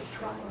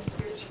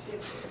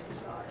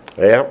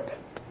 Yeah.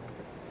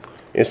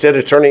 Instead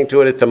of turning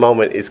to it at the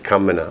moment, it's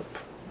coming up.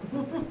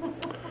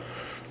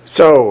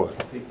 So,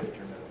 Peek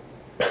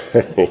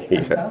at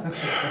your nose.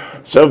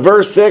 so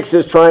verse 6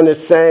 is trying to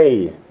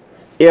say,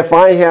 if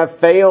I have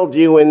failed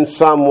you in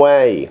some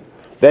way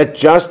that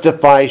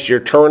justifies your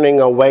turning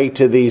away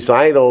to these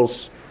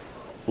idols,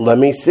 let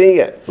me see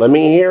it. Let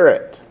me hear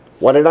it.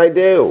 What did I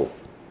do?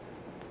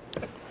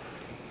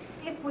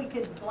 If we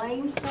could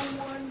blame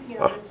someone,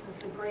 this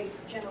is a great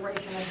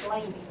generation of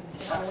blaming.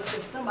 It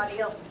was somebody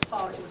else's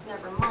fault. It was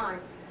never mine.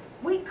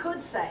 We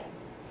could say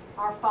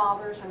our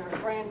fathers and our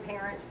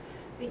grandparents,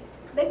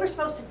 they were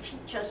supposed to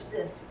teach us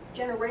this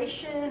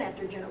generation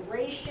after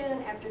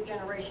generation after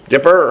generation.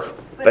 Dipper.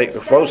 But They were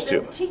instead supposed of to.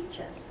 them teach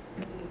us,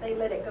 they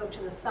let it go to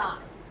the side.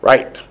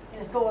 Right. And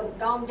it's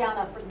gone down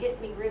a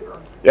forget-me river.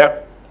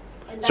 Yep.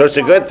 And So it's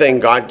a that's why good thing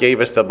God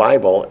gave us the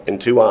Bible in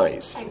 2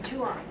 eyes. And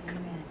 2 eyes.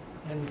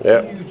 And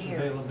Yep. huge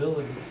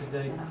availability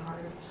today.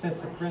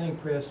 Since the printing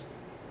press,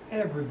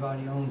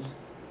 everybody owns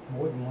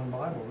more than one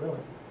Bible, really.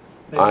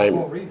 They just I'm-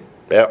 won't read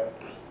it.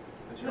 Yep.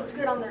 But Looks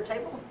good on their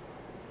table.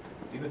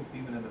 Even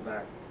in the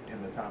back,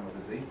 in the time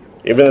of Ezekiel,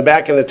 Even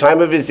back in the time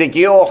of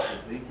Ezekiel,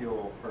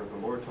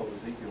 the Lord told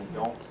Ezekiel,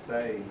 don't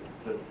say,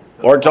 the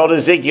Lord told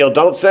Ezekiel,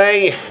 don't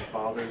say, the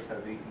fathers have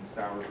eaten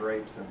sour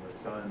grapes and the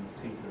son's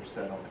teeth are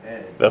set on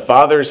edge. the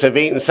fathers have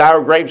eaten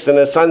sour grapes and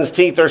the son's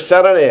teeth are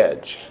set on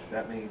edge.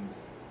 That means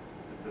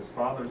that the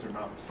fathers are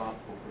not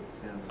responsible for the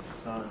sins of the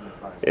son and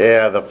vice versa.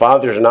 Yeah, the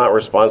fathers are not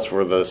responsible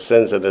for the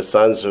sins of the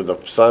sons, or the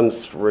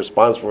sons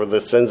responsible for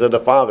the sins of the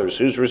fathers.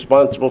 Who's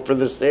responsible for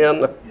the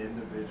sin? Individual.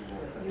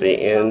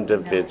 The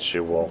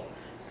individual.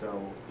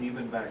 So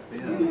even back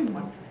then,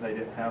 when they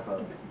didn't have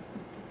a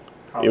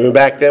copy, Even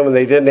back then when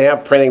they didn't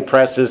have printing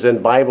presses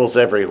and Bibles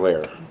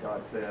everywhere.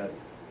 God said,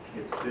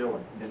 it's still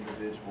an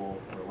individual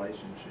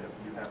relationship.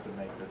 You have to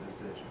make the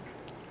decision.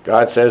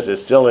 God says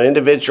it's still an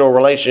individual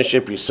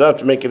relationship. You still have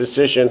to make a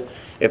decision.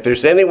 If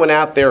there's anyone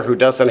out there who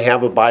doesn't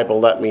have a Bible,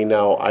 let me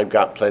know. I've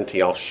got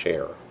plenty I'll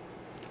share.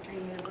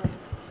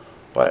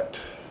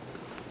 But,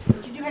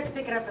 But you do have to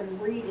pick it up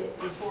and read it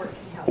before it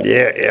can help.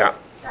 yeah.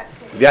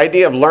 That's it. The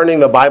idea of learning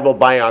the Bible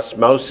by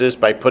osmosis,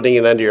 by putting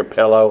it under your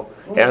pillow,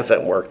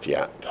 hasn't worked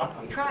yet.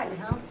 You tried it,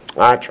 huh?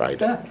 I tried.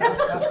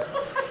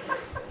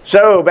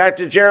 So, back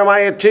to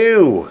Jeremiah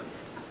 2.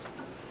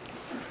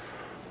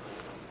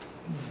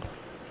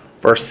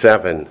 Verse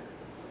 7.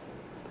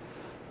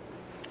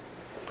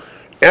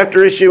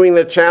 After issuing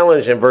the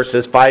challenge in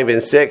verses 5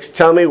 and 6,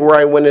 tell me where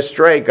I went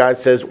astray. God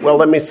says, well,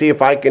 let me see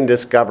if I can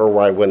discover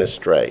where I went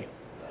astray.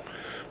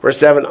 Verse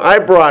 7, I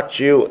brought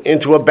you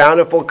into a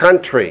bountiful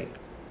country.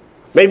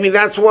 Maybe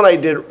that's what I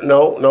did.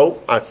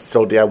 No, I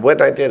told you I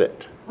would, I did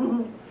it.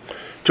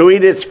 To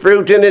eat its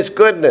fruit and its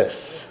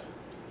goodness.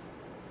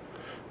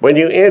 When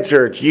you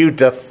entered, you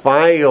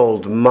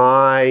defiled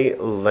my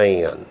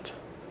land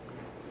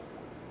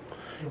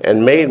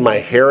and made my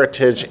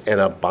heritage an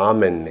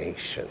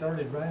abomination.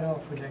 Started right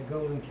off with that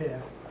golden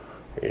calf.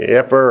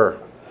 Yepper.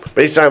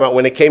 But he's talking about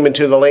when it came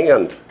into the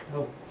land.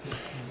 Oh,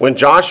 When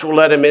Joshua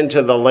led them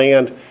into the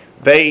land,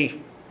 they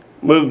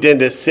moved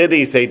into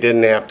cities they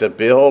didn't have to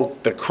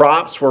build. The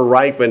crops were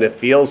ripe in the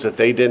fields that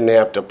they didn't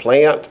have to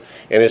plant.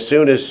 And as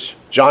soon as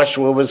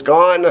Joshua was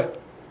gone,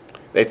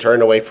 they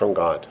turned away from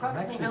God.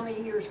 Approximately how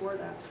many years was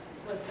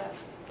that?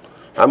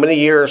 How many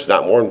years?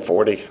 Not more than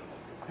 40.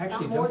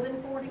 actually, Not more don't,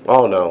 than 40?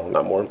 Oh, no,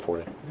 not more than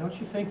 40. don't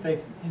you think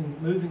in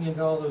moving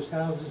into all those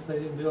houses they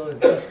didn't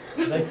build it,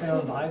 they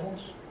found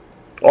idols?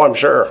 Oh, I'm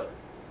sure.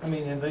 I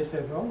mean, and they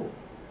said, oh,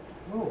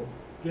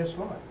 guess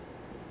what?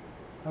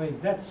 I mean,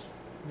 that's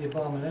the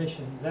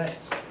abomination.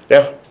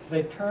 Yeah,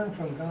 They turn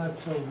from God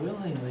so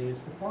willingly is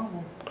the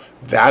problem.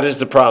 that is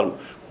the problem.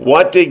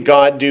 What did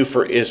God do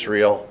for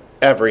Israel?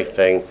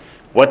 Everything.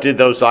 What did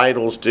those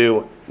idols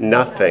do?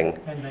 Nothing.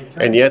 And they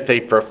turn. And yet they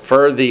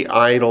prefer the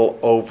idol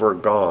over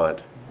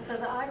God.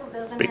 Because the idol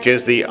doesn't.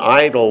 Because have the to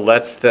idol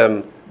lets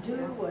them do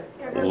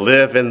whatever.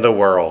 live in the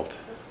world.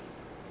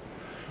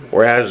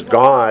 Whereas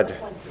God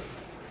Consequences.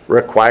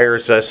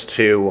 requires us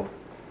to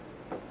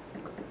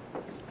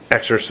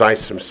exercise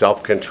some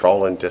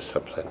self-control and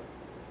discipline.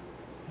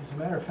 As a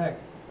matter of fact,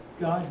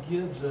 God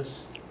gives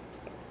us,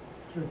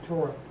 through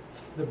Torah,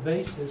 the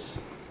basis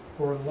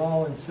for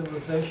law and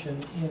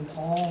civilization in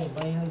all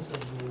lands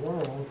of the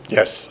world.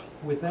 Yes.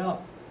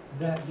 Without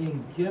that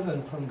being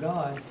given from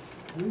God,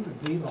 we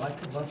would be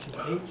like a bunch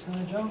of apes in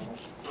a jungle.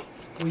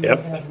 We Yep.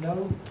 would have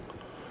no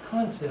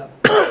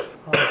concept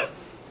of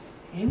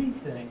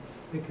anything,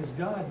 because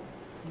God,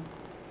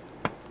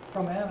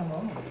 from Adam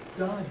on,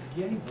 God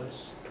gave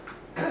us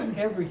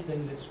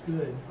everything that's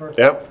good, perfect,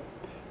 Yep.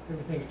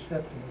 everything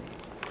acceptable.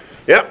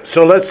 Yep.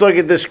 So let's look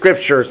at the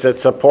scriptures that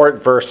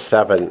support verse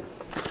 7.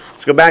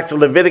 Let's go back to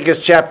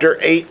Leviticus chapter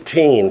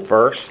 18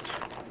 first.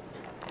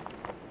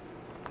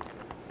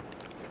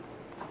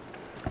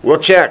 We'll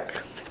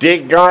check.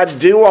 Did God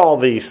do all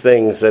these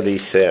things that he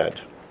said?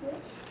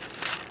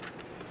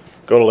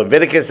 Go to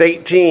Leviticus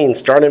 18,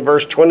 starting in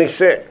verse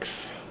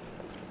 26.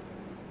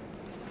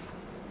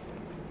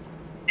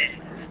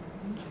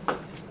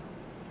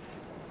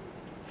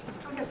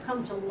 I have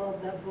come to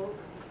love that book.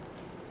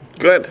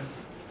 Good.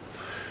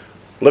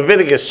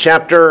 Leviticus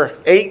chapter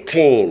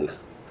 18,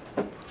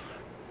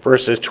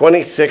 verses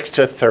 26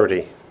 to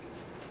 30.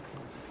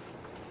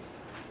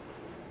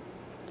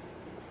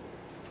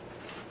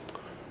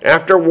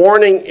 After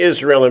warning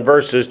Israel in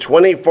verses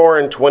 24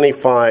 and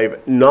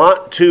 25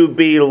 not to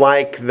be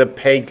like the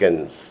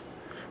pagans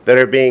that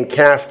are being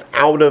cast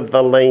out of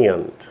the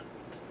land.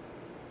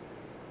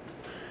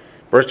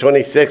 Verse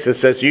 26, it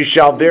says, "You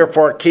shall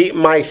therefore keep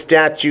my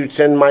statutes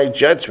and my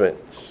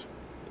judgments,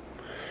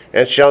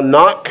 and shall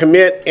not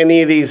commit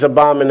any of these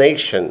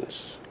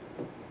abominations,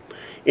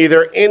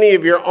 either any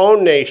of your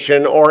own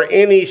nation or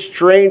any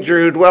stranger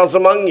who dwells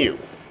among you."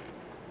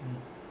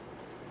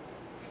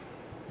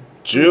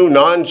 Jew,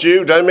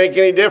 non-Jew, doesn't make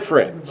any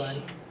difference.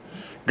 Everybody.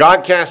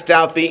 God cast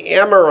out the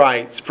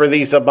Amorites for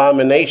these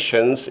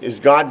abominations. Is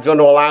God going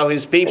to allow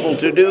his people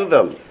to do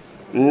them?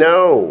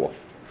 No.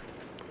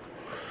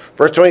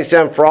 Verse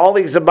 27, "For all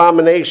these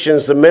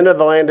abominations the men of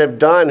the land have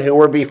done who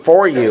were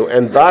before you,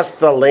 and thus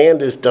the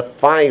land is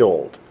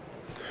defiled.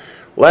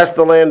 Lest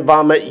the land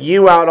vomit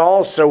you out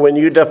also when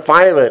you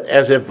defile it,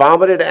 as it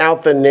vomited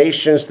out the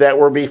nations that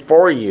were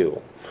before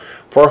you.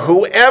 For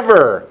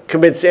whoever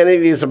commits any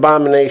of these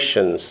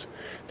abominations,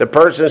 the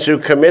persons who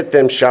commit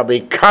them shall be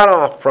cut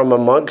off from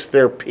amongst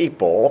their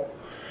people.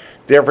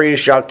 Therefore you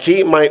shall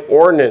keep my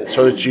ordinance,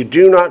 so that you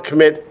do not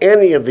commit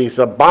any of these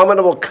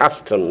abominable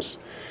customs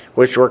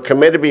which were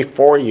committed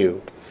before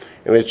you,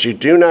 and that you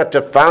do not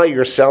defile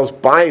yourselves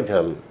by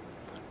them.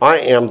 I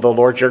am the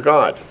Lord your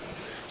God."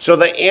 So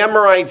the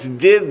Amorites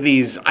did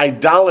these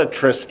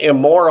idolatrous,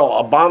 immoral,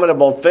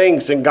 abominable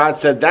things, and God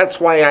said,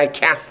 "That's why I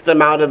cast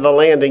them out of the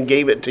land and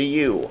gave it to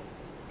you."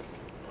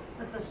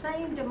 But the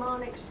same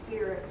demonic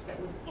spirits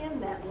that was in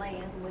that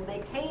land when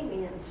they came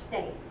in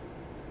stayed.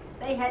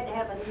 They had to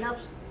have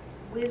enough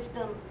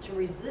wisdom to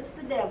resist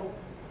the devil,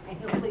 and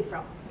he'll flee from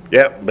them.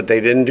 Yep, but they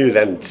didn't do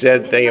that.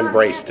 Instead, they did not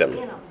embraced have it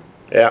him. in 'em.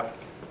 Yeah.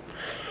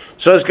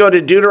 So let's go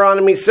to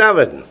Deuteronomy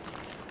 7.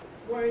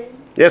 Wayne,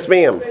 Yes,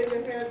 ma'am. they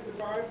didn't have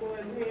the Bible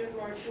in hand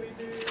like we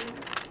do,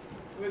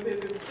 would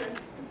it have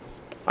changed?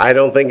 I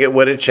don't think it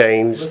would have Look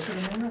changed.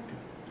 at America.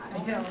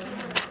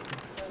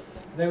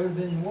 They would have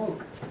been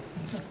woke.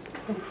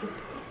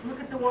 Look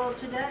at the world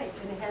today,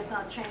 and it has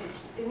not changed.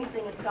 If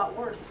anything, it's got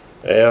worse.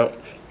 Yeah.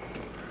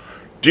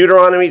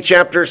 Deuteronomy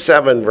chapter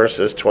 7,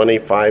 verses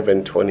 25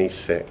 and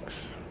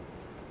 26.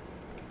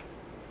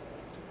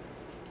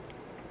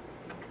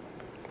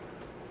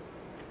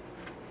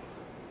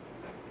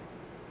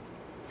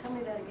 Tell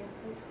me that again,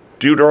 please.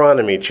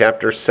 Deuteronomy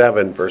chapter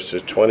 7,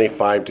 verses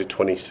 25 to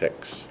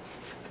 26.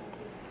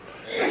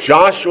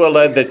 Joshua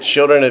led the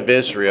children of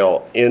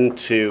Israel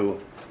into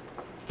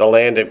the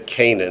land of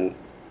Canaan.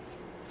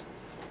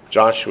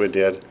 Joshua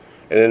did.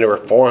 And then there were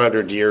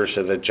 400 years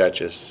of the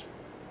judges.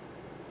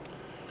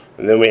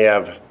 And then we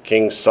have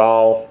King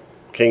Saul,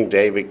 King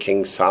David,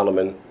 King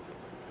Solomon.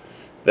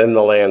 Then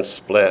the land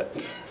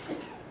split.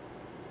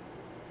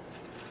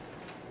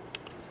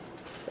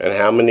 And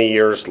how many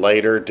years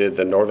later did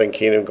the northern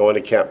kingdom go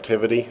into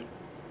captivity?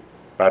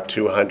 About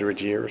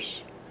 200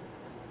 years.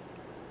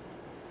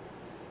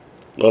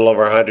 A little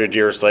over 100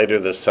 years later,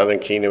 the southern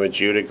kingdom of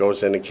Judah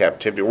goes into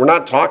captivity. We're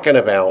not talking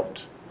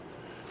about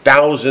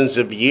thousands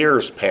of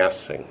years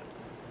passing.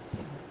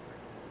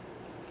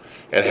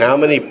 And how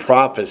many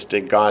prophets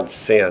did God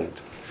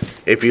send?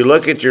 If you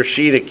look at your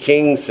sheet of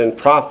kings and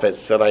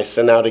prophets that I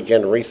sent out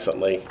again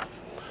recently,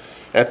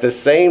 at the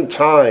same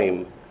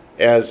time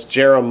as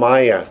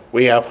Jeremiah.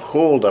 We have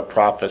Huldah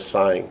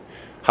prophesying,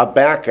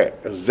 Habakkuk,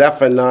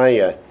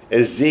 Zephaniah,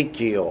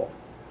 Ezekiel,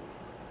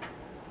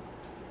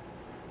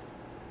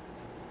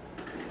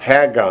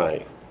 Haggai,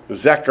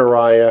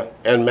 Zechariah,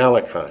 and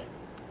Malachi.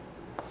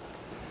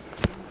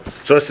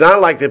 So it's not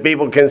like the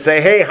people can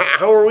say, hey,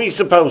 how are we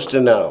supposed to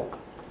know?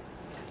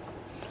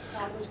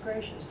 God was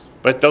gracious.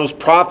 But those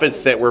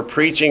prophets that were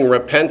preaching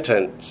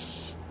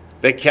repentance,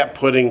 they kept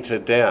putting to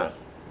death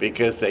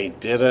because they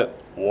didn't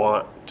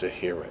want to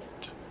hear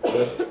it.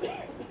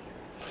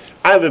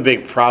 I have a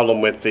big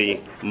problem with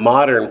the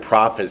modern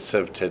prophets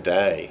of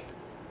today.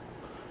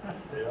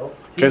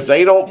 Because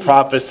they don't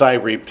prophesy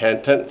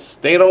repentance.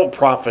 They don't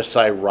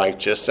prophesy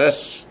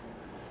righteousness.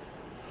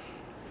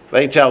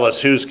 They tell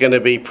us who's going to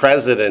be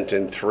president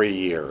in 3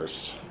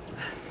 years.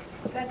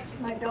 That's,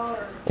 my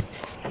daughter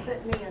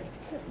sent me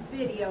a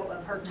video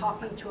of her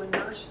talking to a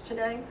nurse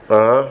today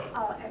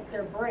at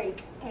their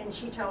break, and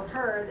she told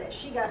her that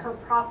she got her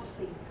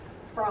prophecy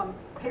from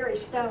Perry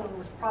Stone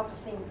was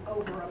prophesying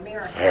over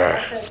America. And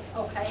I said,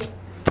 okay,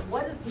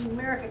 what has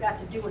America got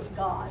to do with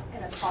God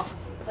and a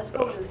prophecy? Let's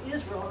go to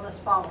Israel and let's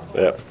follow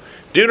him. Yep.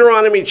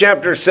 Deuteronomy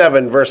chapter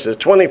 7, verses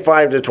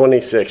 25 to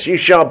 26. You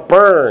shall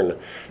burn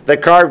the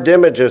carved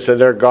images of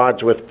their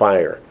gods with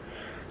fire.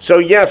 So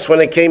yes,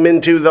 when it came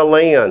into the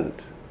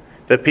land,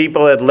 the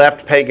people had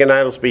left pagan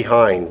idols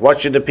behind. What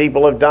should the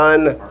people have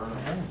done?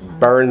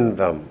 Burn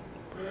them.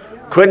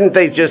 Couldn't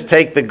they just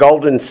take the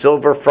gold and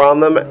silver from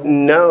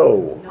them?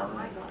 No.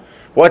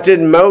 What did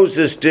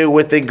Moses do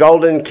with the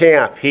golden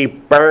calf? He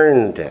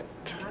burned it.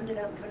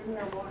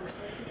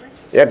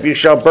 Yep, you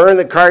shall burn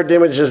the carved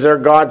images of their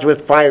gods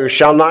with fire.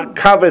 Shall not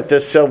covet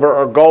the silver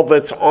or gold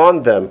that's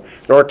on them,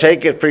 nor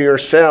take it for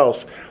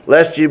yourselves,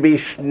 lest you be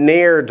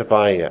snared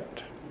by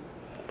it.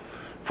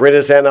 For it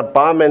is an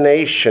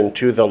abomination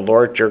to the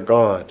Lord your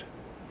God.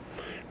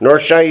 Nor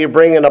shall you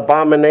bring an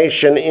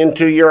abomination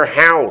into your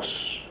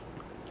house,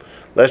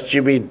 lest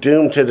you be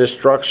doomed to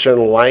destruction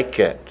like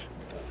it.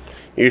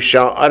 You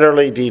shall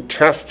utterly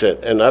detest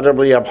it and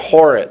utterly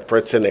abhor it, for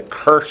it's an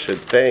accursed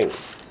thing.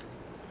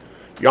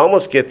 You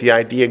almost get the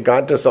idea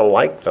God doesn't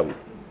like them.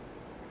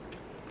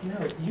 You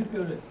know, you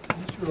go to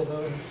Israel,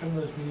 though, in some of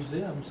those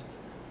museums,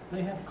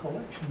 they have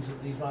collections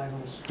of these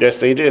idols. Yes,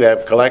 they do. They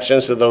have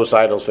collections of those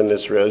idols in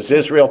Israel. Is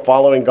Israel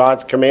following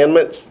God's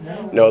commandments?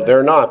 No,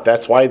 they're not.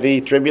 That's why the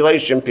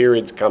tribulation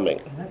period's coming.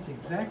 And that's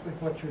exactly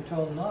what you're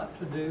told not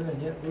to do,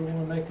 and yet we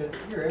want to make it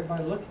here.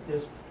 Everybody look at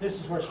this. This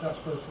is what you're not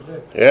supposed to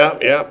do.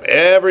 Yeah.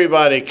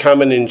 Everybody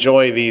come and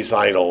enjoy these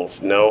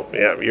idols. No,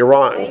 yeah, you're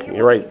wrong.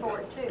 You're right.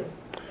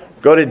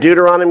 Go to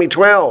Deuteronomy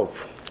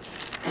 12,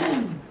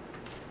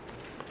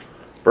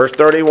 verse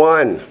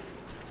 31.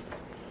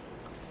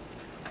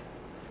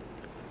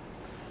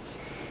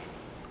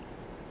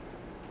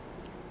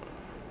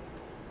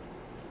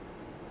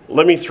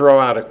 Let me throw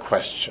out a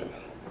question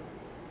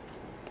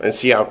and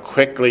see how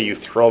quickly you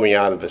throw me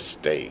out of the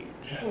stage.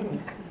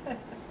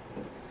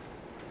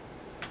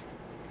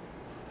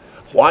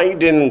 Why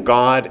didn't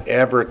God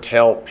ever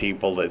tell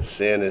people that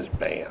sin is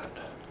bad?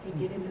 He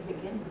did in the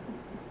beginning.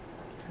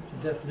 That's the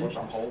What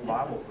definition. the whole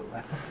Bible's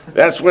about.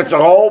 That's what the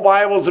whole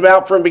Bible's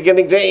about from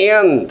beginning to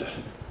end.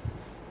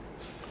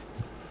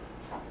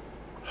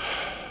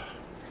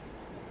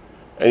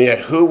 And yet,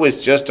 who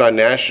was just on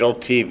national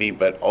TV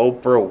but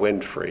Oprah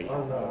Winfrey?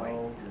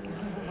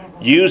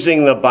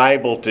 Using the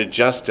Bible to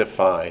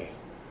justify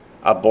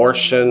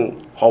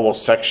abortion,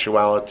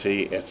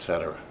 homosexuality,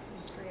 etc.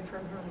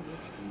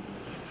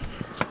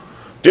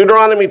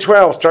 Deuteronomy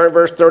 12, starting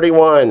verse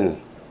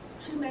 31.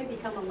 She may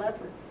become a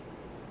leopard.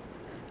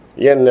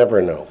 You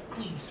never know.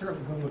 She's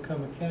certainly going to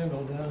become a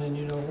candle down in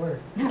you know where.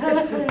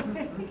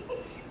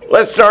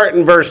 Let's start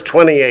in verse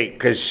 28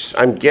 because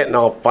I'm getting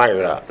all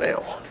fired up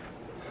now.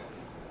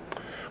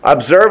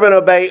 Observe and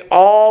obey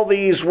all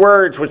these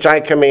words which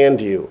I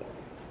command you,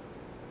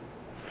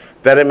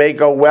 that it may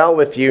go well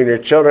with you and your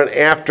children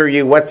after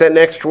you. What's that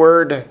next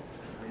word?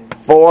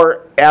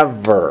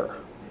 Forever.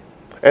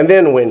 And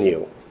then when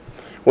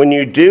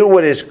you do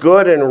what is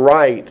good and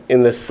right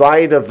in the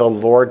sight of the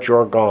Lord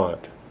your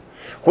God.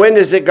 When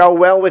does it go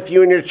well with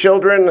you and your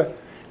children?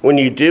 When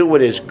you do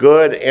what is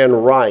good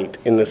and right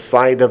in the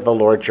sight of the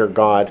Lord your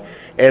God.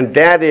 And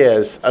that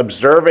is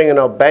observing and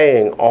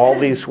obeying all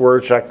these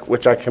words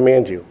which I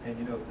command you. And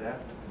you know,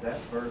 that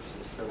verse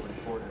is so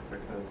important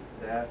because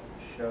that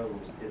shows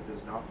it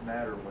does not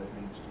matter what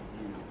it means to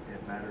you.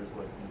 It matters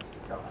what it means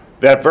to God.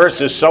 That verse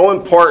is so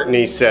important,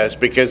 he says,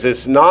 because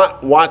it's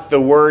not what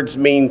the words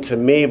mean to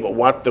me, but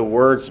what the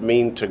words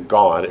mean to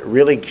God. It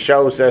really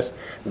shows us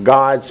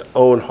God's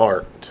own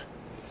heart.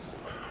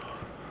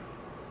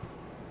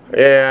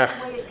 Yeah.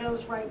 The way it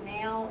goes right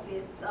now,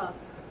 it's,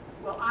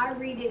 well, I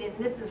read it and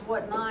this is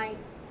what my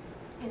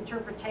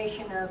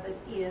interpretation of it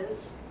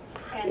is.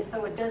 And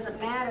so it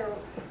doesn't matter,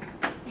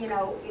 you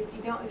know,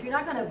 if you're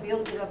not going to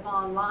build it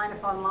upon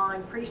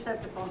line,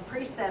 precept upon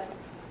precept,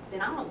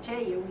 then I'm going to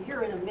tell you,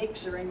 you're in a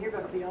mixer and you're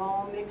going to be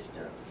all mixed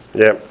up.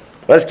 Yep.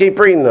 Let's keep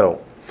reading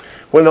though.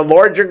 When the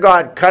Lord your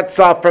God cuts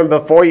off from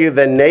before you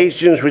the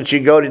nations which you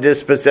go to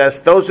dispossess,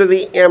 those are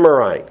the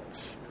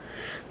Amorites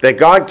that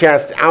God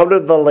cast out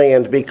of the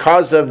land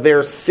because of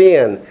their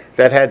sin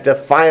that had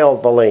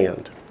defiled the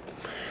land.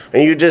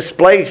 And you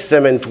displace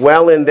them and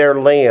dwell in their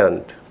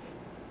land.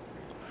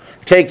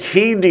 Take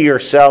heed to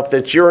yourself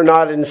that you are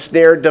not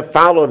ensnared to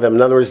follow them.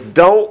 In other words,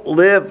 don't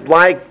live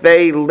like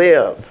they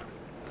live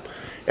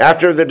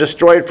after they're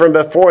destroyed from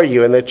before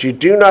you, and that you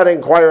do not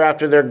inquire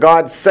after their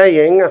gods,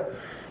 saying,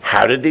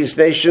 how did these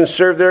nations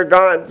serve their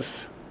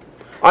gods?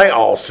 I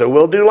also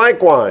will do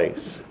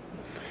likewise.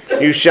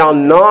 You shall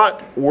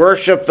not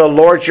worship the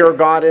Lord your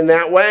God in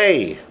that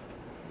way.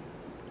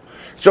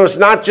 So it's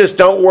not just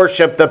don't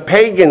worship the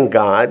pagan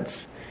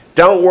gods.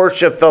 Don't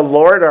worship the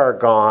Lord our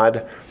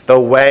God the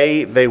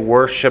way they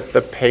worship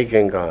the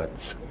pagan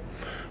gods.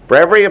 For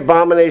every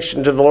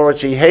abomination to the Lord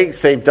which he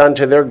hates, they've done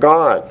to their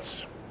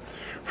gods.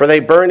 For they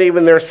burn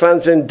even their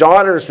sons and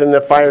daughters in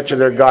the fire to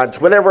their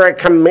gods. Whatever I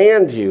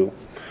command you,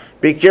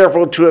 be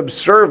careful to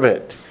observe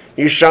it.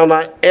 You shall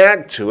not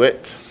add to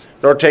it,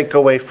 nor take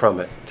away from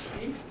it.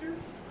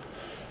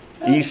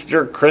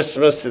 Easter,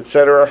 Christmas,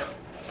 etc.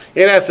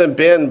 It hasn't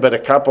been but a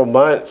couple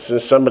months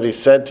since somebody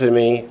said to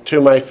me,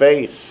 to my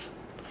face,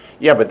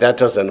 yeah, but that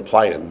doesn't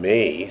apply to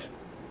me.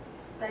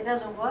 That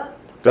doesn't what?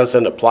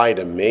 Doesn't apply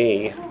to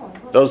me.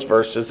 Those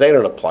verses, they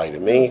don't apply to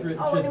me.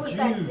 Oh, and it was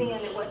back then,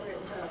 it wasn't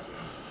written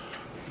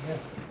to us.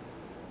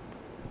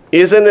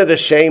 Isn't it a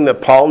shame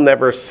that Paul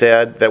never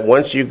said that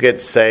once you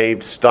get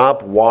saved,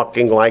 stop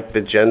walking like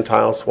the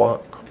Gentiles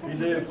walk? He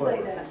did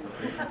Say that.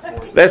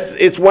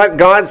 It's what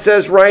God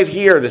says right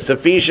here. This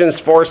Ephesians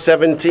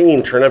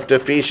 4:17. Turn up to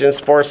Ephesians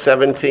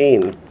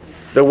 4:17.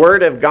 The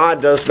word of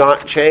God does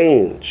not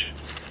change.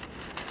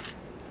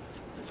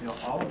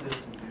 But, all of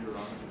this in Deuteronomy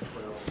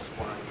 12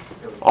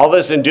 applies. All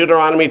this in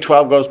Deuteronomy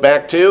 12 goes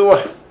back to,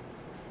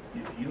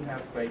 If you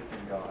have faith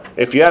in God,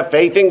 if you have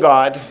faith in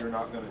God, you're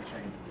not going to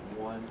change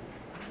one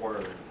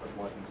word of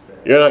what he said.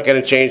 you're not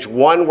going to change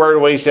one word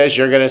of what he says.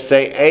 You're going to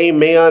say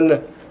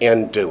amen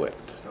and do it.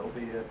 So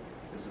be it.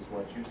 This is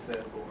what you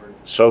said, Lord.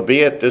 So be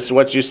it. This is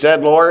what you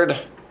said, Lord.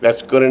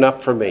 That's good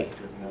enough for me. It's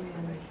good enough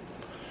for me.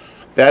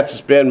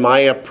 That's been my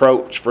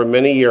approach for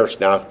many years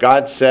now. If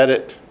God said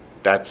it,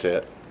 that's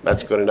it.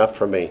 That's good enough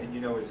for me.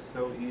 And it's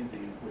so easy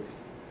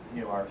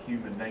with our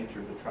human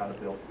nature to try to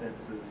build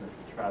fences and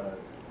to try to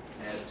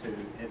add to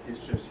it.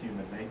 It's just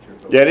human nature.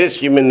 But Yeah, it is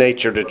human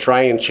nature to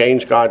try and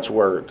change God's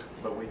word.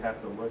 But we have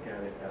to look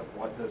at it at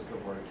what does the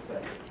word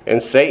say.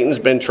 And Satan's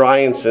been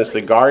trying since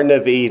the Garden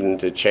of Eden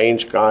to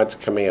change God's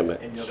And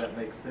commandments. that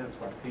makes sense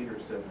why Peter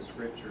said the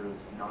scripture is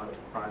not a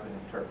private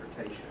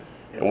interpretation.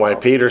 And why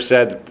Peter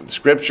said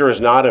Scripture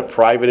is not a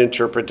private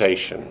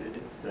interpretation.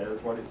 It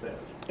says what it says.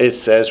 It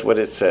says what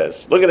it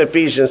says. Look at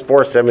Ephesians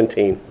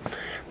 4:17.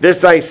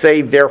 This I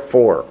say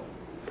therefore,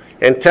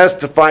 and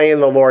testify in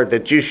the Lord,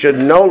 that you should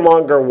no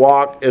longer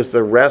walk as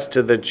the rest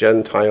of the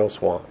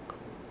Gentiles walk.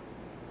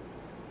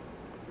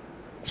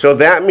 So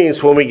that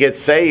means when we get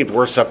saved,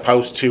 we're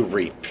supposed to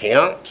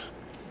repent.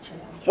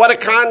 What a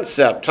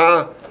concept,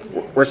 huh?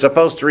 We're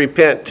supposed to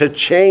repent, to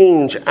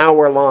change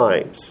our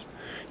lives,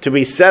 to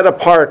be set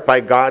apart by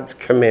God's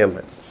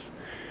commandments,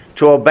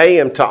 to obey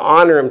him, to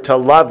honor him, to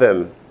love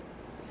him.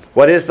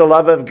 What is the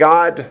love of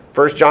God?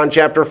 1 John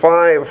chapter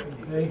 5.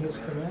 Obey his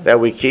commandments. That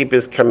we keep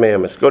his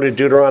commandments. Go to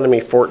Deuteronomy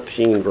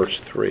 14, verse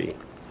 3.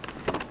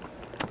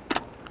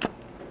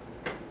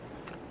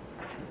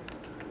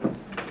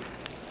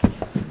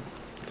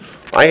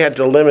 I had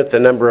to limit the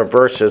number of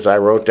verses I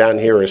wrote down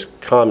here as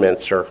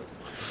comments, or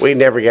we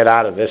never get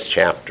out of this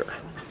chapter.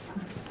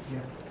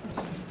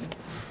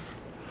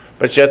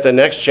 But yet the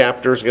next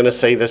chapter is going to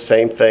say the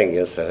same thing,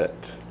 isn't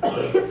it?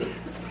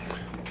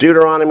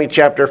 Deuteronomy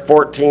chapter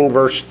 14,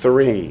 verse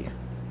 3.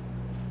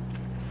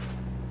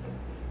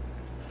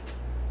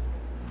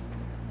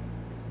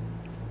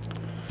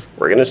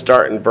 We're going to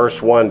start in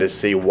verse 1 to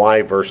see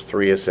why verse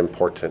 3 is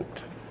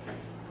important.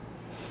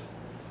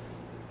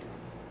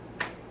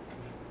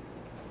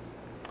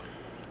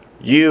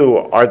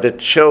 You are the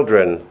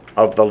children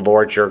of the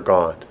Lord your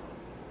God.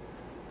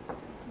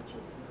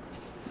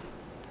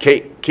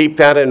 Keep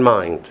that in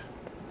mind.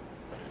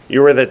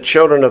 You are the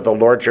children of the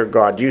Lord your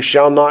God. You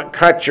shall not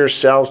cut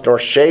yourselves nor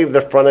shave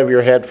the front of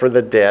your head for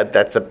the dead.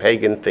 That's a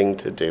pagan thing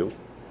to do.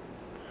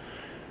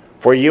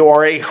 For you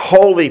are a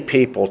holy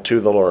people to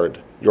the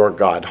Lord your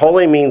God.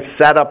 Holy means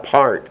set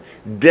apart,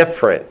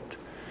 different.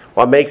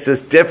 What makes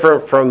us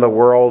different from the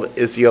world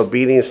is the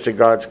obedience to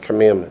God's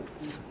commandments.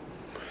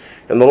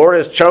 And the Lord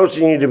has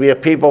chosen you to be a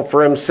people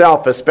for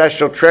himself, a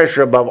special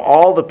treasure above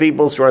all the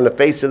peoples who are on the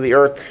face of the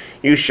earth.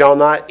 You shall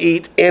not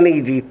eat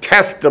any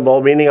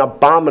detestable, meaning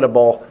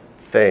abominable,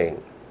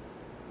 thing.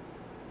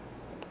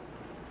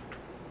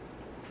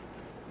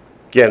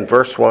 Again,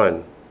 verse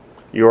 1,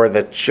 you are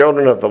the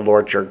children of the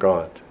Lord your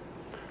God.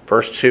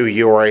 Verse 2,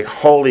 you are a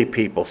holy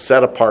people,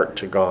 set apart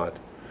to God.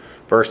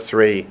 Verse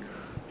 3,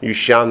 you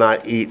shall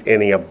not eat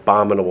any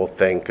abominable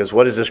thing. Because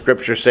what does the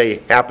scripture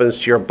say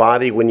happens to your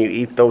body when you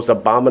eat those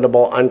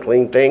abominable,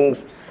 unclean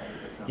things?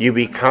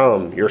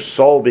 your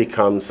soul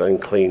becomes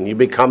unclean. You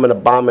become an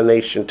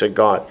abomination to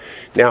God.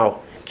 Now,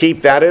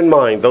 keep that in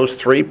mind, those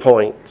 3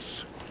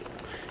 points.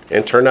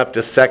 And turn up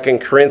to 2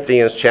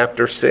 Corinthians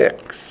chapter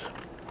 6.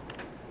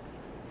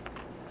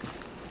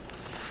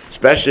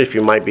 Especially if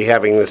you might be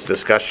having this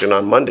discussion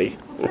on Monday.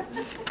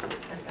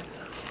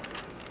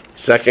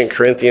 2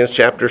 Corinthians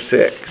chapter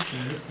 6.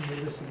 Listen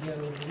to this again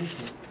over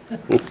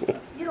the weekend.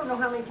 You don't know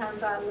how many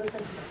times I listen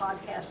to the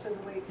podcast through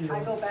the week.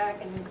 I go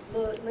back and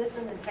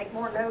listen and take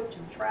more notes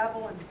and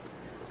travel, and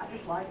I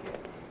just like it.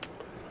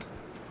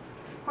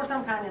 Of course,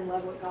 I'm kind of in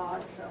love with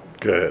God, so.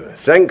 Good.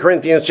 2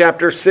 Corinthians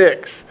chapter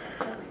 6.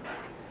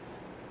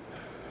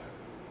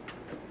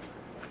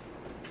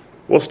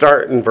 We'll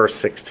start in verse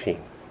 16.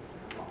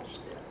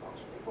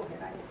 Go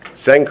ahead.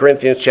 2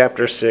 Corinthians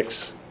chapter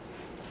 6.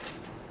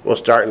 We'll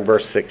start in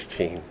verse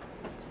 16.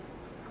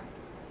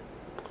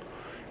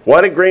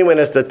 What agreement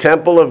is the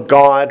temple of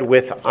God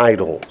with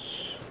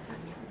idols?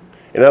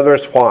 In other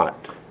words,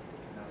 what?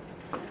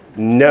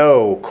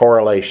 No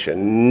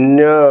correlation.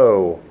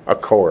 No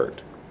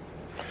accord.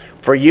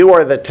 For you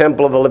are the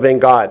temple of the living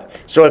God.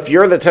 So if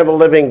you're the temple of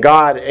the living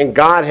God and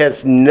God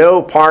has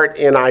no part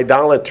in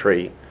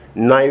idolatry,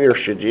 neither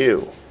should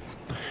you.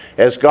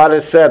 As God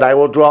has said, I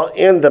will dwell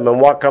in them and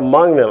walk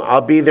among them.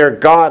 I'll be their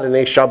God and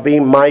they shall be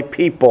my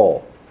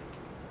people.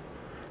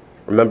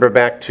 Remember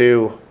back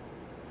to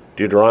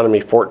Deuteronomy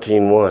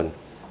 14:1.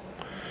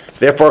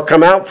 Therefore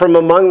come out from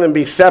among them,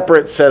 be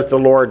separate, says the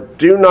Lord.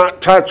 Do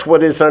not touch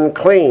what is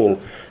unclean,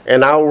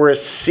 and I will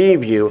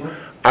receive you.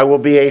 I will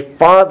be a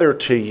father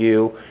to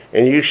you,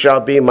 and you shall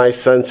be my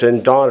sons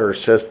and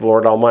daughters, says the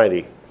Lord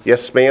Almighty.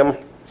 Yes, ma'am?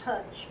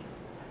 Touch.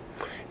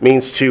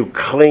 Means to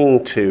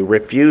cling to,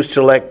 refuse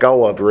to let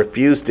go of,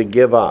 refuse to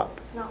give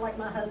up. It's not like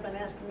my husband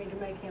asking me to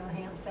make him a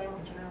ham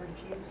sandwich and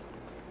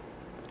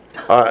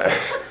I refuse.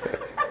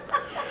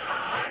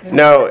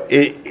 No,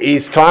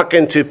 he's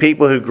talking to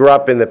people who grew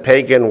up in the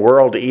pagan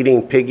world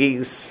eating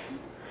piggies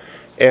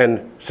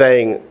and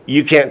saying,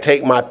 you can't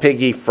take my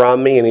piggy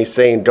from me. And he's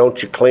saying,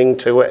 don't you cling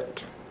to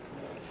it.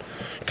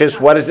 Because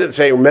what does it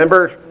say?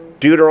 Remember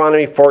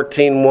Deuteronomy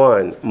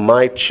 14:1,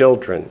 my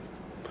children.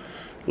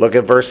 Look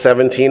at verse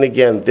 17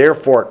 again.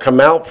 Therefore, come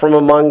out from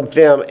among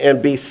them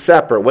and be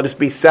separate. What does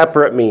be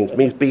separate means? It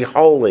means be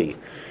holy.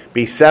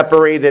 Be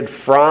separated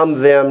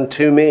from them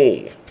to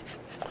me.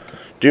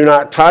 Do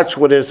not touch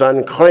what is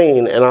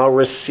unclean, and I'll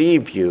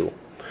receive you.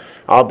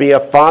 I'll be a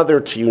father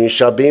to you, and you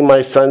shall be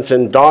my sons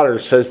and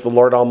daughters, says the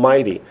Lord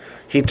Almighty.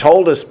 He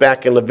told us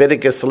back in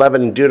Leviticus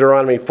 11 and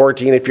Deuteronomy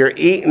 14, if you're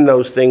eating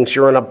those things,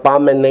 you're an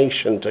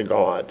abomination to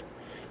God.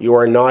 You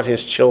are not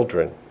his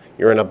children.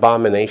 You're an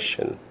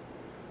abomination.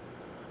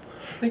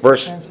 I think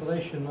Verse- the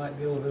translation might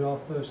be a little bit off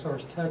though as far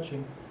as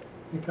touching,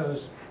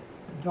 because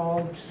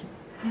dogs,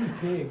 even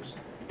pigs,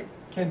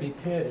 can be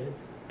petted,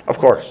 Of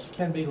course.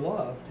 can be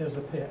loved as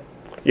a pet.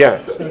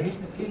 Yeah. So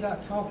he's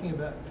not talking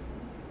about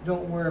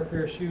don't wear a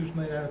pair of shoes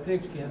made out of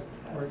pigskin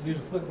or use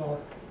a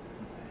football.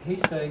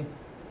 He's saying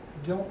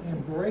don't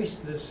embrace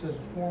this as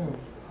a form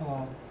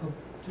of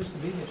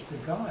disobedience to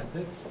God.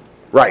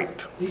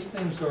 Right. These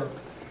things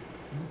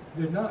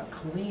they're not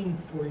clean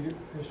for you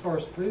as far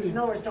as food. In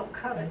other words, don't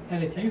covet.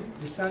 And if you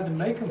decide to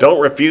make them,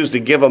 Don't refuse to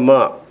give them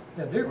up.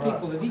 yeah, there are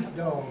people that eat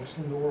dogs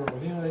in the world.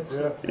 You know, it's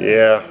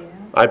Yeah.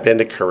 I've been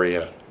to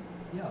Korea.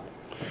 yeah.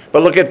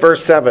 But look at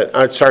verse 7.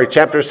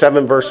 Chapter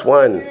 7, verse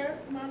 1. Yeah,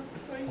 not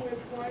the thing with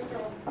white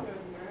dogs and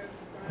I had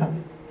to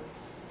find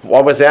it.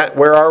 What was that?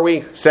 Where are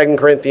we? 2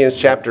 Corinthians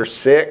chapter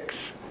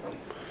 6.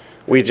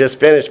 We just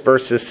finished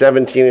verses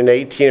 17 and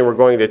 18, and we're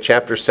going to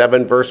chapter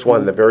 7, verse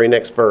 1, the very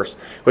next verse,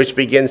 which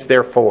begins,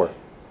 therefore.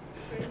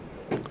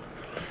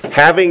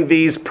 Having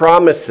these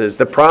promises,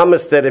 the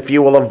promise that if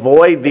you will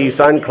avoid these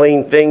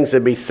unclean things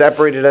and be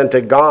separated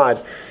unto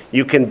God,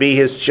 you can be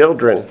his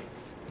children.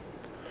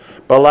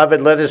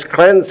 Beloved, let us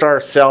cleanse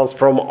ourselves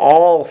from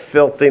all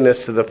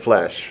filthiness of the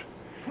flesh.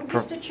 Who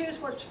gets to choose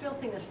what's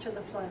filthiness to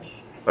the flesh?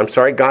 I'm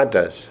sorry, God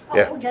does.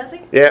 Yeah. Oh, does he?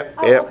 Yeah,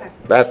 Oh, yeah. okay.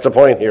 That's the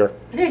point here.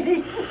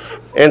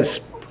 And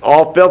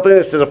all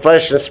filthiness to the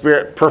flesh and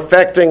spirit,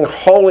 perfecting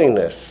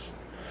holiness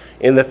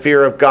in the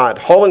fear of God.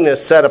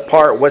 Holiness set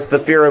apart. What's the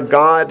fear of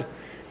God?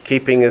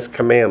 Keeping his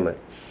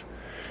commandments.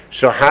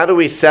 So how do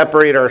we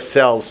separate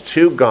ourselves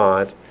to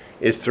God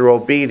is through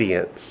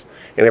obedience.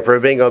 And if we're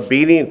being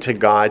obedient to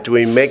God, do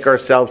we make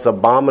ourselves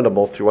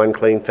abominable through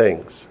unclean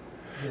things?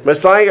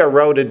 Messiah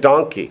rode a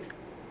donkey,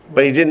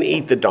 but he didn't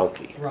eat the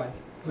donkey. Right.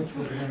 Which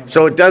would have been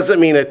So it doesn't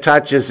mean it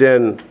touches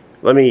in,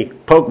 let me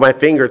poke my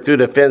finger through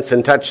the fence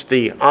and touch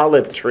the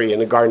olive tree in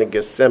the Garden of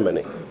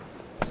Gethsemane.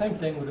 same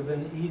thing would have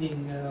been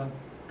eating a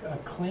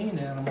clean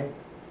animal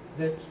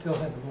that still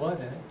had the blood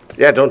in it.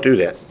 Yeah, don't do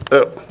that.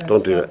 Oh,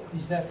 don't do that.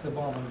 That's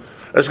abominable.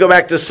 Let's go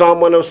back to Psalm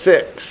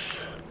 106.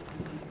 Sure,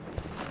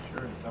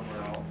 and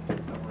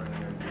somewhere in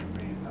there, you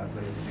read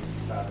Isaiah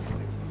 65,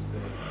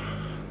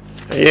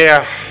 66.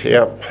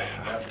 Yeah.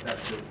 That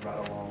fits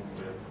right along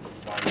with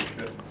why you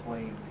shouldn't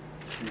cling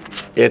to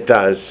the It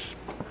does.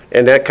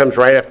 And that comes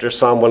right after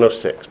Psalm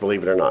 106,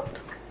 believe it or not.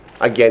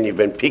 Again, you've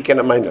been peeking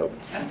at my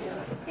notes.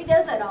 He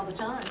does that all the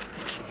time.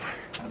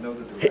 I know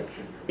the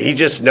direction. He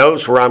just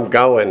knows where I'm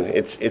going.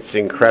 It's It's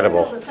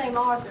incredible. the same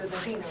author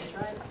that he knows,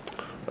 right?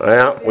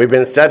 Well, we've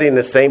been studying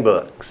the same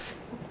books.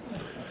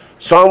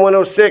 Psalm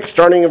 106,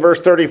 starting in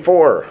verse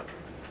 34.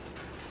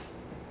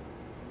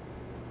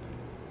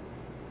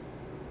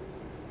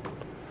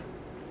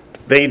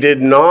 They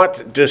did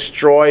not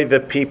destroy the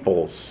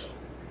peoples.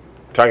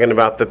 Talking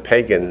about the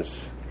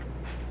pagans,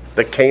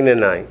 the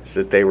Canaanites,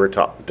 that they were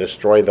taught,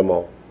 destroy them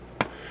all.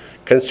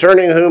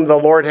 Concerning whom the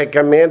Lord had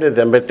commanded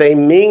them, but they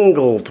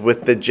mingled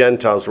with the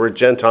Gentiles, where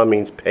Gentile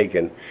means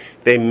pagan.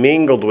 They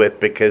mingled with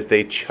because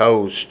they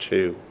chose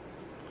to.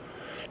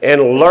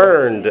 And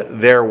learned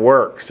their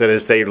works, that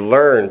is, they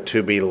learned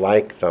to be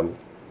like them.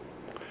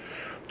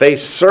 They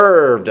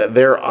served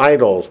their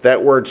idols.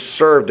 That word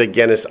served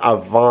again is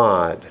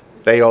avad.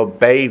 They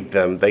obeyed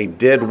them. They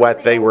did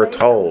what they were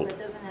told. It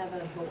doesn't have a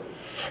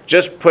voice.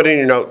 Just put in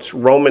your notes,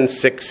 Romans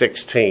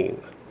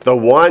 6:16. The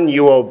one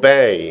you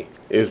obey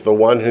is the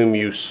one whom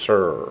you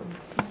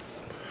serve.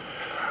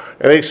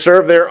 And they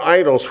served their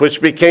idols, which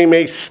became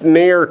a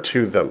snare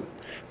to them.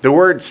 The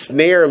word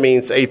snare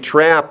means a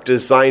trap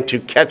designed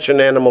to catch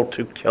an animal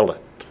to kill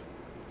it.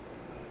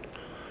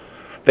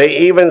 They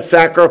even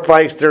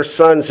sacrificed their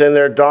sons and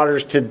their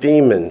daughters to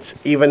demons.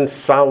 Even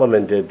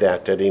Solomon did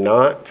that, did he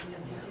not?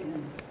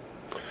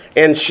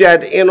 And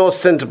shed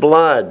innocent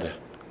blood.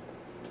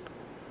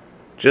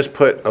 Just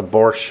put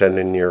abortion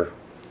in your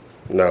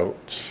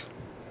notes.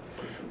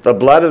 The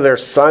blood of their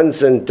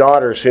sons and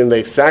daughters, whom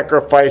they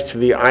sacrificed to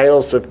the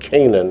idols of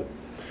Canaan,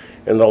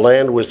 and the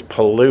land was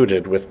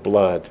polluted with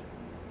blood.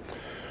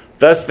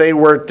 Thus they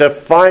were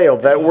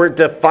defiled. That word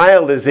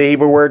defiled is the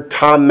Hebrew word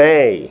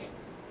tameh.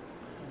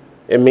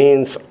 It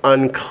means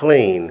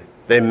unclean.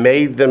 They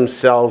made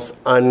themselves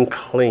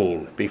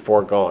unclean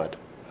before God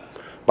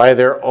by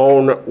their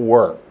own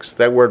works.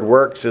 That word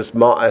works is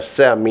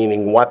ma'aseh,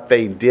 meaning what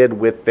they did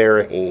with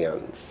their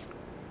hands.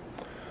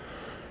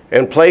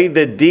 And played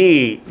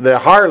the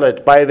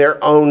harlot by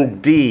their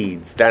own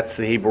deeds. That's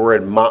the Hebrew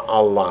word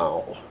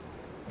ma'alal.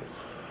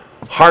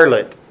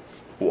 Harlot,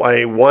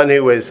 one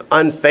who is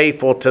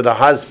unfaithful to the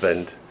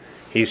husband.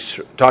 He's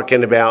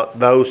talking about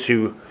those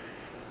who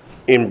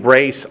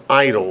embrace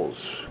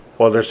idols.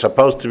 Well, they're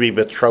supposed to be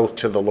betrothed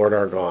to the Lord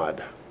our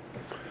God.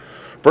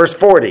 Verse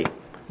 40.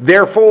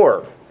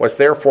 Therefore, what's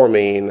therefore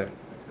mean?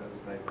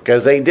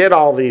 Because they did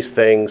all these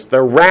things,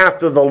 the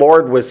wrath of the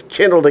Lord was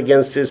kindled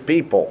against his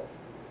people,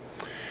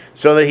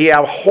 so that he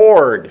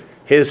abhorred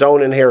his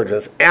own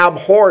inheritance.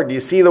 Abhorred, do you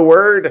see the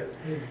word?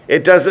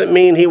 It doesn't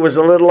mean he was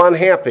a little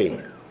unhappy.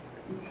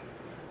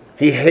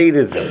 He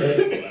hated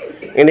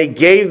them. And he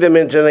gave them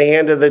into the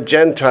hand of the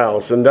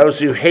Gentiles, and those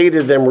who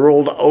hated them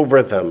ruled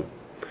over them.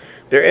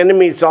 Their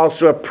enemies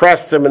also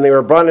oppressed them, and they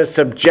were brought into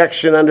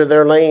subjection under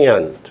their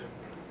land.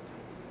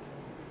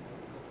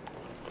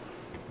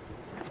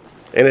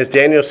 And as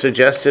Daniel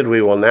suggested,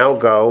 we will now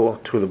go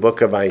to the book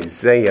of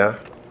Isaiah,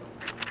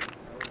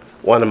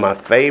 one of my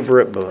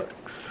favorite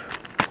books.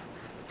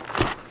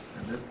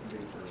 And this can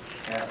be for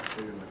Pat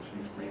too, when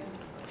she's reading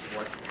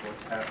what's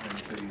happening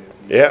to you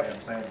if you Yep. have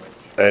a sandwich.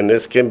 And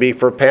this can be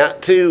for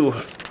Pat too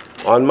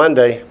on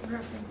Monday.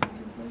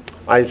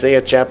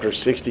 Isaiah chapter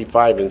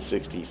 65 and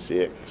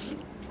 66.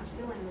 I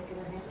still ain't looking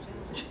at him.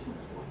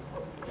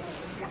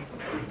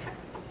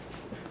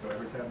 So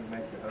every time you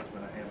make your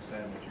husband a ham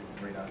sandwich, you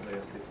can read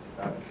Isaiah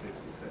 65 and 66.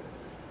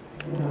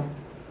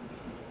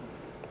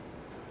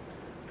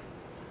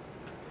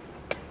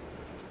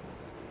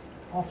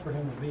 Offer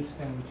him a beef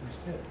sandwich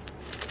instead.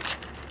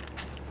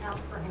 Out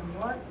for him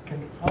what?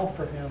 Can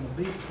offer him a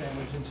beef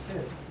sandwich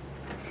instead.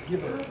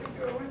 Give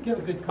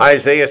a good call.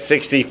 Isaiah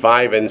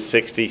 65 and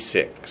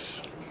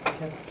 66.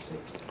 Chapter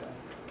 65.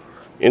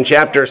 In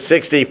chapter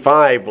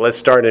 65, let's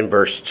start in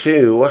verse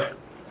 2.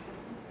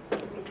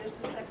 Give me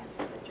just a second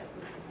to catch up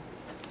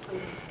with you,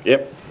 please.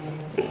 Yep.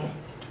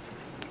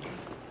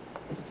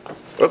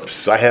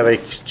 Oops, I have a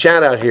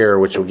chat out here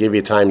which will give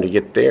you time to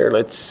get there.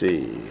 Let's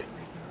see.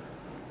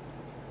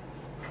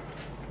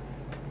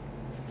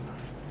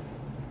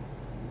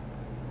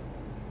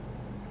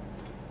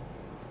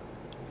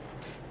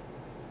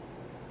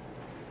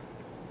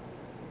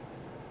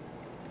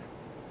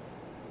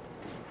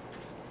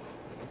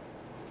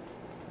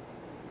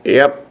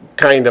 Yep,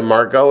 kind of,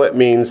 Margot. It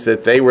means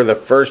that they were the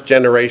first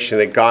generation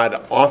that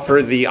God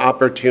offered the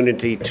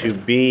opportunity to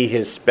be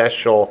his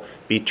special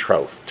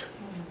betrothed.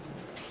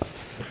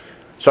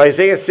 So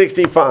Isaiah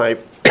 65,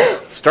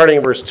 starting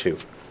in verse 2.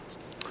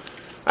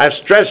 I've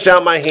stretched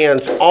out my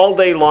hands all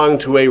day long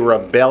to a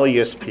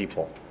rebellious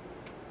people.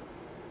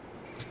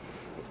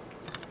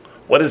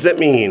 What does it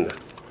mean?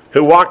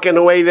 Who walk in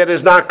a way that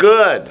is not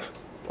good.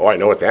 Oh, I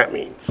know what that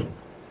means.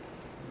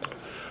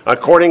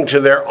 According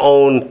to their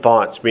own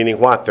thoughts, meaning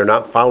what? They're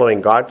not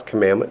following God's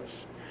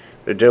commandments.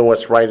 They're doing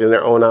what's right in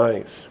their own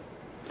eyes.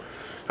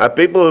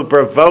 People who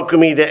provoke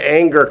me to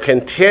anger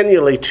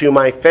continually to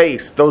my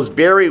face. Those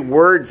very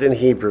words in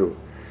Hebrew.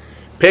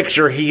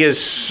 Picture he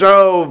is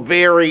so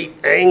very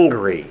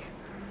angry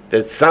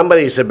that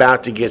somebody's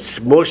about to get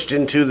smushed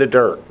into the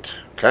dirt.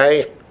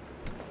 Okay?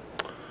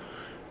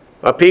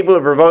 A people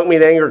who provoke me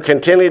to anger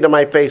continually to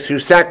my face, who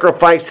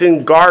sacrifice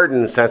in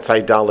gardens, that's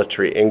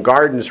idolatry. And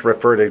gardens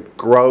refer to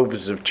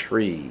groves of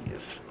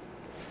trees.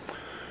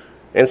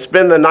 And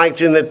spend the night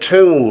in the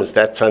tombs,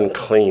 that's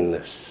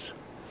uncleanness.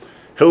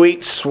 Who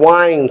eat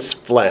swine's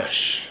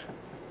flesh,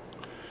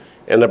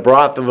 and the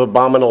broth of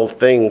abominable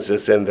things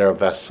is in their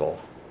vessel.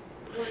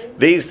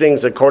 These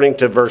things, according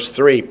to verse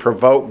 3,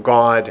 provoke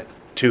God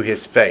to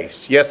his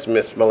face. Yes,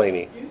 Miss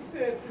Mulaney. You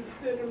said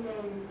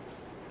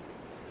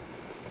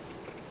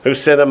Who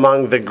sit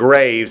among the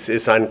graves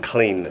is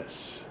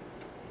uncleanness.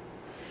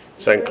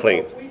 It's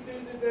unclean. what we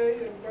do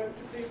today, a bunch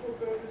of people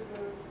go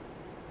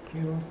to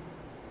You know,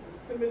 the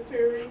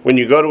cemetery. When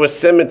you go to a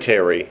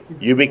cemetery,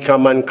 you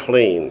become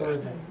unclean.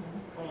 third day.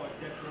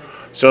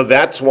 So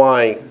that's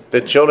why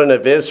the children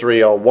of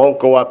Israel won't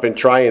go up and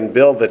try and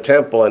build the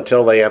temple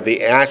until they have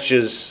the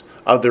ashes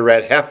of the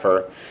red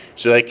heifer,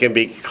 so they can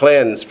be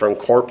cleansed from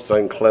corpse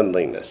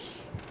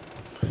uncleanliness.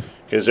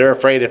 Because they're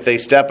afraid if they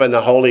step in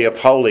the Holy of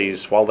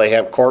Holies while they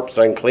have corpse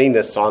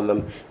uncleanness on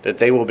them, that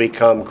they will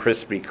become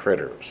crispy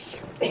critters.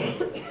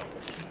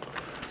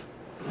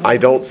 I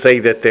don't say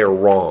that they're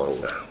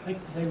wrong.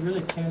 They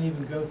really can't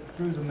even go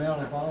through the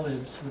Mount of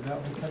Olives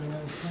without becoming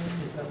unclean,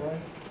 is that right?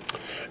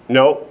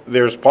 No,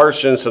 there's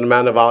portions of the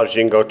Mount of Olives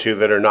you can go to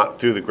that are not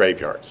through the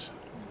graveyards.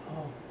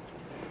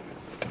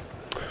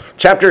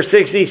 Chapter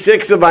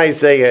 66 of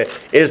Isaiah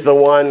is the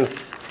one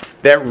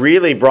that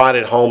really brought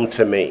it home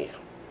to me.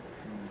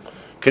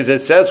 Because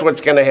it says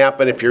what's going to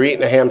happen if you're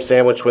eating a ham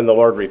sandwich when the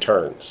Lord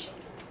returns.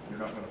 You're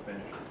not going to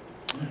finish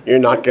it. You're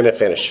not going to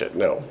finish it,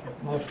 no.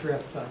 Most your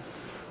appetite.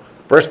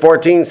 Verse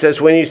 14 says,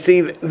 when you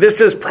see,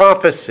 this is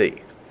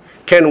prophecy.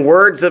 Can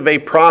words of a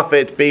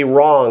prophet be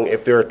wrong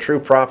if they're a true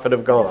prophet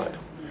of God?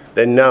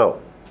 Then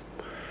no.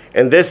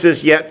 And this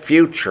is yet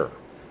future.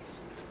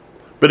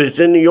 But it's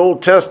in the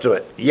Old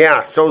Testament.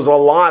 Yeah, so is a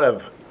lot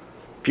of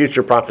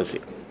future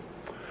prophecy.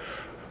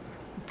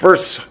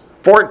 Verse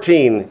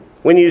 14,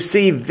 when you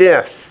see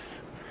this,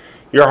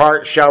 your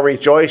heart shall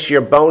rejoice,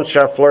 your bones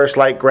shall flourish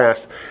like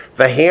grass.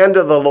 The hand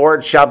of the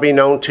Lord shall be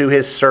known to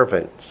his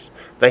servants.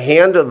 The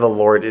hand of the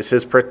Lord is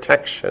his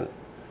protection,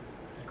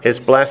 his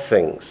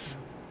blessings,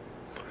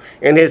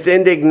 and his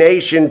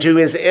indignation to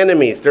his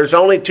enemies. There's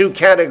only two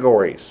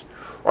categories.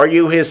 Are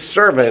you his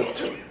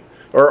servant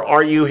or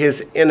are you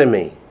his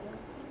enemy?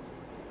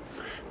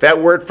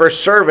 That word for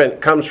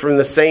servant comes from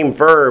the same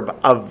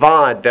verb,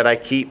 avad, that I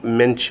keep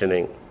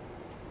mentioning.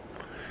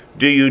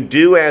 Do you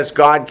do as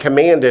God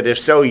commanded? If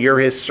so, you're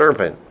his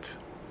servant.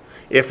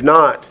 If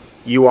not,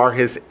 you are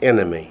his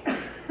enemy.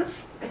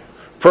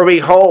 For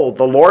behold,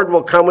 the Lord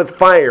will come with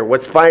fire.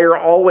 What's fire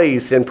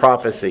always in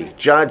prophecy?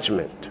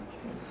 Judgment.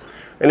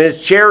 And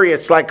his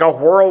chariot's like a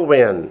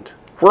whirlwind.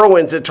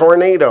 Whirlwind's a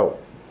tornado.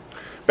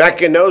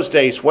 Back in those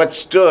days, what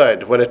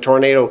stood when a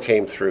tornado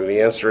came through?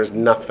 The answer is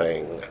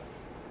nothing.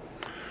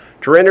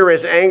 To render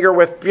his anger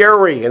with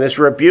fury and his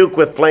rebuke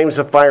with flames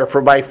of fire.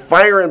 For by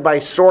fire and by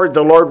sword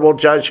the Lord will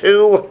judge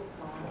who?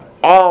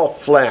 All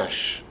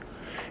flesh.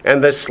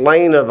 And the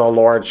slain of the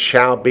Lord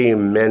shall be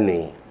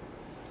many.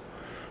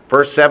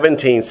 Verse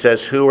 17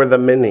 says, who are the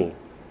many?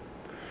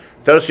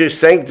 Those who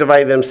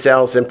sanctify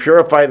themselves and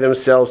purify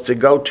themselves to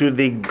go to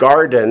the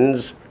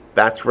gardens.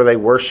 That's where they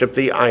worship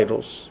the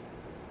idols.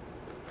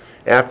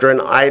 After an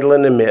idol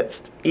in the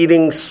midst,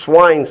 eating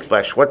swine's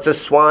flesh. What's a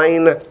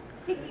swine?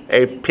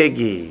 A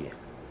piggy.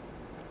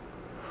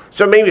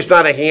 So maybe it's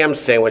not a ham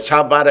sandwich.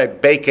 How about a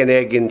bacon,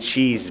 egg, and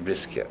cheese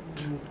biscuit?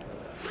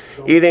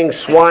 Eating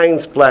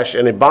swine's flesh,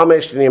 and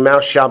abomination in their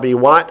mouth shall be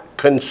what?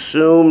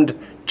 Consumed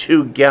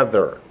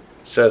together,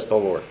 says the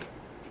Lord.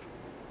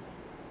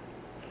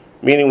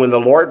 Meaning when the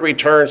Lord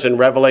returns in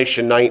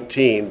Revelation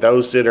 19,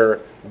 those that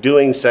are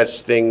doing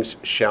such things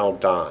shall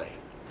die.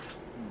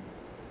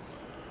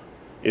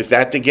 Is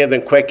that to give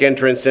them quick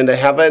entrance into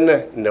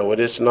heaven? No, it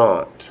is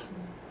not.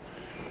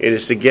 It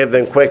is to give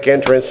them quick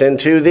entrance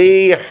into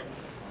the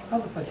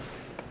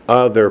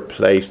other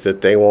place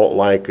that they won't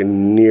like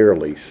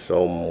nearly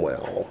so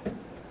well.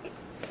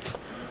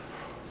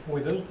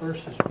 Boy, those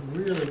verses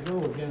really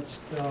go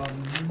against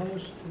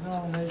most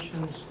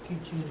denominations'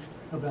 teaching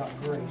about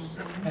grace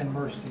and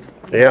mercy.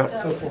 Yeah.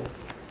 So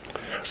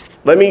forth.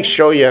 Let me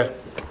show you,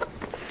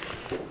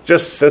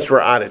 just since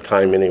we're out of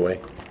time anyway.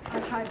 I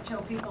try to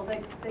tell people,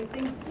 they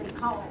think they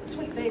call it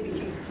sweet baby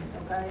Jesus,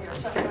 okay,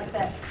 or something like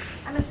that.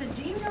 And I said,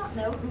 do you not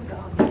know who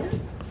God is?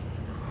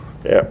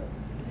 Yeah.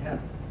 Yeah.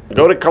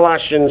 Go to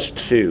Colossians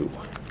 2.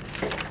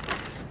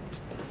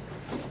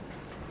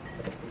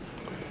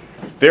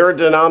 There are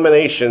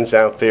denominations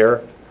out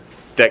there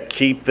that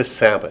keep the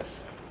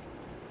Sabbath,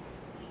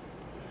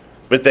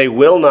 but they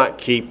will not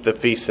keep the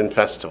feasts and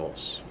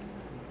festivals.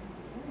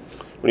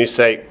 When you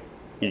say,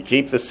 you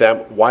keep the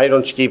Sabbath, why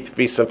don't you keep the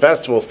feasts and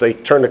festivals? They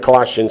turn to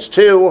Colossians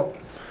 2,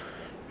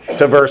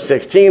 to verse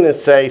 16 and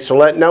say, so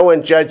let no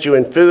one judge you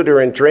in food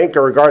or in drink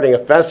or regarding a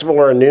festival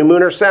or a new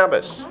moon or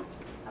Sabbath.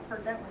 I've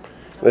heard that one.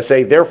 And they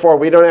say, therefore,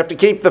 we don't have to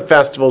keep the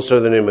festivals or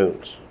the new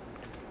moons,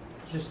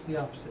 Just the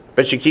opposite.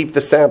 but you keep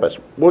the Sabbath.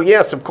 Well,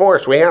 yes, of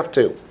course, we have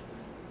to.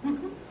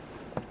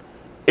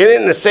 It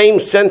in the same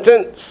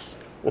sentence?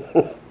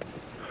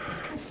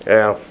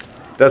 Yeah,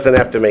 doesn't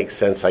have to make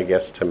sense, I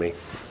guess, to me.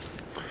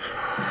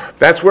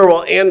 That's where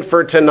we'll end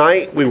for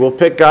tonight. We will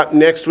pick up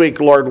next week,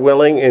 Lord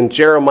willing, in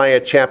Jeremiah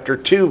chapter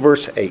 2,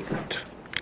 verse 8.